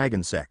Blue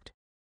Dragon sect.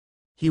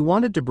 He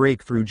wanted to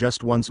break through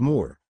just once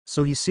more,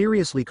 so he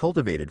seriously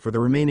cultivated for the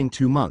remaining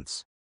 2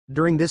 months.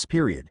 During this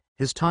period,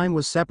 his time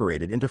was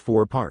separated into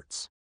 4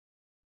 parts.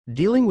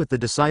 Dealing with the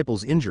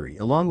disciple's injury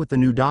along with the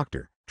new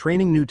doctor,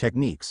 training new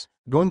techniques,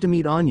 going to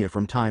meet Anya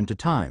from time to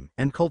time,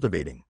 and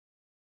cultivating.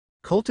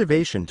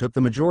 Cultivation took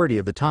the majority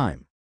of the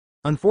time.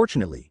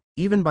 Unfortunately,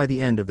 even by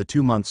the end of the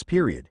 2 months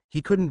period,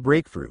 he couldn't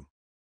break through.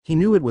 He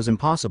knew it was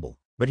impossible,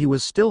 but he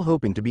was still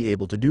hoping to be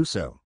able to do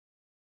so.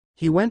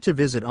 He went to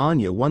visit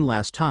Anya one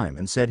last time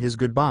and said his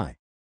goodbye.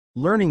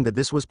 Learning that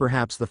this was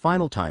perhaps the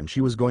final time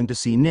she was going to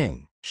see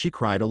Ning, she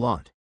cried a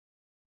lot.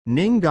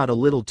 Ning got a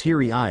little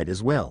teary-eyed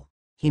as well.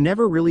 He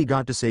never really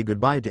got to say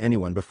goodbye to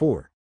anyone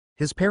before.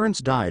 His parents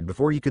died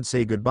before he could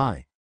say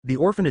goodbye, the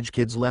orphanage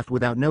kids left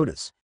without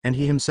notice, and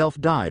he himself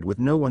died with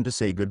no one to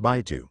say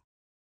goodbye to.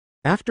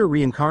 After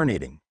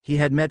reincarnating, he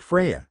had met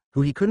Freya,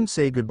 who he couldn't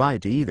say goodbye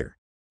to either.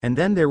 And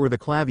then there were the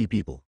Clavy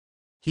people.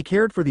 He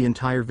cared for the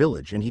entire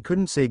village and he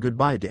couldn't say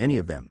goodbye to any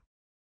of them.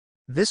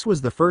 This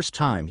was the first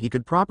time he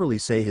could properly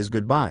say his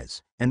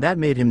goodbyes, and that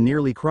made him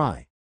nearly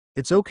cry.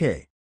 "It's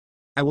okay.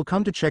 I will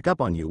come to check up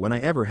on you when I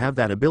ever have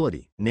that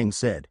ability," Ning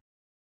said.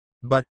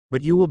 But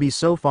you will be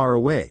so far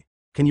away.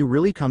 Can you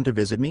really come to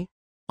visit me?"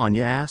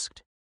 Anya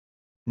asked.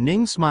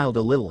 Ning smiled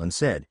a little and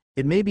said,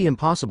 It may be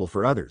impossible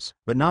for others,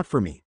 but not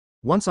for me.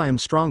 Once I am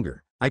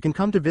stronger, I can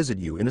come to visit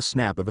you in a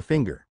snap of a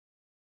finger.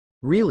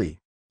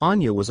 Really?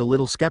 Anya was a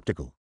little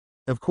skeptical.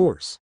 Of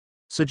course.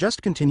 So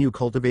just continue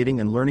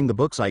cultivating and learning the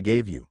books I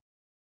gave you.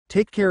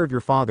 Take care of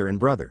your father and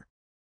brother.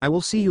 I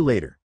will see you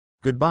later.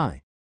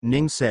 Goodbye,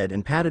 Ning said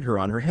and patted her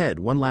on her head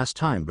one last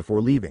time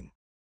before leaving.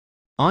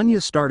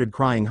 Anya started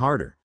crying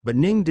harder, but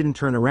Ning didn't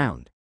turn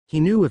around. He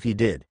knew if he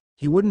did,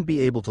 he wouldn't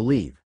be able to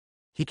leave.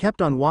 He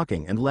kept on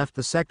walking and left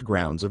the sect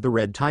grounds of the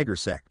Red Tiger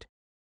sect.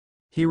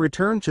 He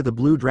returned to the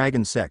Blue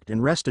Dragon sect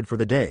and rested for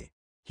the day.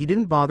 He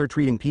didn't bother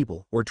treating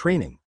people, or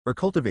training, or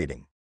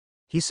cultivating.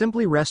 He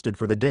simply rested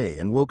for the day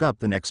and woke up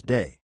the next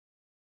day.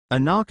 A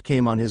knock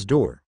came on his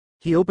door.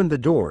 He opened the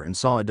door and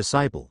saw a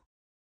disciple.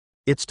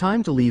 It's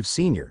time to leave,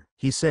 senior,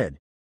 he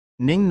said.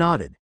 Ning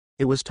nodded.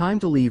 It was time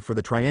to leave for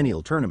the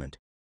triennial tournament.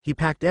 He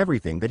packed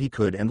everything that he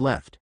could and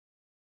left.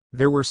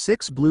 There were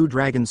 6 Blue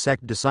Dragon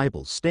sect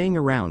disciples staying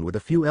around with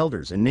a few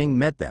elders and Ning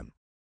met them.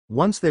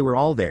 Once they were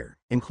all there,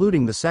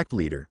 including the sect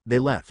leader, they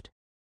left.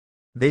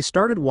 They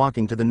started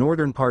walking to the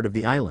northern part of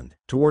the island,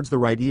 towards the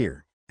right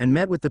ear, and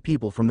met with the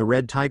people from the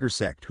Red Tiger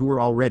sect who were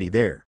already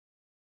there.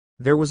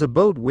 There was a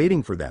boat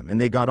waiting for them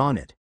and they got on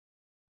it.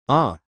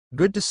 Ah,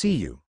 good to see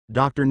you,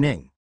 Dr.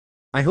 Ning.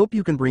 I hope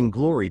you can bring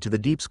glory to the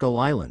Deep Skull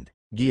Island,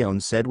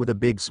 Gion said with a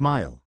big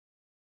smile.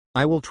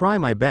 I will try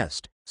my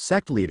best,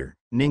 sect leader,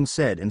 Ning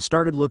said and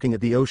started looking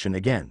at the ocean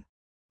again.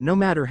 No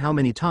matter how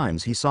many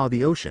times he saw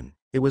the ocean,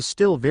 it was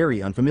still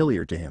very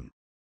unfamiliar to him.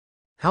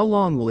 How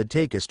long will it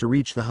take us to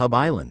reach the hub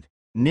island?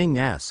 Ning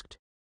asked.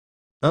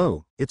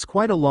 Oh, it's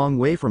quite a long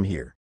way from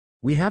here.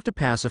 We have to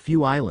pass a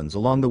few islands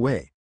along the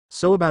way,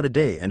 so about a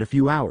day and a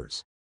few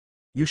hours.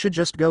 You should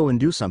just go and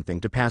do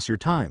something to pass your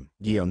time,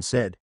 Gion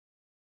said.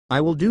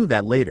 I will do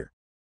that later.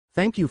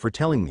 Thank you for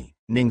telling me,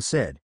 Ning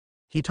said.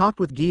 He talked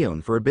with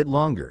Gion for a bit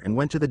longer and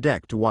went to the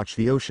deck to watch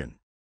the ocean.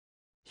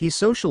 He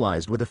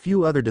socialized with a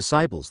few other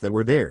disciples that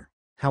were there.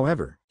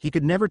 However, he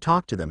could never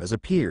talk to them as a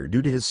peer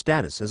due to his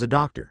status as a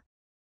doctor.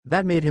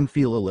 That made him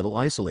feel a little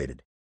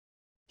isolated.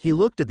 He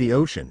looked at the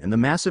ocean and the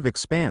massive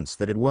expanse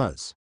that it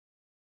was.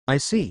 I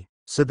see,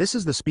 so this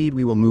is the speed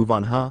we will move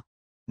on, huh?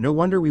 No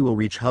wonder we will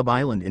reach Hub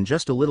Island in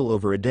just a little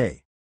over a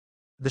day.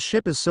 The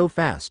ship is so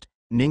fast,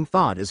 Ning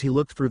thought as he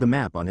looked through the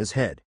map on his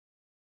head.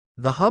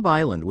 The Hub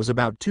Island was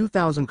about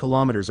 2,000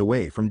 kilometers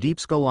away from Deep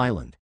Skull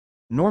Island.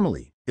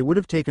 Normally, it would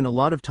have taken a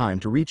lot of time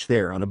to reach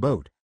there on a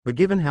boat, but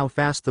given how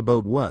fast the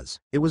boat was,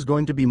 it was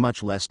going to be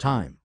much less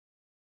time.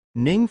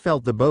 Ning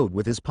felt the boat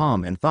with his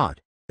palm and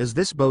thought, is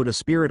this boat a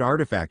spirit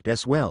artifact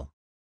as well?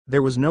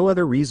 There was no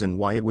other reason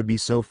why it would be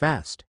so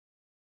fast.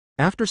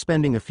 After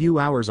spending a few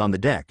hours on the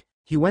deck,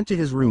 he went to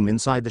his room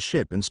inside the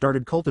ship and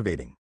started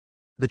cultivating.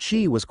 The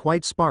chi was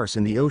quite sparse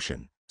in the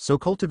ocean, so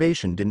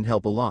cultivation didn't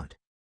help a lot.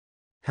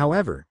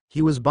 However,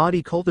 he was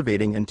body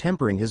cultivating and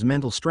tempering his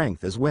mental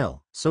strength as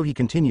well, so he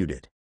continued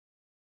it.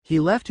 He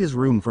left his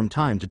room from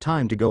time to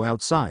time to go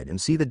outside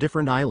and see the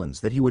different islands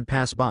that he would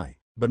pass by,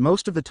 but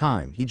most of the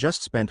time he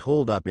just spent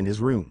holed up in his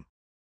room.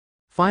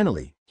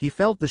 Finally, he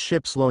felt the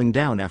ship slowing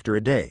down after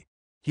a day.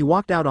 He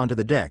walked out onto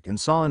the deck and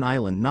saw an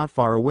island not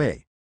far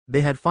away.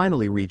 They had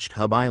finally reached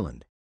Hub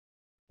Island.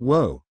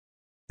 Whoa!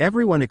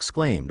 Everyone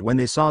exclaimed when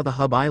they saw the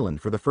Hub Island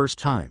for the first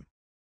time.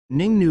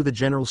 Ning knew the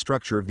general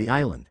structure of the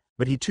island,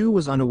 but he too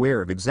was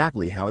unaware of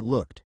exactly how it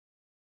looked.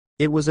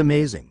 It was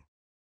amazing.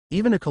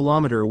 Even a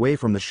kilometer away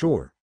from the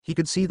shore, he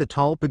could see the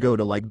tall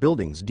pagoda-like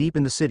buildings deep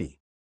in the city.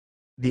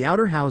 The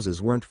outer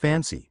houses weren't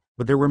fancy,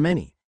 but there were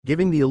many,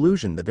 giving the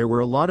illusion that there were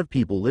a lot of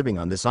people living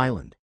on this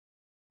island.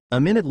 A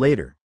minute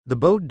later, the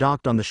boat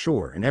docked on the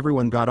shore and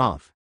everyone got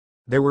off.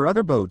 There were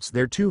other boats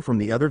there too from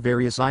the other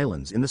various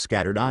islands in the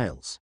scattered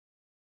isles.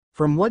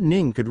 From what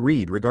Ning could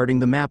read regarding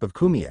the map of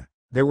Kumia,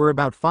 there were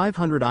about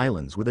 500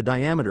 islands with a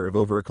diameter of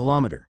over a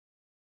kilometer.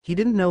 He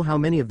didn't know how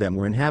many of them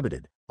were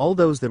inhabited, all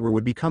those that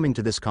would be coming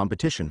to this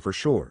competition for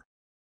sure.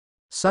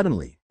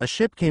 Suddenly, a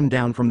ship came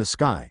down from the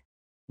sky.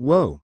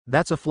 Whoa,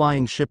 that's a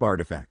flying ship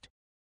artifact.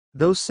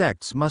 Those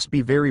sects must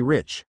be very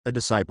rich, a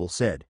disciple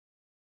said.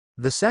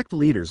 The sect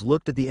leaders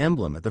looked at the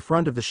emblem at the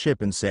front of the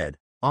ship and said,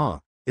 ah,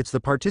 it's the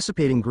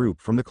participating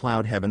group from the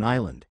Cloud Heaven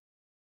Island.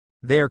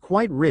 They are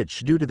quite rich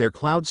due to their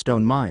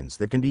cloudstone mines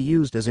that can be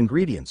used as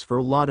ingredients for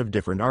a lot of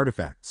different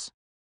artifacts.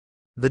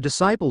 The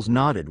disciples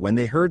nodded when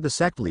they heard the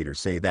sect leader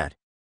say that.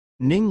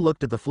 Ning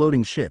looked at the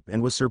floating ship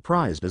and was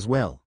surprised as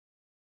well.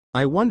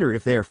 I wonder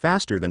if they are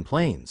faster than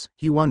planes,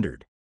 he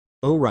wondered.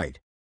 Oh right.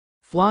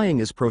 Flying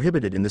is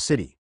prohibited in the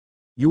city.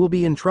 You will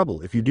be in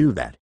trouble if you do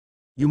that.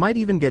 You might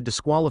even get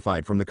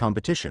disqualified from the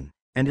competition,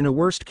 and in a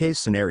worst-case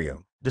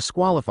scenario,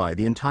 disqualify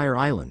the entire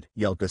island,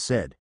 Yelka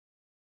said.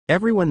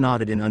 Everyone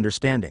nodded in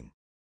understanding.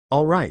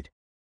 All right.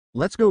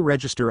 Let's go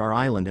register our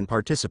island and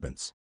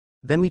participants.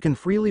 Then we can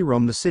freely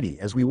roam the city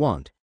as we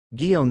want,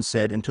 Gion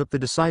said and took the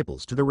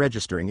disciples to the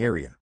registering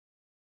area.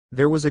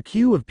 There was a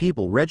queue of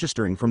people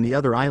registering from the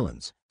other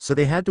islands, so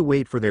they had to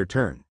wait for their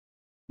turn.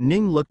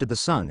 Ning looked at the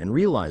sun and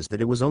realized that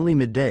it was only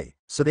midday,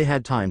 so they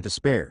had time to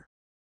spare.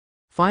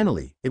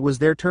 Finally, it was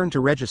their turn to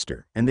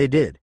register, and they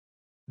did.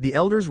 The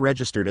elders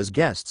registered as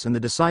guests and the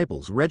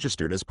disciples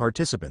registered as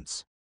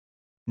participants.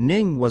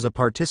 Ning was a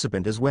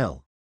participant as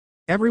well.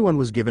 Everyone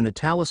was given a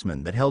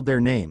talisman that held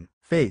their name,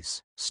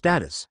 face,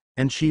 status,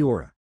 and chi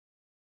aura.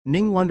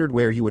 Ning wondered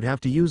where he would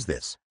have to use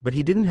this, but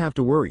he didn't have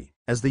to worry,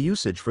 as the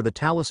usage for the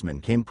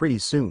talisman came pretty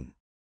soon.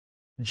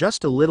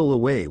 Just a little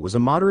away was a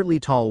moderately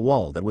tall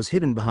wall that was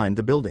hidden behind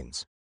the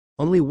buildings.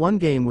 Only one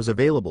game was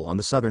available on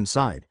the southern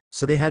side,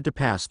 so they had to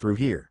pass through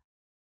here.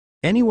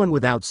 Anyone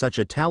without such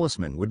a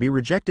talisman would be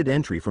rejected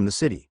entry from the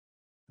city.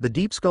 The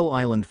Deep Skull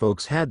Island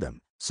folks had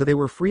them, so they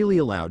were freely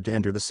allowed to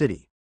enter the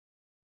city.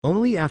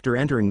 Only after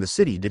entering the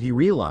city did he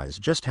realize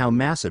just how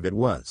massive it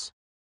was.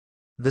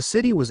 The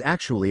city was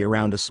actually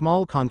around a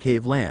small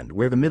concave land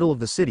where the middle of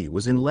the city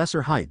was in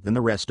lesser height than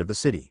the rest of the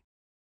city.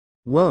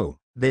 Whoa,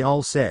 they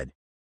all said.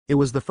 It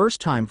was the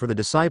first time for the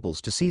disciples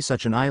to see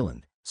such an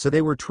island, so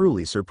they were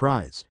truly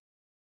surprised.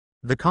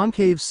 The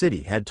concave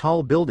city had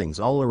tall buildings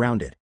all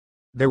around it.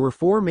 There were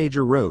 4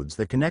 major roads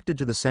that connected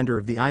to the center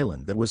of the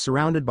island that was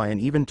surrounded by an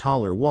even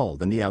taller wall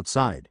than the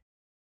outside.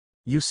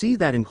 You see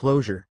that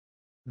enclosure?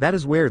 That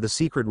is where the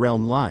secret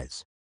realm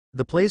lies.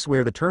 The place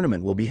where the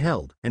tournament will be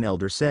held, an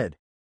elder said.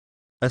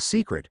 A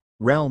secret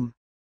realm?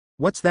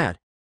 What's that?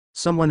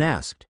 Someone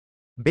asked.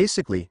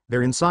 Basically,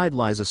 there inside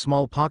lies a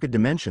small pocket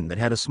dimension that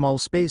had a small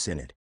space in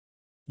it.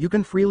 You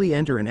can freely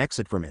enter and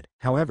exit from it,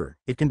 however,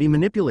 it can be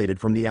manipulated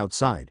from the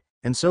outside,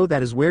 and so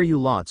that is where you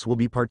lots will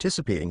be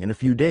participating in a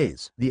few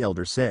days, the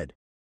elder said.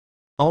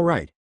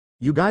 Alright.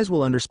 You guys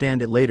will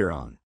understand it later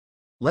on.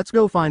 Let's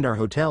go find our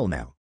hotel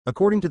now.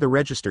 According to the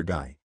register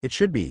guy, it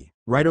should be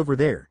right over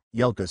there,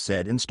 Yelka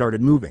said and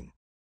started moving.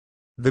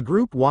 The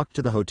group walked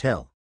to the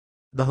hotel.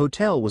 The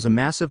hotel was a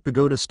massive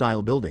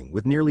pagoda-style building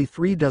with nearly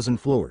 3 dozen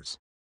floors.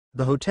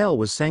 The hotel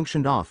was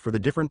sanctioned off for the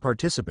different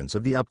participants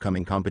of the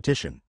upcoming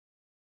competition.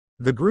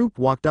 The group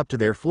walked up to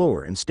their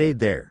floor and stayed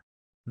there.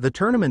 The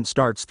tournament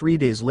starts 3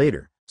 days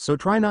later, so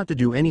try not to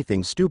do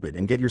anything stupid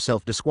and get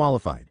yourself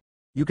disqualified.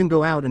 You can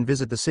go out and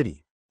visit the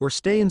city, or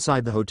stay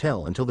inside the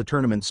hotel until the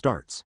tournament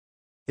starts.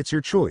 It's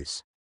your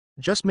choice.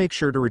 Just make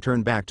sure to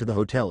return back to the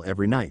hotel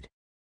every night.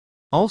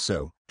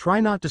 Also, try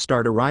not to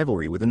start a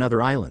rivalry with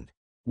another island.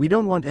 We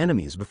don't want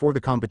enemies before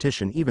the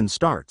competition even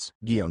starts,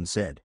 Gion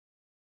said.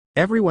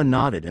 Everyone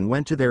nodded and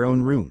went to their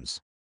own rooms.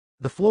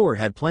 The floor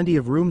had plenty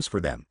of rooms for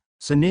them,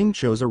 so Ning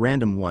chose a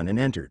random one and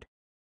entered.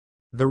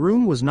 The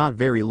room was not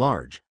very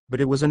large,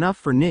 but it was enough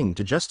for Ning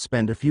to just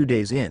spend a few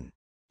days in.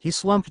 He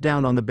slumped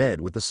down on the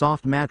bed with the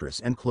soft mattress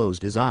and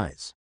closed his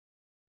eyes.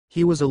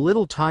 He was a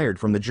little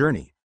tired from the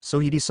journey, so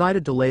he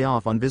decided to lay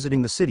off on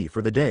visiting the city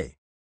for the day.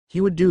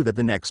 He would do that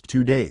the next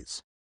 2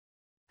 days.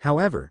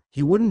 However,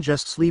 he wouldn't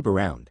just sleep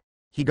around.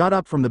 He got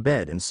up from the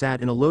bed and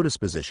sat in a lotus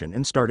position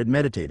and started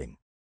meditating.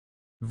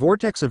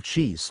 Vortex of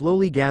chi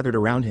slowly gathered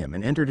around him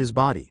and entered his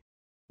body.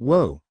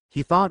 Whoa,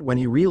 he thought when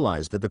he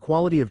realized that the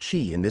quality of chi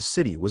in this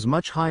city was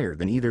much higher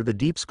than either the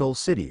Deep Skull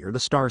City or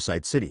the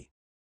Starsight City.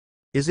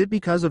 Is it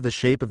because of the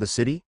shape of the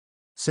city?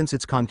 Since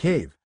it's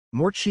concave,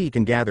 more chi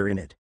can gather in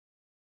it.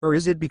 Or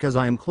is it because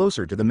I am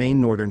closer to the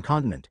main northern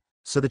continent,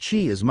 so the chi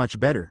is much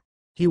better?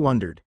 He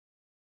wondered.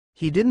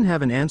 He didn't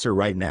have an answer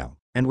right now,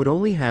 and would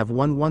only have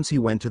one once he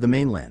went to the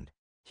mainland.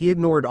 He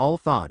ignored all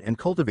thought and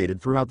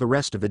cultivated throughout the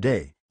rest of the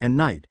day and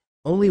night,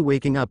 only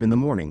waking up in the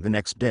morning the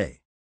next day.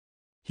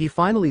 He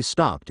finally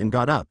stopped and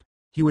got up.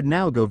 He would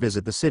now go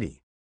visit the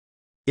city.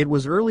 It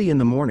was early in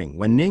the morning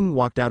when Ning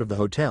walked out of the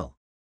hotel.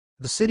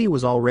 The city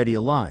was already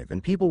alive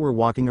and people were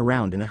walking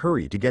around in a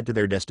hurry to get to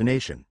their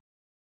destination.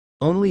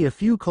 Only a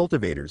few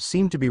cultivators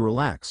seemed to be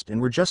relaxed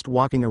and were just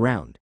walking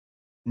around.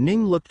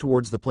 Ning looked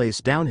towards the place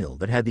downhill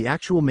that had the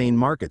actual main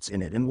markets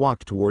in it and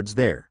walked towards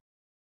there.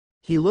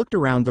 He looked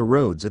around the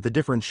roads at the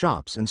different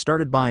shops and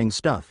started buying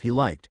stuff he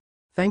liked.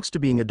 Thanks to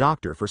being a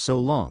doctor for so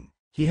long,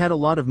 he had a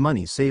lot of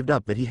money saved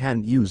up that he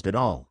hadn't used at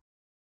all.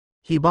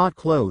 He bought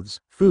clothes,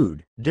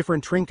 food,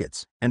 different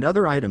trinkets, and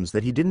other items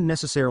that he didn't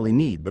necessarily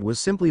need but was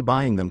simply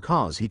buying them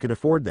cause he could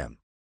afford them.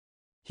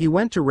 He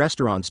went to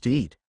restaurants to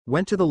eat,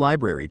 went to the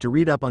library to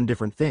read up on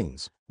different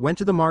things, went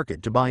to the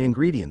market to buy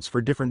ingredients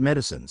for different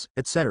medicines,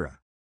 etc.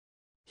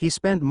 He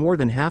spent more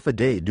than half a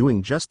day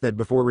doing just that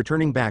before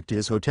returning back to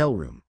his hotel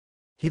room.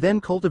 He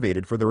then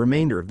cultivated for the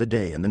remainder of the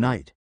day and the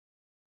night.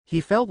 He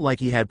felt like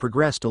he had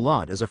progressed a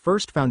lot as a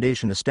first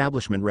foundation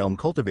establishment realm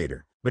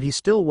cultivator, but he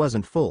still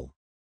wasn't full.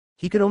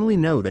 He could only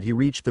know that he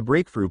reached the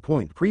breakthrough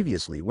point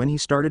previously when he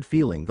started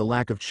feeling the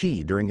lack of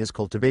chi during his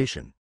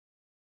cultivation.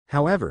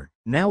 However,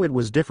 now it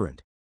was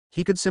different.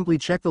 He could simply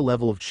check the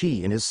level of chi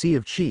in his sea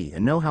of chi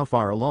and know how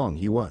far along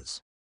he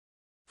was.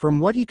 From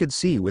what he could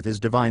see with his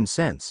divine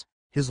sense,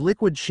 his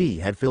liquid chi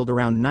had filled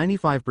around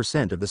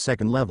 95% of the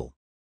second level.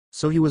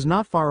 So he was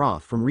not far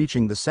off from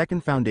reaching the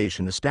second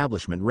foundation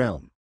establishment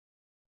realm.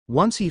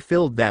 Once he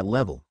filled that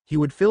level, he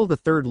would fill the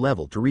third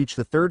level to reach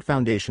the third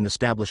foundation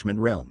establishment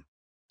realm.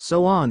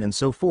 So on and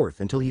so forth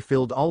until he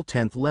filled all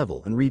 10th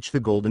level and reached the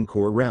golden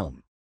core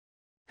realm.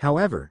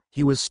 However,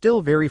 he was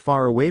still very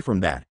far away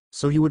from that,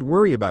 so he would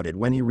worry about it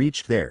when he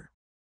reached there.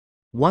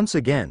 Once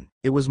again,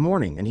 it was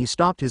morning and he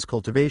stopped his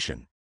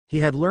cultivation. He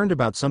had learned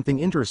about something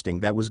interesting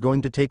that was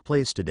going to take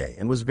place today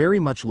and was very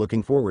much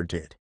looking forward to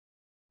it.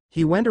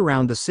 He went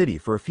around the city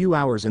for a few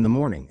hours in the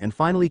morning and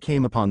finally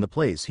came upon the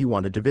place he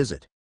wanted to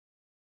visit.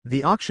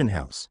 The auction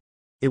house.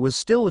 It was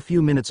still a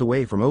few minutes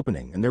away from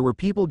opening and there were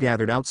people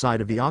gathered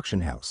outside of the auction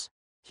house.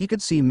 He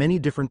could see many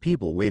different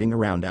people waiting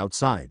around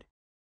outside.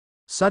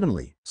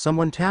 Suddenly,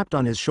 someone tapped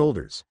on his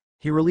shoulders.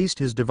 He released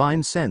his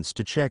divine sense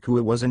to check who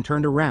it was and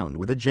turned around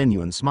with a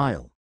genuine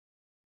smile.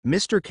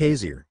 "Mr.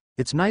 Kazir,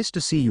 it's nice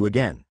to see you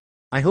again.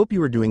 I hope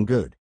you are doing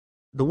good."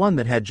 The one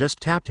that had just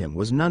tapped him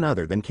was none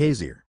other than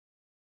Kazir.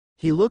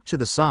 He looked to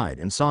the side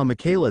and saw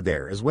Michaela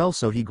there as well,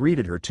 so he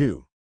greeted her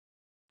too.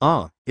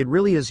 "Ah, it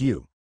really is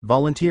you,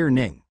 Volunteer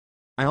Ning.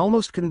 I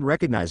almost couldn't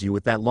recognize you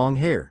with that long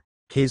hair,"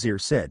 Kazir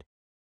said.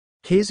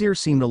 Kazir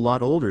seemed a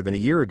lot older than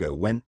a year ago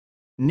when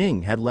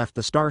Ning had left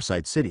the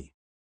Starsight City.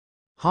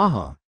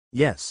 "Haha,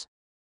 yes.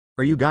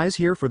 Are you guys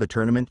here for the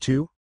tournament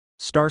too?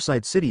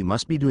 Starsight City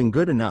must be doing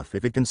good enough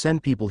if it can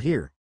send people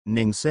here,"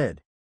 Ning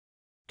said.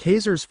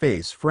 Kazir's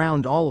face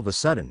frowned all of a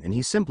sudden and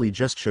he simply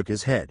just shook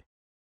his head.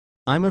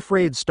 "I'm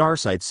afraid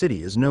Starsight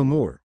City is no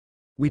more.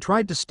 We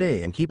tried to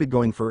stay and keep it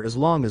going for as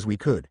long as we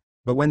could,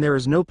 but when there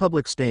is no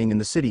public staying in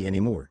the city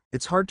anymore,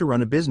 it's hard to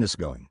run a business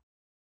going.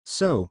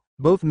 So,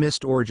 both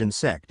Mist Origin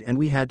Sect and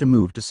we had to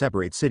move to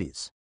separate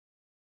cities.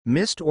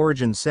 Mist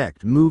Origin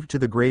Sect moved to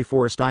the Grey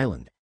Forest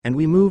Island, and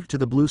we moved to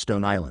the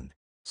Bluestone Island.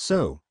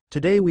 So,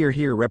 today we are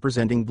here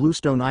representing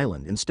Bluestone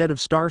Island instead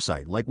of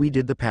Starsight like we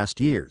did the past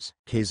years,"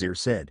 Kazir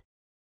said.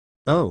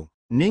 Oh,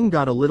 Ning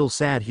got a little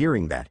sad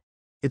hearing that.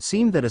 It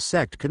seemed that a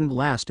sect couldn't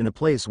last in a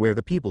place where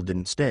the people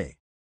didn't stay.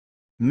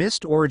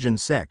 Mist Origin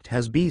Sect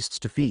has beasts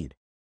to feed.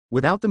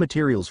 Without the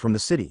materials from the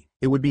city,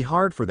 it would be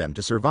hard for them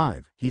to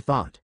survive, he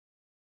thought.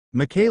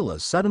 Michaela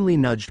suddenly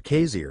nudged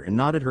Kazir and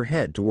nodded her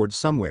head towards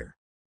somewhere.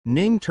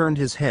 Ning turned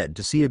his head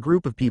to see a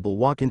group of people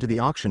walk into the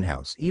auction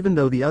house even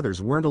though the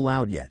others weren't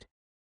allowed yet.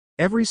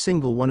 Every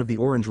single one of the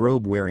orange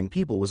robe-wearing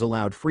people was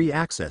allowed free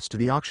access to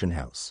the auction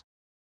house.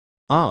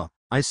 "Ah,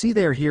 I see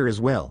they are here as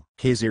well,"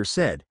 Kazir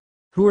said.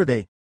 "Who are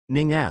they?"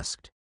 Ning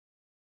asked.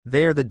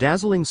 "They are the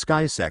Dazzling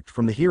Sky Sect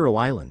from the Hero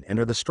Island and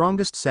are the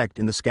strongest sect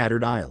in the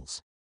Scattered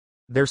Isles.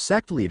 Their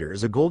sect leader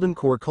is a golden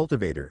core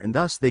cultivator and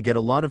thus they get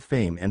a lot of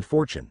fame and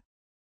fortune.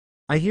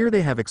 I hear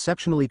they have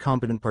exceptionally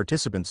competent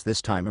participants this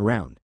time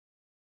around.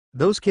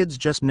 Those kids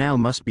just now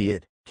must be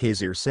it,"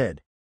 Kazir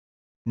said.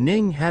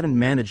 Ning hadn't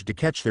managed to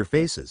catch their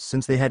faces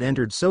since they had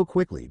entered so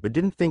quickly but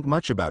didn't think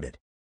much about it.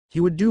 He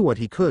would do what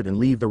he could and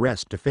leave the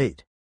rest to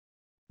fate.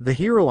 "The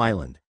Hero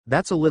Island,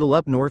 that's a little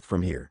up north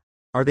from here.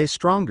 Are they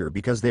stronger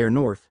because they are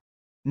north?"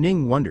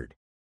 Ning wondered.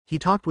 He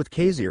talked with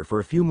Kazir for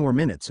a few more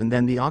minutes and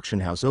then the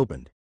auction house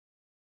opened.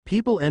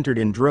 People entered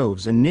in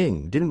droves and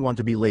Ning didn't want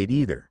to be late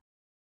either.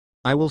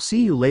 "I will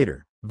see you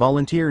later,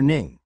 Volunteer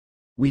Ning.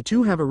 We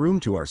too have a room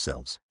to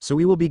ourselves, so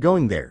we will be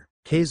going there,"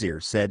 Kazir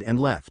said and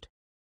left.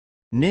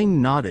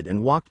 Ning nodded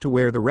and walked to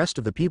where the rest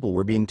of the people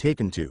were being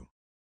taken to.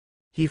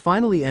 He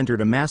finally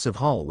entered a massive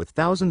hall with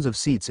thousands of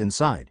seats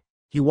inside.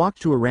 He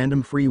walked to a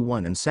random free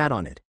one and sat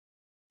on it.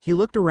 He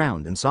looked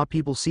around and saw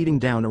people seating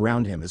down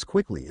around him as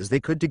quickly as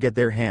they could to get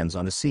their hands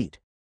on a seat.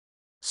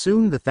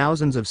 Soon the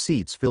thousands of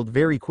seats filled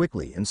very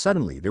quickly and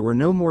suddenly there were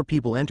no more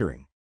people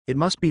entering. It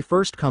must be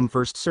first come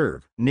first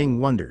serve, Ning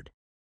wondered.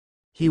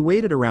 He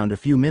waited around a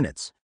few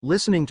minutes,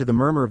 listening to the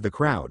murmur of the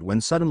crowd when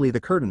suddenly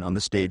the curtain on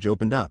the stage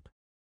opened up.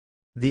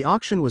 The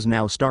auction was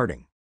now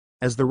starting.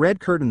 As the red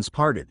curtains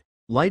parted,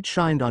 light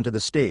shined onto the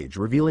stage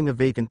revealing a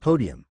vacant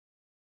podium.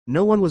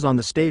 No one was on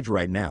the stage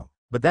right now,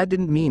 but that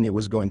didn't mean it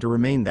was going to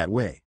remain that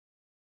way.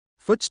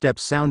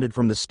 Footsteps sounded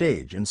from the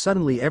stage and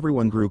suddenly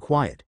everyone grew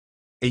quiet.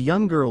 A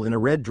young girl in a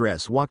red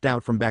dress walked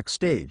out from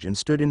backstage and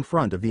stood in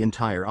front of the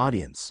entire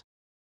audience.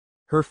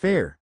 Her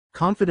fair,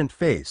 confident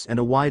face and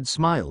a wide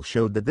smile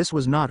showed that this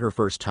was not her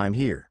first time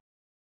here.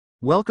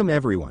 "Welcome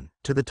everyone,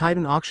 to the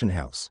Titan Auction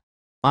House.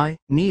 I,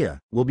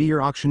 Nia, will be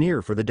your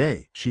auctioneer for the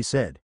day," she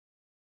said.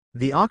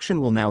 "The auction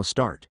will now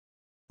start."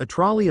 A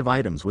trolley of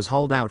items was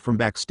hauled out from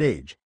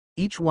backstage,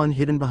 each one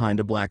hidden behind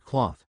a black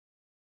cloth.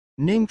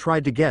 Ning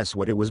tried to guess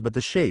what it was but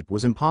the shape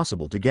was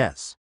impossible to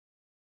guess.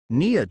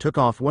 Nia took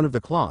off one of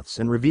the cloths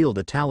and revealed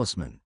a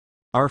talisman.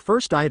 "Our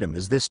first item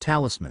is this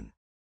talisman.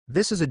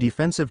 This is a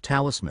defensive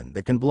talisman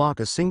that can block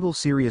a single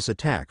serious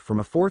attack from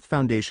a 4th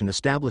Foundation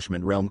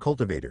Establishment Realm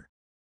Cultivator.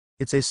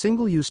 It's a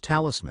single-use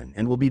talisman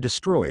and will be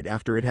destroyed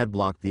after it had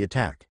blocked the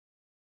attack.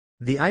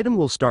 The item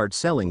will start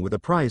selling with a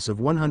price of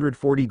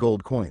 140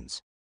 gold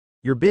coins.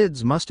 Your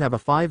bids must have a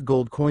 5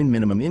 gold coin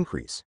minimum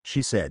increase,"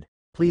 she said.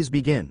 "Please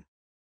begin."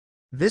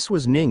 This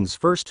was Ning's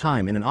first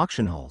time in an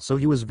auction hall, so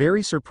he was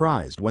very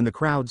surprised when the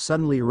crowd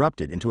suddenly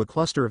erupted into a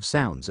cluster of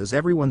sounds as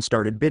everyone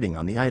started bidding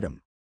on the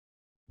item.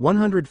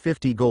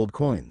 150 gold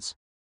coins.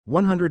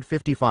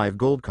 155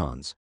 gold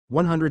cons.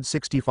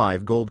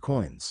 165 gold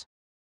coins.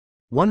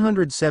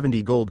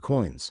 170 gold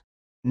coins.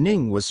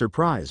 Ning was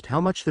surprised how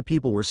much the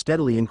people were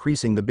steadily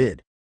increasing the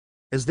bid.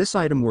 Is this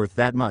item worth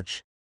that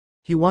much?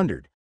 He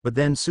wondered, but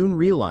then soon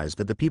realized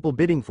that the people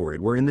bidding for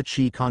it were in the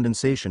chi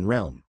condensation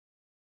realm.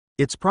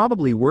 It's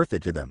probably worth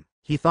it to them,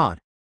 he thought.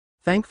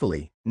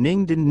 Thankfully,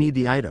 Ning didn't need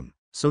the item,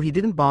 so he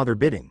didn't bother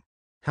bidding.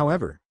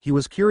 However, he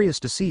was curious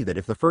to see that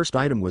if the first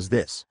item was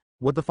this,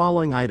 what the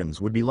following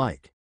items would be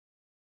like.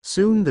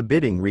 Soon the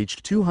bidding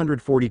reached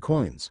 240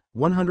 coins,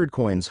 100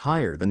 coins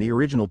higher than the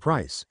original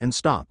price, and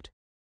stopped.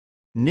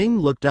 Ning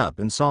looked up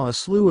and saw a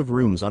slew of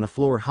rooms on a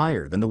floor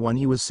higher than the one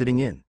he was sitting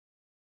in.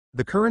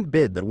 The current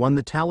bid that won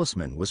the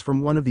talisman was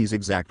from one of these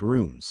exact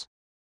rooms.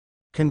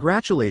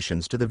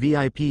 Congratulations to the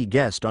VIP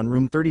guest on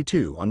room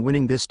 32 on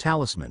winning this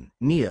talisman,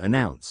 Nia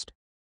announced.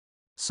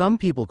 Some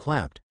people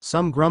clapped,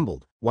 some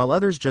grumbled, while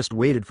others just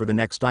waited for the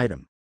next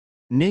item.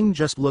 Ning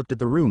just looked at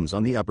the rooms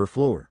on the upper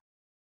floor.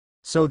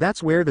 So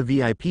that's where the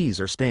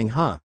VIPs are staying,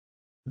 huh?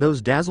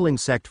 Those dazzling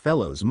sect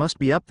fellows must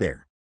be up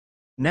there.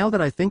 Now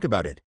that I think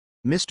about it,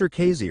 Mr.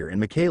 Kazir and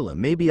Michaela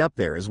may be up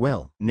there as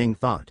well, Ning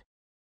thought.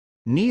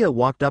 Nia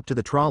walked up to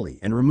the trolley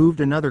and removed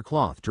another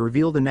cloth to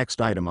reveal the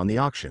next item on the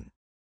auction.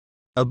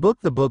 A book.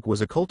 The book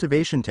was a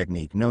cultivation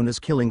technique known as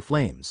killing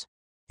flames.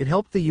 It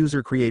helped the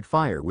user create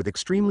fire with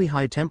extremely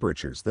high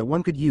temperatures that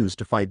one could use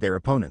to fight their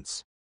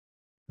opponents.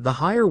 The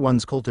higher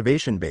one's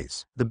cultivation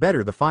base, the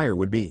better the fire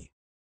would be.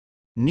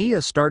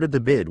 Nia started the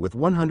bid with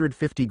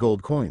 150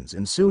 gold coins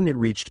and soon it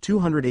reached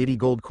 280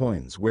 gold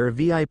coins where a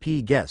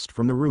VIP guest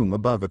from the room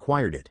above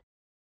acquired it.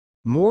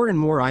 More and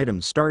more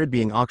items started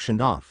being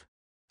auctioned off.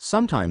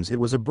 Sometimes it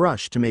was a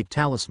brush to make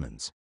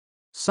talismans.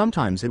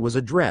 Sometimes it was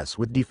a dress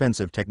with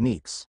defensive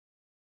techniques.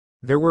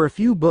 There were a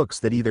few books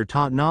that either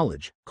taught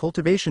knowledge,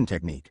 cultivation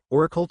technique,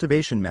 or a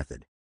cultivation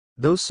method.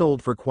 Those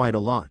sold for quite a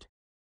lot.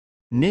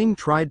 Ning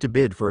tried to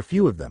bid for a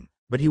few of them,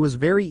 but he was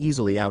very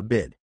easily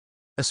outbid.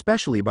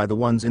 Especially by the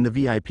ones in the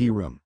VIP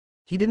room.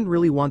 He didn't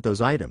really want those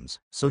items,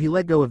 so he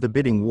let go of the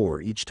bidding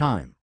war each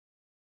time.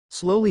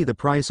 Slowly the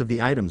price of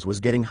the items was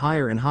getting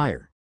higher and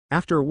higher.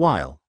 After a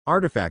while,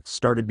 artifacts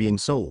started being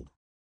sold.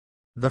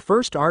 The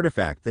first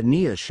artifact that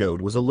Nia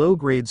showed was a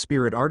low-grade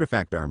spirit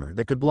artifact armor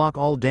that could block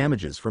all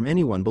damages from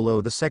anyone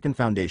below the second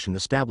foundation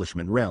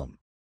establishment realm.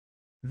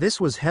 This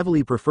was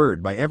heavily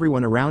preferred by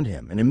everyone around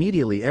him and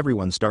immediately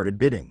everyone started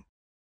bidding.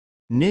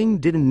 Ning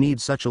didn't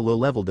need such a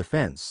low-level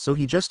defense, so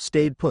he just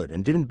stayed put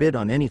and didn't bid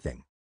on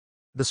anything.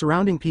 The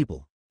surrounding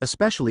people,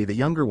 especially the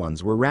younger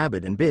ones, were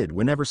rabid and bid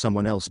whenever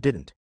someone else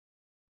didn't.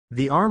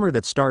 The armor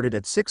that started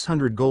at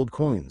 600 gold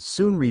coins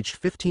soon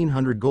reached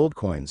 1500 gold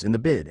coins in the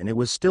bid and it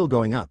was still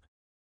going up.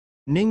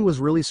 Ning was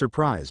really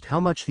surprised how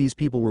much these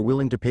people were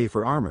willing to pay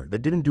for armor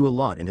that didn't do a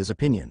lot in his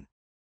opinion.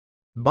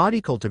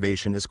 Body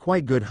cultivation is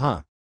quite good,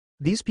 huh?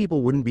 These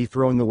people wouldn't be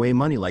throwing away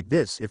money like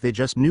this if they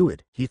just knew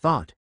it, he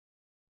thought.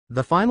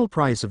 The final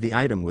price of the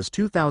item was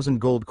 2000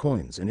 gold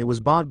coins and it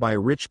was bought by a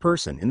rich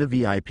person in the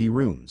VIP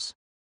rooms.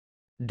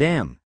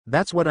 Damn,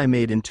 that's what I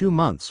made in 2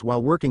 months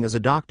while working as a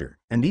doctor,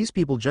 and these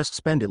people just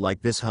spend it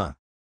like this, huh?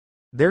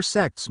 Their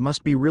sects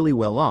must be really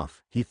well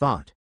off, he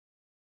thought.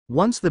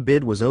 Once the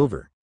bid was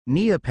over,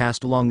 Nia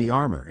passed along the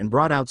armor and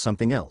brought out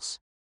something else.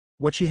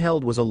 What she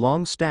held was a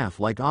long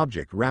staff-like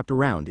object wrapped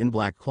around in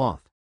black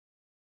cloth.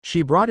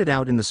 She brought it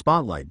out in the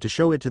spotlight to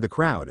show it to the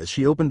crowd as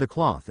she opened the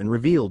cloth and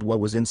revealed what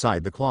was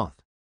inside the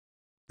cloth.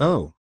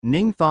 Oh,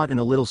 Ning thought in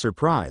a little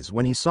surprise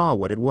when he saw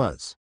what it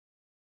was.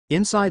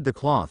 Inside the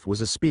cloth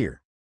was a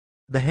spear.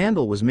 The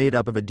handle was made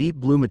up of a deep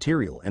blue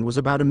material and was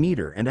about 1.5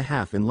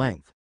 meters in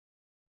length.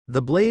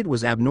 The blade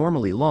was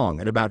abnormally long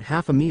at about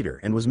 0.5 meters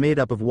and was made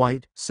up of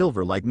white,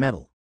 silver-like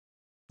metal.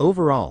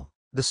 Overall,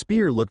 the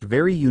spear looked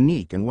very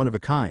unique and one of a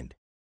kind.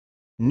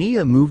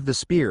 Nia moved the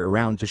spear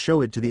around to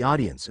show it to the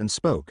audience and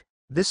spoke.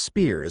 This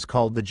spear is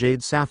called the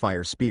Jade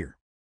Sapphire Spear.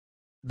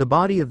 The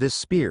body of this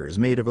spear is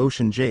made of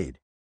ocean jade,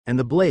 and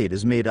the blade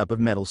is made up of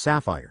metal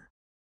sapphire.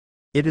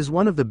 It is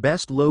one of the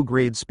best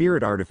low-grade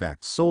spirit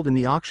artifacts sold in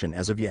the auction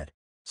as of yet.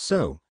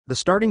 So, the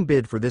starting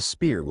bid for this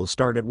spear will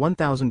start at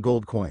 1000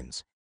 gold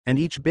coins, and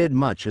each bid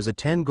much as a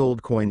 10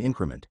 gold coin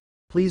increment.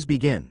 Please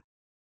begin.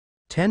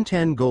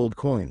 10 gold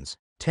coins,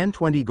 10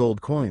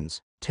 gold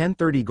coins, 10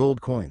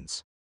 gold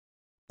coins.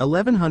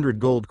 1100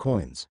 gold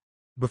coins.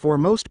 Before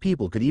most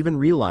people could even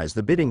realize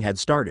the bidding had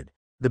started,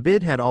 the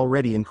bid had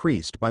already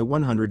increased by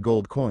 100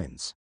 gold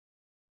coins.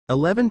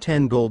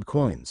 10 gold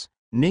coins.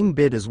 Ning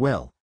bid as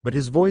well, but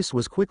his voice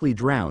was quickly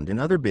drowned in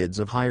other bids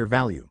of higher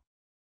value.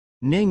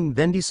 Ning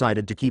then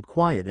decided to keep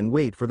quiet and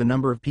wait for the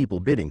number of people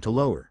bidding to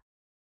lower.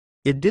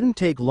 It didn't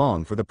take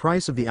long for the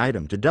price of the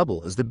item to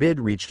double as the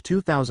bid reached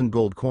 2000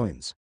 gold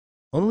coins.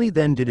 Only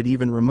then did it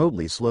even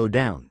remotely slow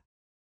down.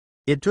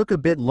 It took a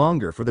bit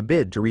longer for the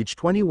bid to reach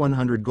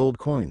 2100 gold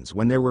coins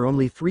when there were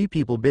only 3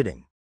 people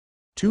bidding.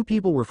 2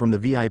 people were from the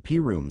VIP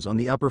rooms on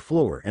the upper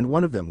floor and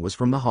one of them was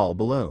from the hall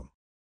below.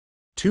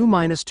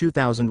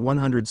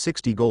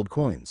 2160 gold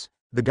coins.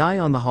 The guy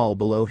on the hall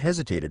below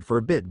hesitated for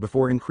a bit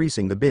before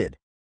increasing the bid.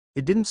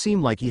 It didn't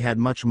seem like he had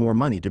much more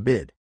money to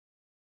bid.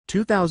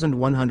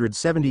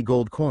 2170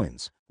 gold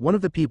coins. One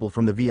of the people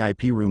from the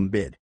VIP room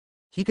bid.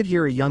 He could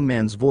hear a young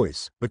man's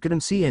voice, but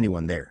couldn't see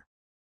anyone there.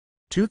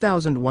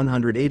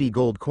 2180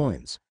 gold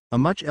coins. A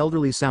much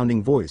elderly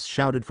sounding voice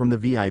shouted from the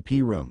VIP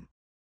room.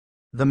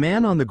 The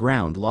man on the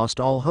ground lost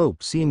all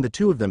hope seeing the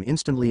two of them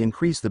instantly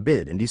increase the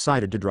bid and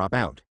decided to drop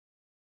out.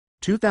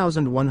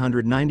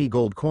 2,190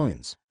 gold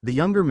coins, the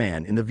younger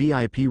man in the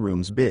VIP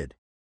rooms bid.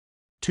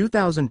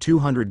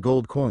 2,200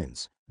 gold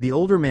coins, the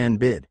older man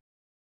bid.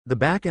 The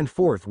back and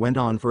forth went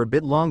on for a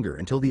bit longer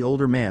until the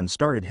older man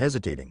started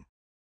hesitating.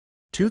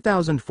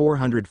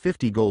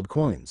 2,450 gold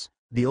coins,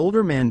 the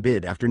older man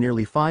bid after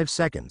nearly 5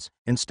 seconds,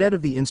 instead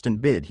of the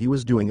instant bid he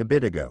was doing a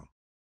bit ago.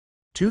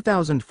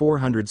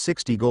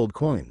 2,460 gold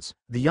coins,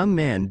 the young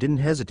man didn't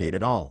hesitate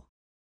at all.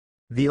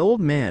 The old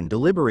man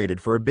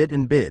deliberated for a bit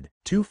and bid,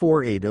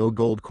 2,480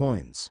 gold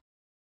coins.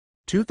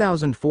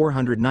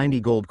 2,490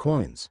 gold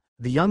coins,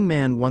 the young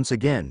man once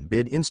again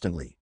bid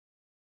instantly.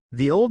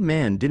 The old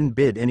man didn't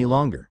bid any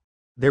longer.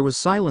 There was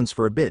silence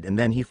for a bit and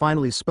then he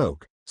finally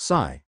spoke,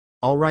 "Sigh.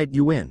 All right,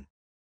 you win.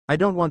 I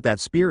don't want that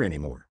spear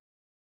anymore."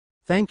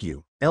 "Thank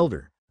you,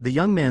 elder," the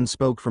young man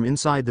spoke from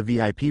inside the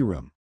VIP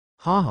room.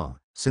 "Haha,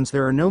 since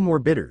there are no more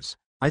bidders,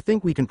 I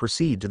think we can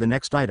proceed to the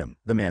next item,"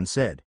 the man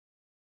said.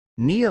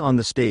 Nia on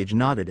the stage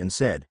nodded and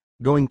said,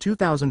 "Going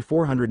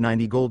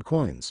 2,490 gold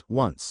coins,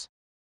 once.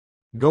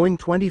 Going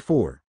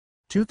 24.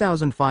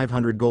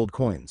 2,500 gold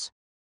coins."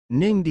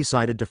 Ning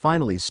decided to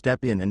finally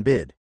step in and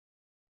bid.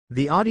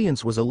 The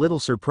audience was a little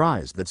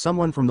surprised that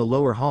someone from the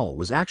lower hall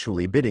was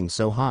actually bidding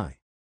so high.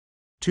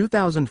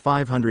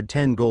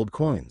 2,510 gold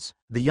coins,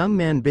 the young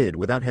man bid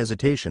without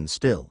hesitation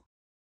still.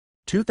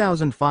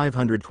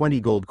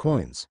 2,520 gold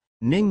coins,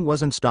 Ning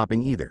wasn't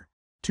stopping either.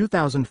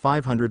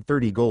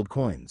 2,530 gold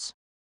coins.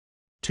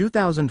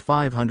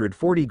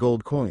 2,540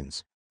 gold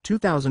coins,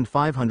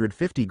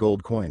 2,550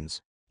 gold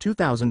coins,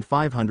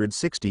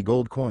 2,560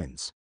 gold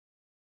coins.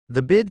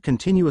 The bid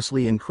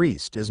continuously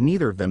increased as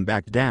neither of them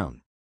backed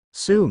down.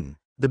 Soon,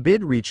 the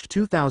bid reached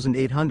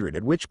 2,800,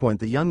 at which point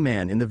the young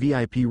man in the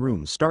VIP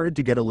room started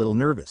to get a little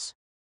nervous.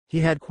 He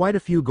had quite a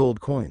few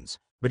gold coins,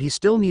 but he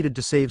still needed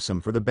to save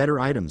some for the better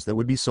items that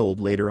would be sold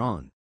later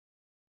on.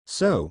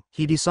 So,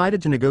 he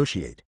decided to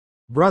negotiate.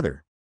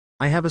 "Brother,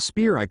 I have a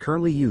spear I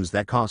currently use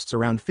that costs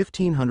around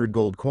 1,500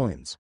 gold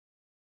coins.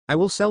 I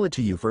will sell it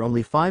to you for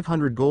only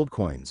 500 gold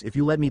coins if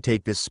you let me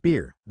take this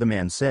spear," the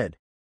man said.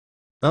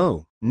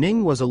 Oh,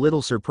 Ning was a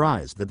little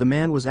surprised that the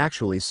man was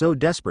actually so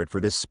desperate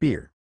for this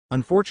spear.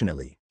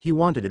 Unfortunately, he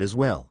wanted it as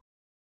well.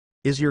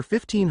 "Is your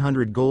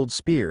 1,500 gold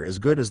spear as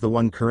good as the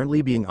one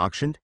currently being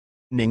auctioned?"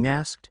 Ning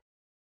asked.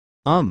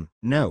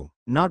 No,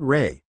 not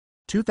Ray.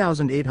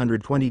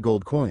 2,820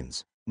 gold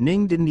coins.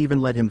 Ning didn't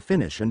even let him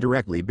finish and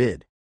directly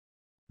bid.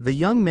 The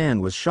young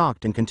man was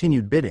shocked and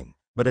continued bidding,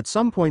 but at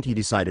some point he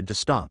decided to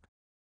stop.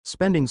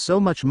 Spending so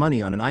much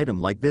money on an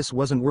item like this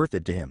wasn't worth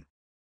it to him.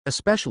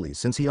 Especially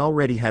since he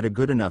already had a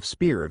good enough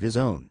spear of his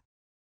own.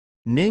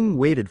 Ning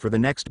waited for the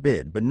next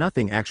bid but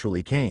nothing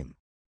actually came.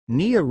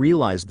 Nia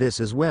realized this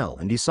as well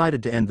and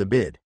decided to end the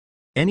bid.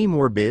 "Any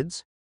more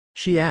bids?"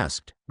 she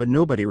asked, but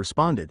nobody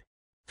responded.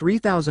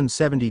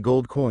 3,070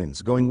 gold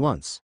coins going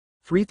once.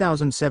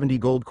 3,070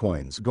 gold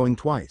coins going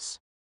twice.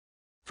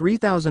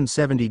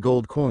 3,070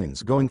 gold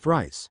coins going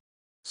thrice.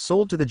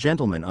 "Sold to the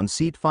gentleman on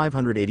seat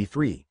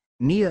 583,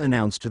 Nia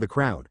announced to the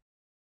crowd.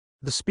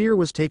 The spear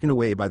was taken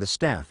away by the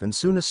staff and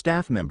soon a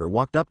staff member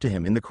walked up to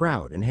him in the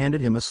crowd and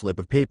handed him a slip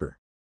of paper.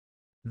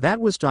 That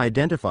was to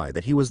identify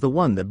that he was the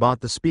one that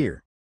bought the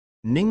spear.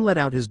 Ning let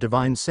out his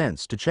divine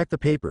sense to check the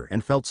paper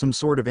and felt some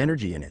sort of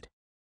energy in it.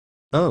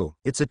 Oh,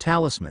 it's a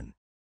talisman.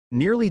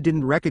 Nearly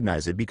didn't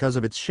recognize it because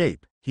of its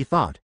shape, he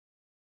thought.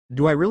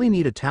 Do I really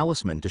need a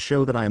talisman to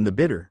show that I am the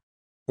bidder?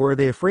 Or are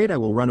they afraid I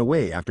will run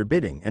away after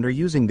bidding and are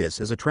using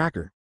this as a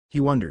tracker? He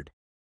wondered.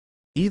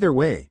 Either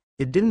way,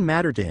 it didn't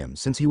matter to him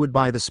since he would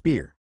buy the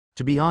spear.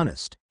 To be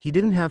honest, he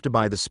didn't have to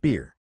buy the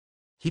spear.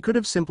 He could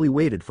have simply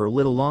waited for a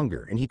little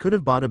longer and he could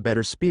have bought a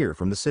better spear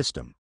from the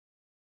system.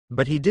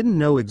 But he didn't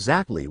know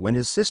exactly when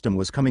his system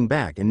was coming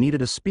back and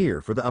needed a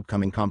spear for the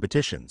upcoming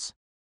competitions.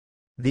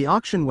 The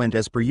auction went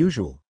as per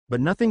usual,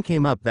 but nothing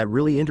came up that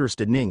really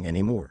interested Ning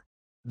anymore.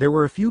 There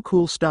were a few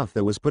cool stuff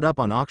that was put up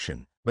on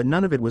auction, but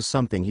none of it was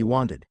something he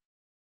wanted.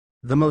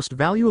 The most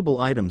valuable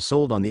item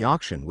sold on the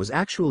auction was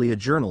actually a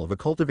journal of a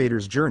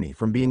cultivator's journey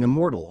from being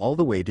immortal all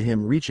the way to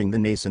him reaching the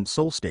nascent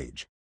soul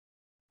stage.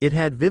 It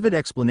had vivid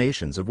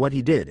explanations of what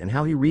he did and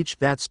how he reached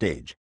that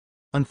stage.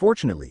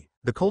 Unfortunately,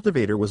 the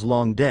cultivator was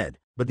long dead,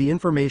 but the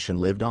information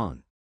lived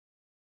on.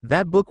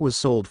 That book was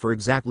sold for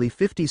exactly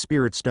 50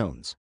 spirit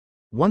stones.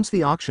 Once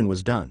the auction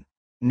was done,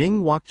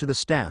 Ning walked to the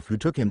staff who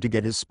took him to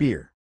get his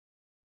spear.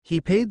 He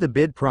paid the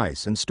bid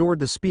price and stored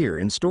the spear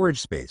in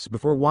storage space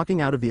before walking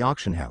out of the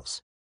auction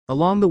house.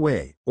 Along the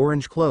way,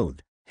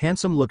 orange-clothed,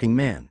 handsome-looking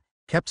man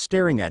kept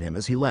staring at him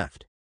as he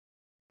left.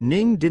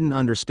 Ning didn't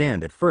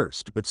understand at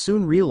first but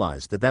soon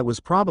realized that that was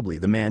probably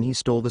the man he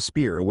stole the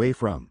spear away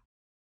from.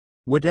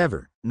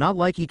 Whatever, not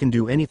like he can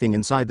do anything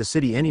inside the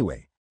city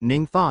anyway,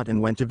 Ning thought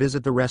and went to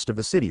visit the rest of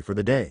the city for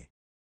the day.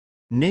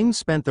 Ning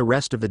spent the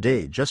rest of the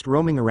day just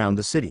roaming around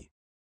the city.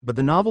 But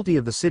the novelty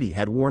of the city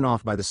had worn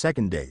off by the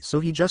second day,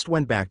 so he just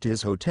went back to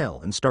his hotel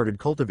and started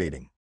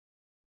cultivating.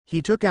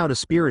 He took out a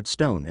spirit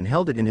stone and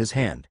held it in his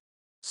hand.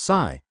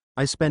 Sigh,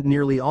 I spent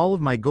nearly all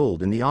of my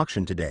gold in the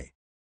auction today.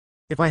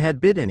 If I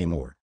had bid any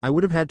more, I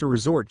would have had to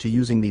resort to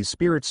using these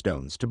spirit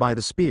stones to buy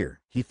the spear,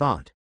 he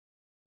thought.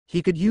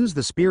 He could use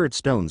the spirit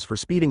stones for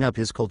speeding up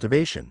his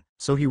cultivation,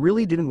 so he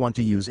really didn't want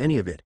to use any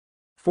of it.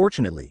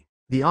 Fortunately,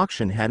 the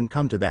auction hadn't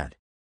come to that.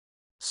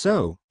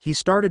 So, he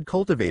started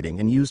cultivating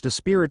and used a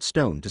spirit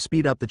stone to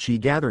speed up the chi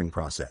gathering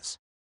process.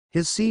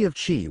 His sea of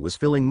chi was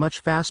filling much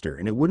faster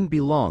and it wouldn't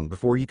be long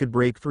before he could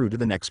break through to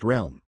the next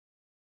realm.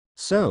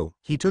 So,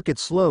 he took it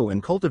slow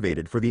and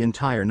cultivated for the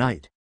entire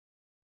night.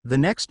 The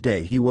next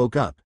day he woke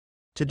up.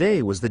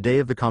 Today was the day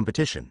of the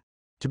competition.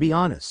 To be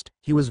honest,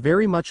 he was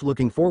very much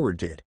looking forward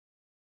to it.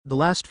 The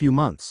last few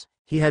months,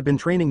 he had been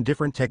training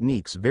different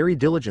techniques very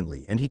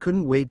diligently and he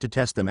couldn't wait to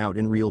test them out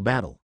in real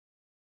battle.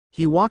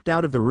 He walked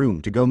out of the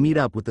room to go meet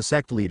up with the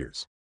sect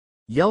leaders.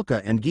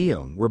 Yelka and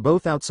Guillaume were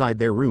both outside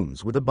their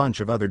rooms with a bunch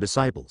of other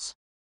disciples.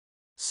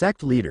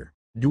 Sect leader,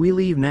 do we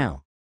leave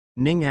now?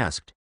 Ning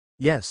asked.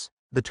 Yes,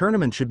 the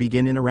tournament should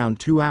begin in around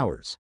 2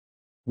 hours.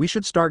 We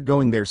should start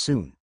going there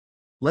soon.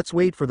 Let's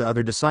wait for the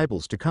other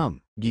disciples to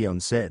come, Guillaume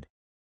said.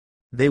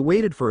 They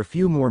waited for a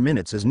few more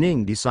minutes as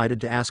Ning decided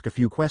to ask a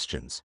few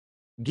questions.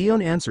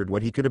 Guillaume answered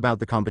what he could about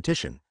the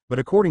competition, but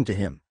according to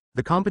him,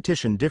 the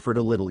competition differed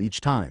a little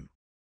each time.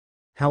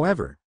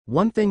 However,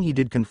 one thing he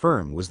did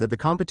confirm was that the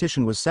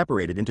competition was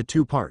separated into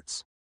 2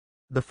 parts.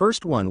 The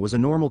first one was a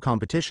normal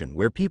competition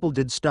where people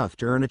did stuff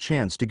to earn a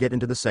chance to get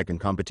into the second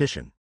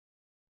competition.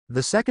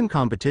 The second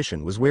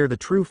competition was where the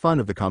true fun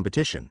of the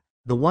competition,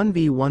 the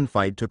 1v1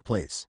 fight, took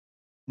place.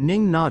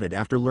 Ning nodded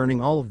after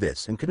learning all of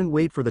this and couldn't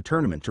wait for the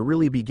tournament to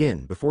really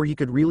begin before he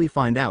could really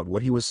find out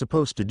what he was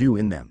supposed to do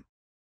in them.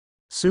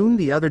 Soon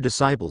the other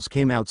disciples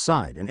came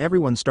outside and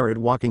everyone started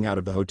walking out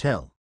of the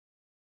hotel.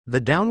 The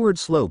downward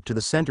slope to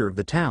the center of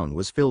the town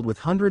was filled with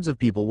hundreds of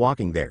people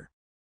walking there.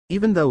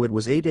 Even though it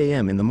was 8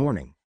 a.m. in the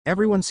morning,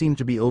 everyone seemed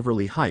to be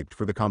overly hyped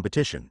for the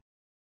competition.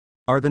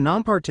 Are the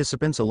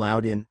non-participants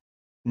allowed in?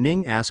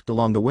 Ning asked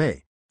along the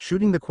way,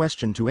 shooting the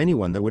question to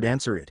anyone that would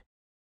answer it.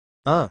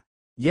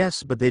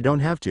 Yes, but they don't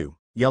have to,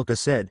 Yelka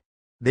said.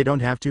 They don't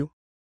have to?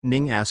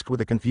 Ning asked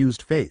with a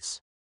confused face.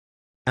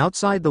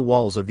 Outside the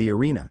walls of the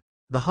arena,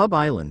 the hub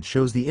island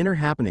shows the inner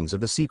happenings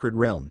of the secret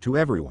realm to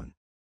everyone.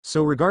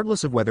 So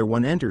regardless of whether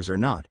one enters or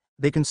not,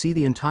 they can see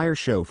the entire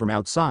show from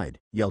outside,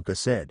 Yelka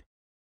said.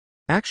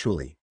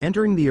 Actually,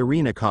 entering the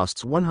arena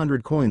costs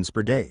 100 coins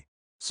per day,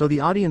 so the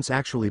audience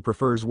actually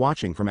prefers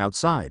watching from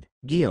outside,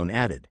 Guillaume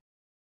added.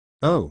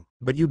 Oh,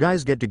 but you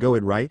guys get to go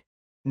it right?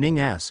 Ning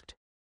asked.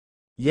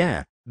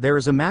 Yeah, there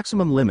is a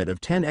maximum limit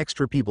of 10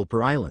 extra people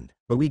per island,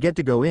 but we get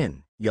to go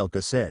in,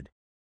 Yelka said.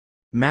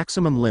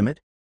 Maximum limit?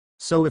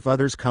 So if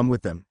others come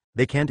with them,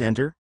 they can't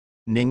enter?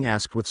 Ning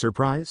asked with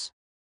surprise.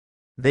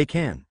 They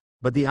can,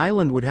 but the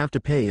island would have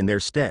to pay in their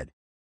stead.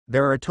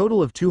 There are a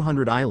total of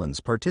 200 islands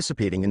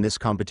participating in this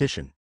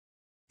competition.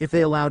 If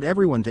they allowed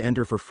everyone to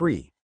enter for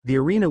free, the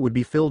arena would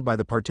be filled by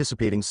the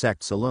participating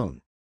sects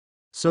alone.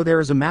 So there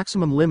is a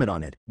maximum limit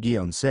on it,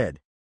 Guillaume said.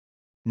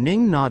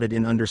 Ning nodded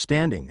in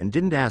understanding and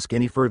didn't ask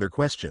any further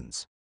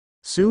questions.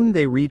 Soon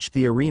they reached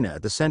the arena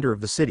at the center of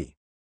the city.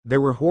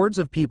 There were hordes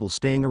of people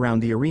staying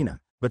around the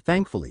arena, but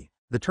thankfully,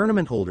 the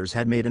tournament holders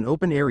had made an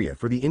open area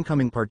for the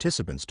incoming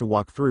participants to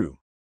walk through.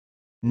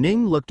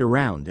 Ning looked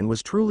around and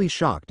was truly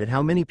shocked at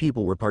how many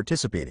people were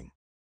participating.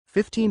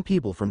 15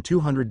 people from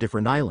 200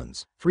 different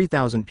islands,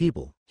 3,000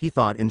 people, he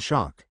thought in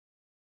shock.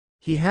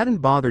 He hadn't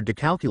bothered to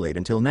calculate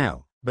until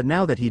now, but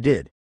now that he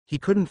did, he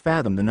couldn't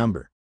fathom the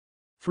number.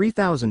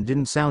 3,000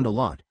 didn't sound a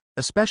lot,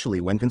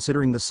 especially when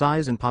considering the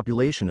size and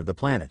population of the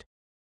planet.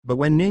 But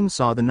when Ning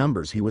saw the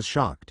numbers he was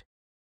shocked.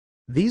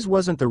 These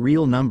wasn't the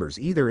real numbers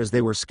either, as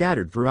they were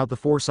scattered throughout the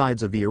 4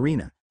 sides of the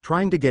arena,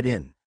 trying to get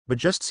in. But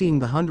just seeing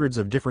the hundreds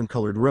of different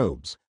colored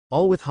robes,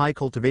 all with high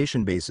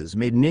cultivation bases,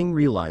 made Ning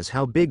realize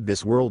how big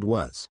this world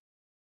was.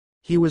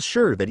 He was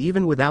sure that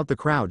even without the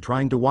crowd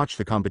trying to watch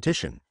the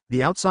competition,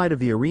 the outside of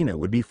the arena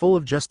would be full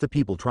of just the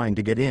people trying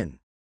to get in.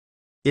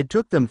 It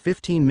took them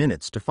 15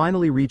 minutes to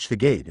finally reach the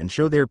gate and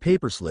show their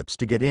paper slips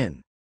to get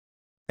in.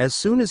 As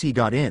soon as he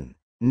got in,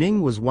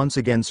 Ning was once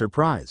again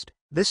surprised,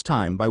 this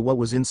time by what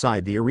was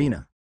inside the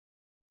arena.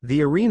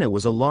 The arena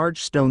was a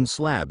large stone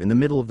slab in the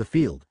middle of the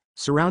field,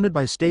 surrounded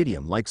by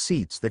stadium-like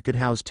seats that could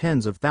house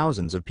tens of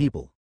thousands of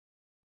people.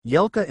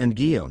 Yelka and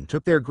Guillaume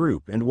took their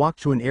group and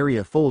walked to an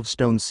area full of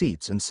stone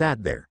seats and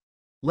sat there.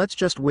 Let's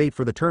just wait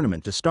for the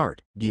tournament to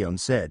start, Guillaume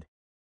said.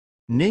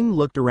 Ning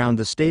looked around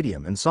the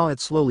stadium and saw it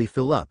slowly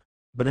fill up,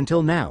 but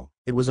until now,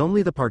 it was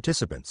only the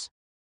participants.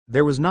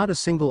 There was not a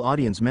single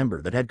audience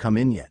member that had come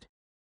in yet.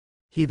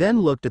 He then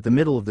looked at the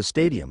middle of the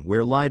stadium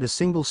where lied a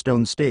single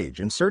stone stage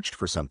and searched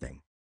for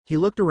something. He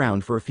looked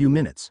around for a few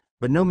minutes,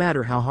 but no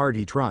matter how hard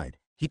he tried,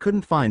 he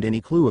couldn't find any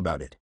clue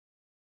about it.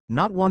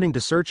 Not wanting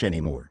to search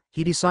anymore,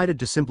 he decided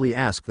to simply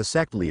ask the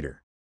sect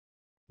leader.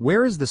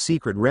 Where is the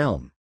secret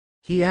realm?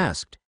 He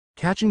asked,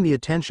 catching the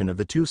attention of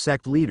the 2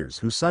 sect leaders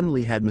who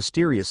suddenly had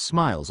mysterious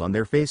smiles on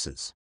their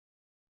faces.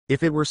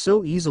 If it were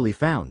so easily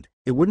found,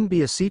 it wouldn't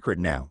be a secret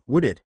now,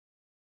 would it?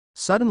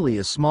 Suddenly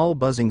a small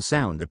buzzing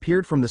sound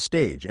appeared from the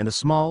stage and a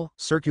small,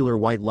 circular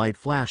white light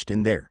flashed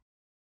in there.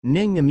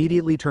 Ning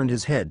immediately turned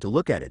his head to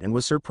look at it and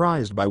was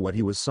surprised by what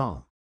he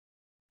saw.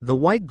 The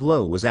white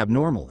glow was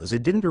abnormal as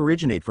it didn't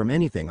originate from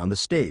anything on the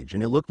stage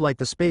and it looked like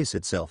the space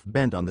itself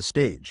bent on the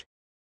stage.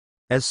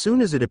 As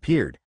soon as it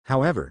appeared,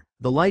 however,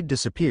 the light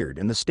disappeared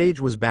and the stage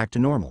was back to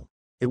normal.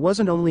 It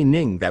wasn't only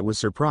Ning that was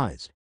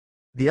surprised.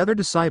 The other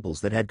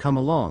disciples that had come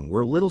along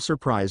were a little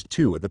surprised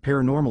too at the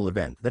paranormal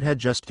event that had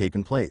just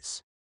taken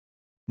place.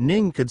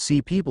 Ning could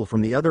see people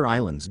from the other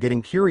islands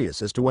getting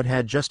curious as to what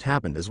had just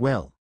happened as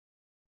well.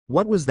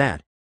 What was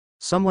that?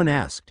 Someone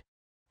asked.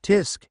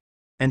 Tisk.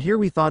 And here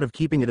we thought of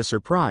keeping it a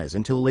surprise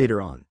until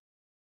later on.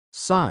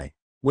 Sigh.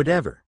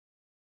 Whatever.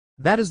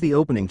 That is the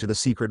opening to the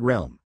secret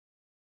realm.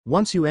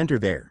 Once you enter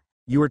there,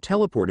 you are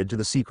teleported to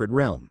the secret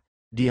realm,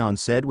 Dion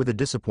said with a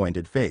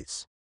disappointed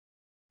face.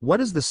 What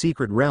is the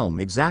secret realm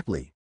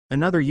exactly?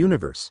 Another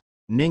universe?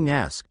 Ning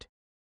asked.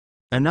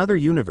 Another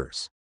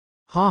universe?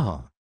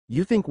 Haha.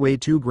 You think way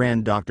too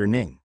grand, Dr.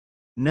 Ning.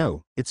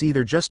 No, it's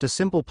either just a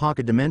simple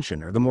pocket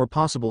dimension or the more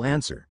possible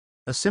answer,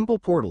 a simple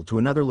portal to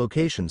another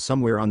location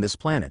somewhere on this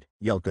planet,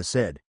 Yelka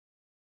said.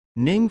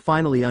 Ning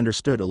finally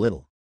understood a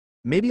little.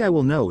 Maybe I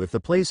will know if the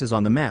place is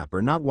on the map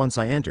or not once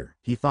I enter,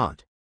 he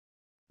thought.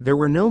 There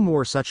were no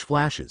more such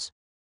flashes.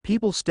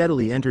 People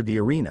steadily entered the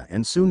arena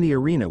and soon the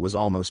arena was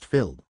almost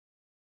filled.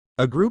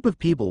 A group of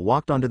people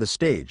walked onto the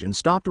stage and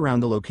stopped around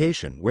the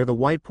location where the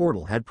white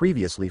portal had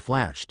previously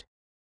flashed.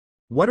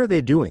 What are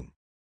they doing?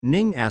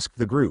 Ning asked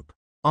the group.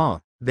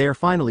 Ah, they are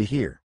finally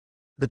here.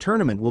 The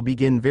tournament will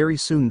begin very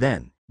soon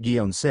then,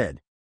 Gion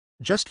said.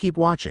 Just keep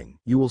watching,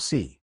 you will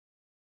see.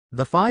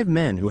 The 5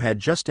 men who had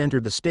just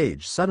entered the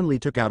stage suddenly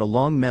took out a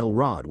long metal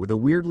rod with a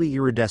weirdly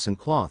iridescent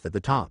cloth at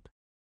the top.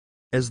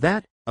 Is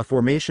that a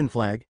formation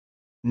flag?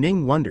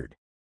 Ning wondered.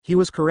 He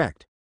was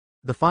correct.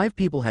 The 5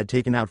 people had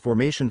taken out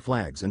formation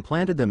flags and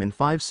planted them in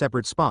 5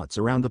 separate spots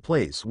around the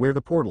place where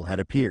the portal had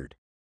appeared.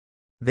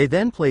 They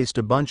then placed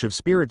a bunch of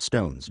spirit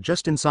stones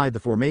just inside the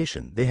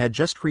formation they had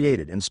just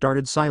created and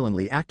started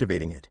silently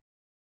activating it.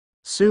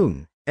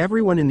 Soon,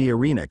 everyone in the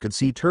arena could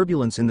see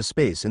turbulence in the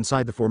space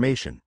inside the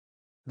formation.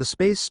 The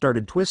space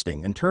started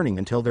twisting and turning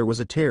until there was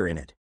a tear in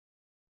it.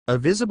 A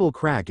visible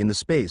crack in the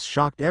space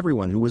shocked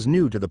everyone who was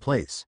new to the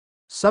place.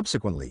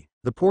 Subsequently,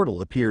 the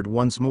portal appeared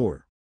once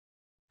more.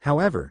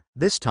 However,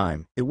 this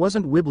time, it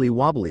wasn't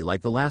wibbly-wobbly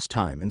like the last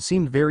time and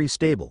seemed very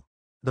stable.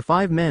 The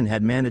 5 men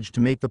had managed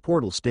to make the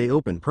portal stay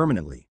open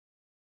permanently.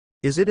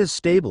 Is it as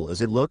stable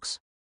as it looks?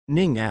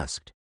 Ning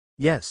asked.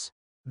 Yes.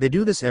 They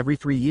do this every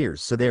 3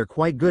 years so they are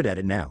quite good at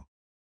it now.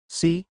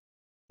 See?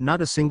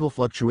 Not a single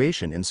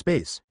fluctuation in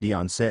space,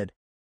 Dion said.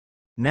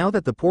 Now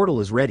that the portal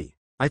is ready,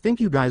 I think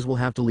you guys will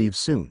have to leave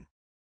soon.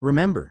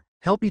 Remember,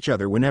 help each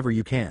other whenever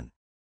you can.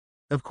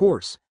 Of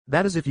course,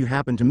 that is if you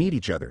happen to meet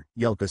each other,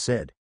 Yelka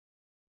said.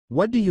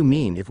 What do you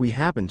mean if we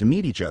happen to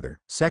meet each other,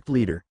 sect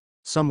leader?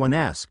 Someone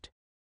asked.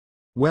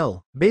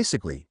 Well,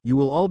 basically, you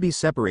will all be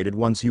separated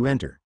once you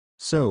enter.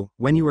 So,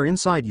 when you are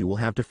inside you will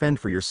have to fend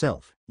for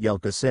yourself,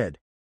 Yelka said.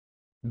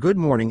 Good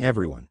morning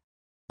everyone.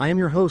 I am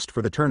your host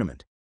for the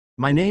tournament.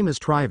 My name is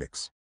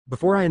Trivix.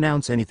 Before I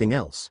announce anything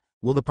else,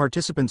 will the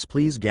participants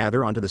please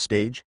gather onto the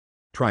stage?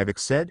 Trivix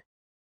said.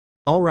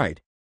 All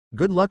right.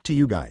 Good luck to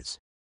you guys.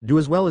 Do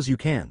as well as you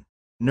can.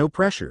 No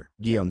pressure,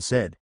 Gion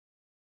said.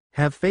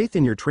 Have faith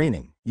in your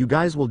training, you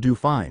guys will do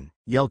fine,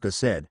 Yelka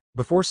said,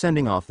 before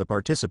sending off the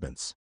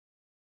participants.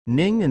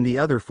 Ning and the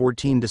other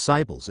 14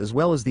 disciples as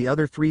well as the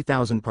other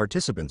 3,000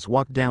 participants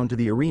walked down to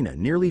the arena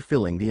nearly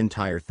filling the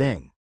entire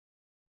thing.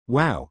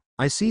 Wow,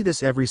 I see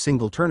this every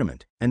single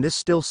tournament, and this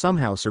still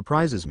somehow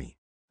surprises me.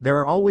 There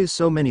are always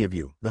so many of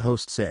you, the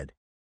host said.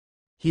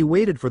 He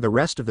waited for the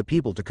rest of the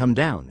people to come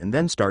down and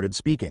then started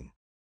speaking.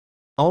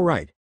 All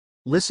right.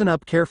 Listen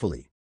up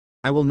carefully.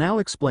 I will now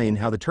explain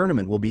how the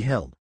tournament will be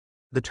held.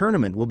 The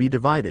tournament will be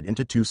divided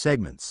into 2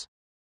 segments.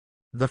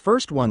 The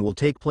first one will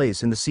take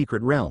place in the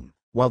secret realm,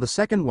 while the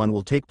second one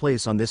will take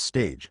place on this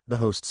stage, the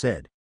host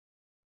said.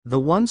 The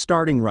one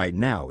starting right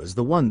now is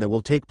the one that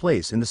will take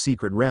place in the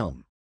secret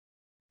realm.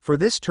 For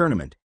this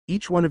tournament,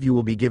 each one of you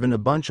will be given a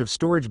bunch of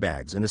storage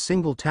bags and a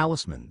single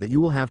talisman that you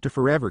will have to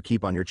forever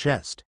keep on your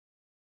chest.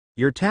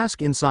 Your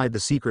task inside the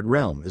secret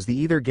realm is to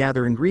either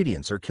gather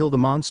ingredients or kill the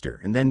monster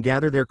and then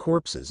gather their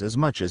corpses as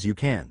much as you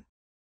can.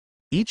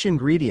 Each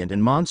ingredient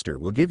and monster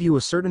will give you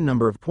a certain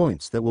number of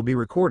points that will be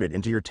recorded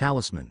into your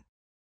talisman.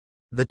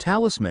 The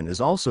talisman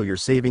is also your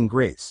saving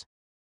grace.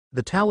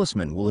 The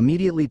talisman will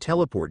immediately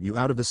teleport you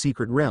out of the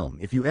secret realm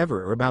if you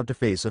ever are about to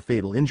face a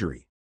fatal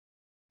injury.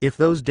 If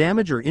those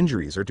damage or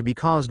injuries are to be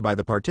caused by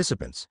the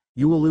participants,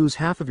 you will lose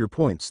half of your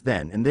points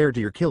then and there to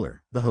your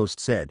killer, the host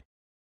said.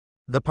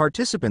 The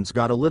participants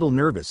got a little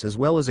nervous as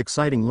well as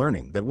exciting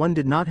learning that one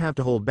did not have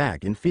to hold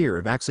back in fear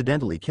of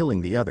accidentally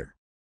killing the other.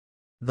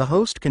 The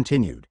host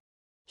continued.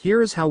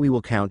 Here is how we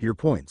will count your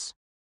points.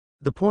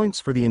 The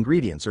points for the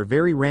ingredients are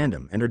very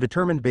random and are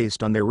determined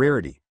based on their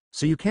rarity,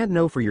 so you can't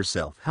know for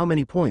yourself how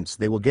many points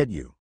they will get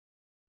you.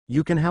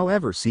 You can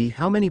however see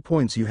how many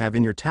points you have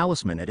in your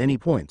talisman at any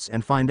points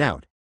and find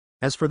out.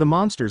 As for the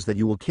monsters that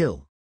you will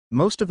kill,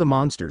 most of the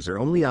monsters are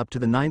only up to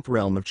the 9th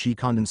realm of chi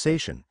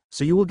condensation,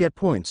 so you will get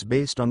points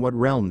based on what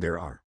realm there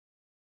are.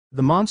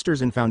 The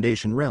monsters in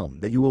Foundation realm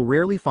that you will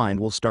rarely find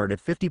will start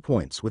at 50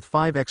 points with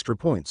 5 extra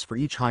points for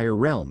each higher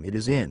realm it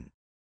is in.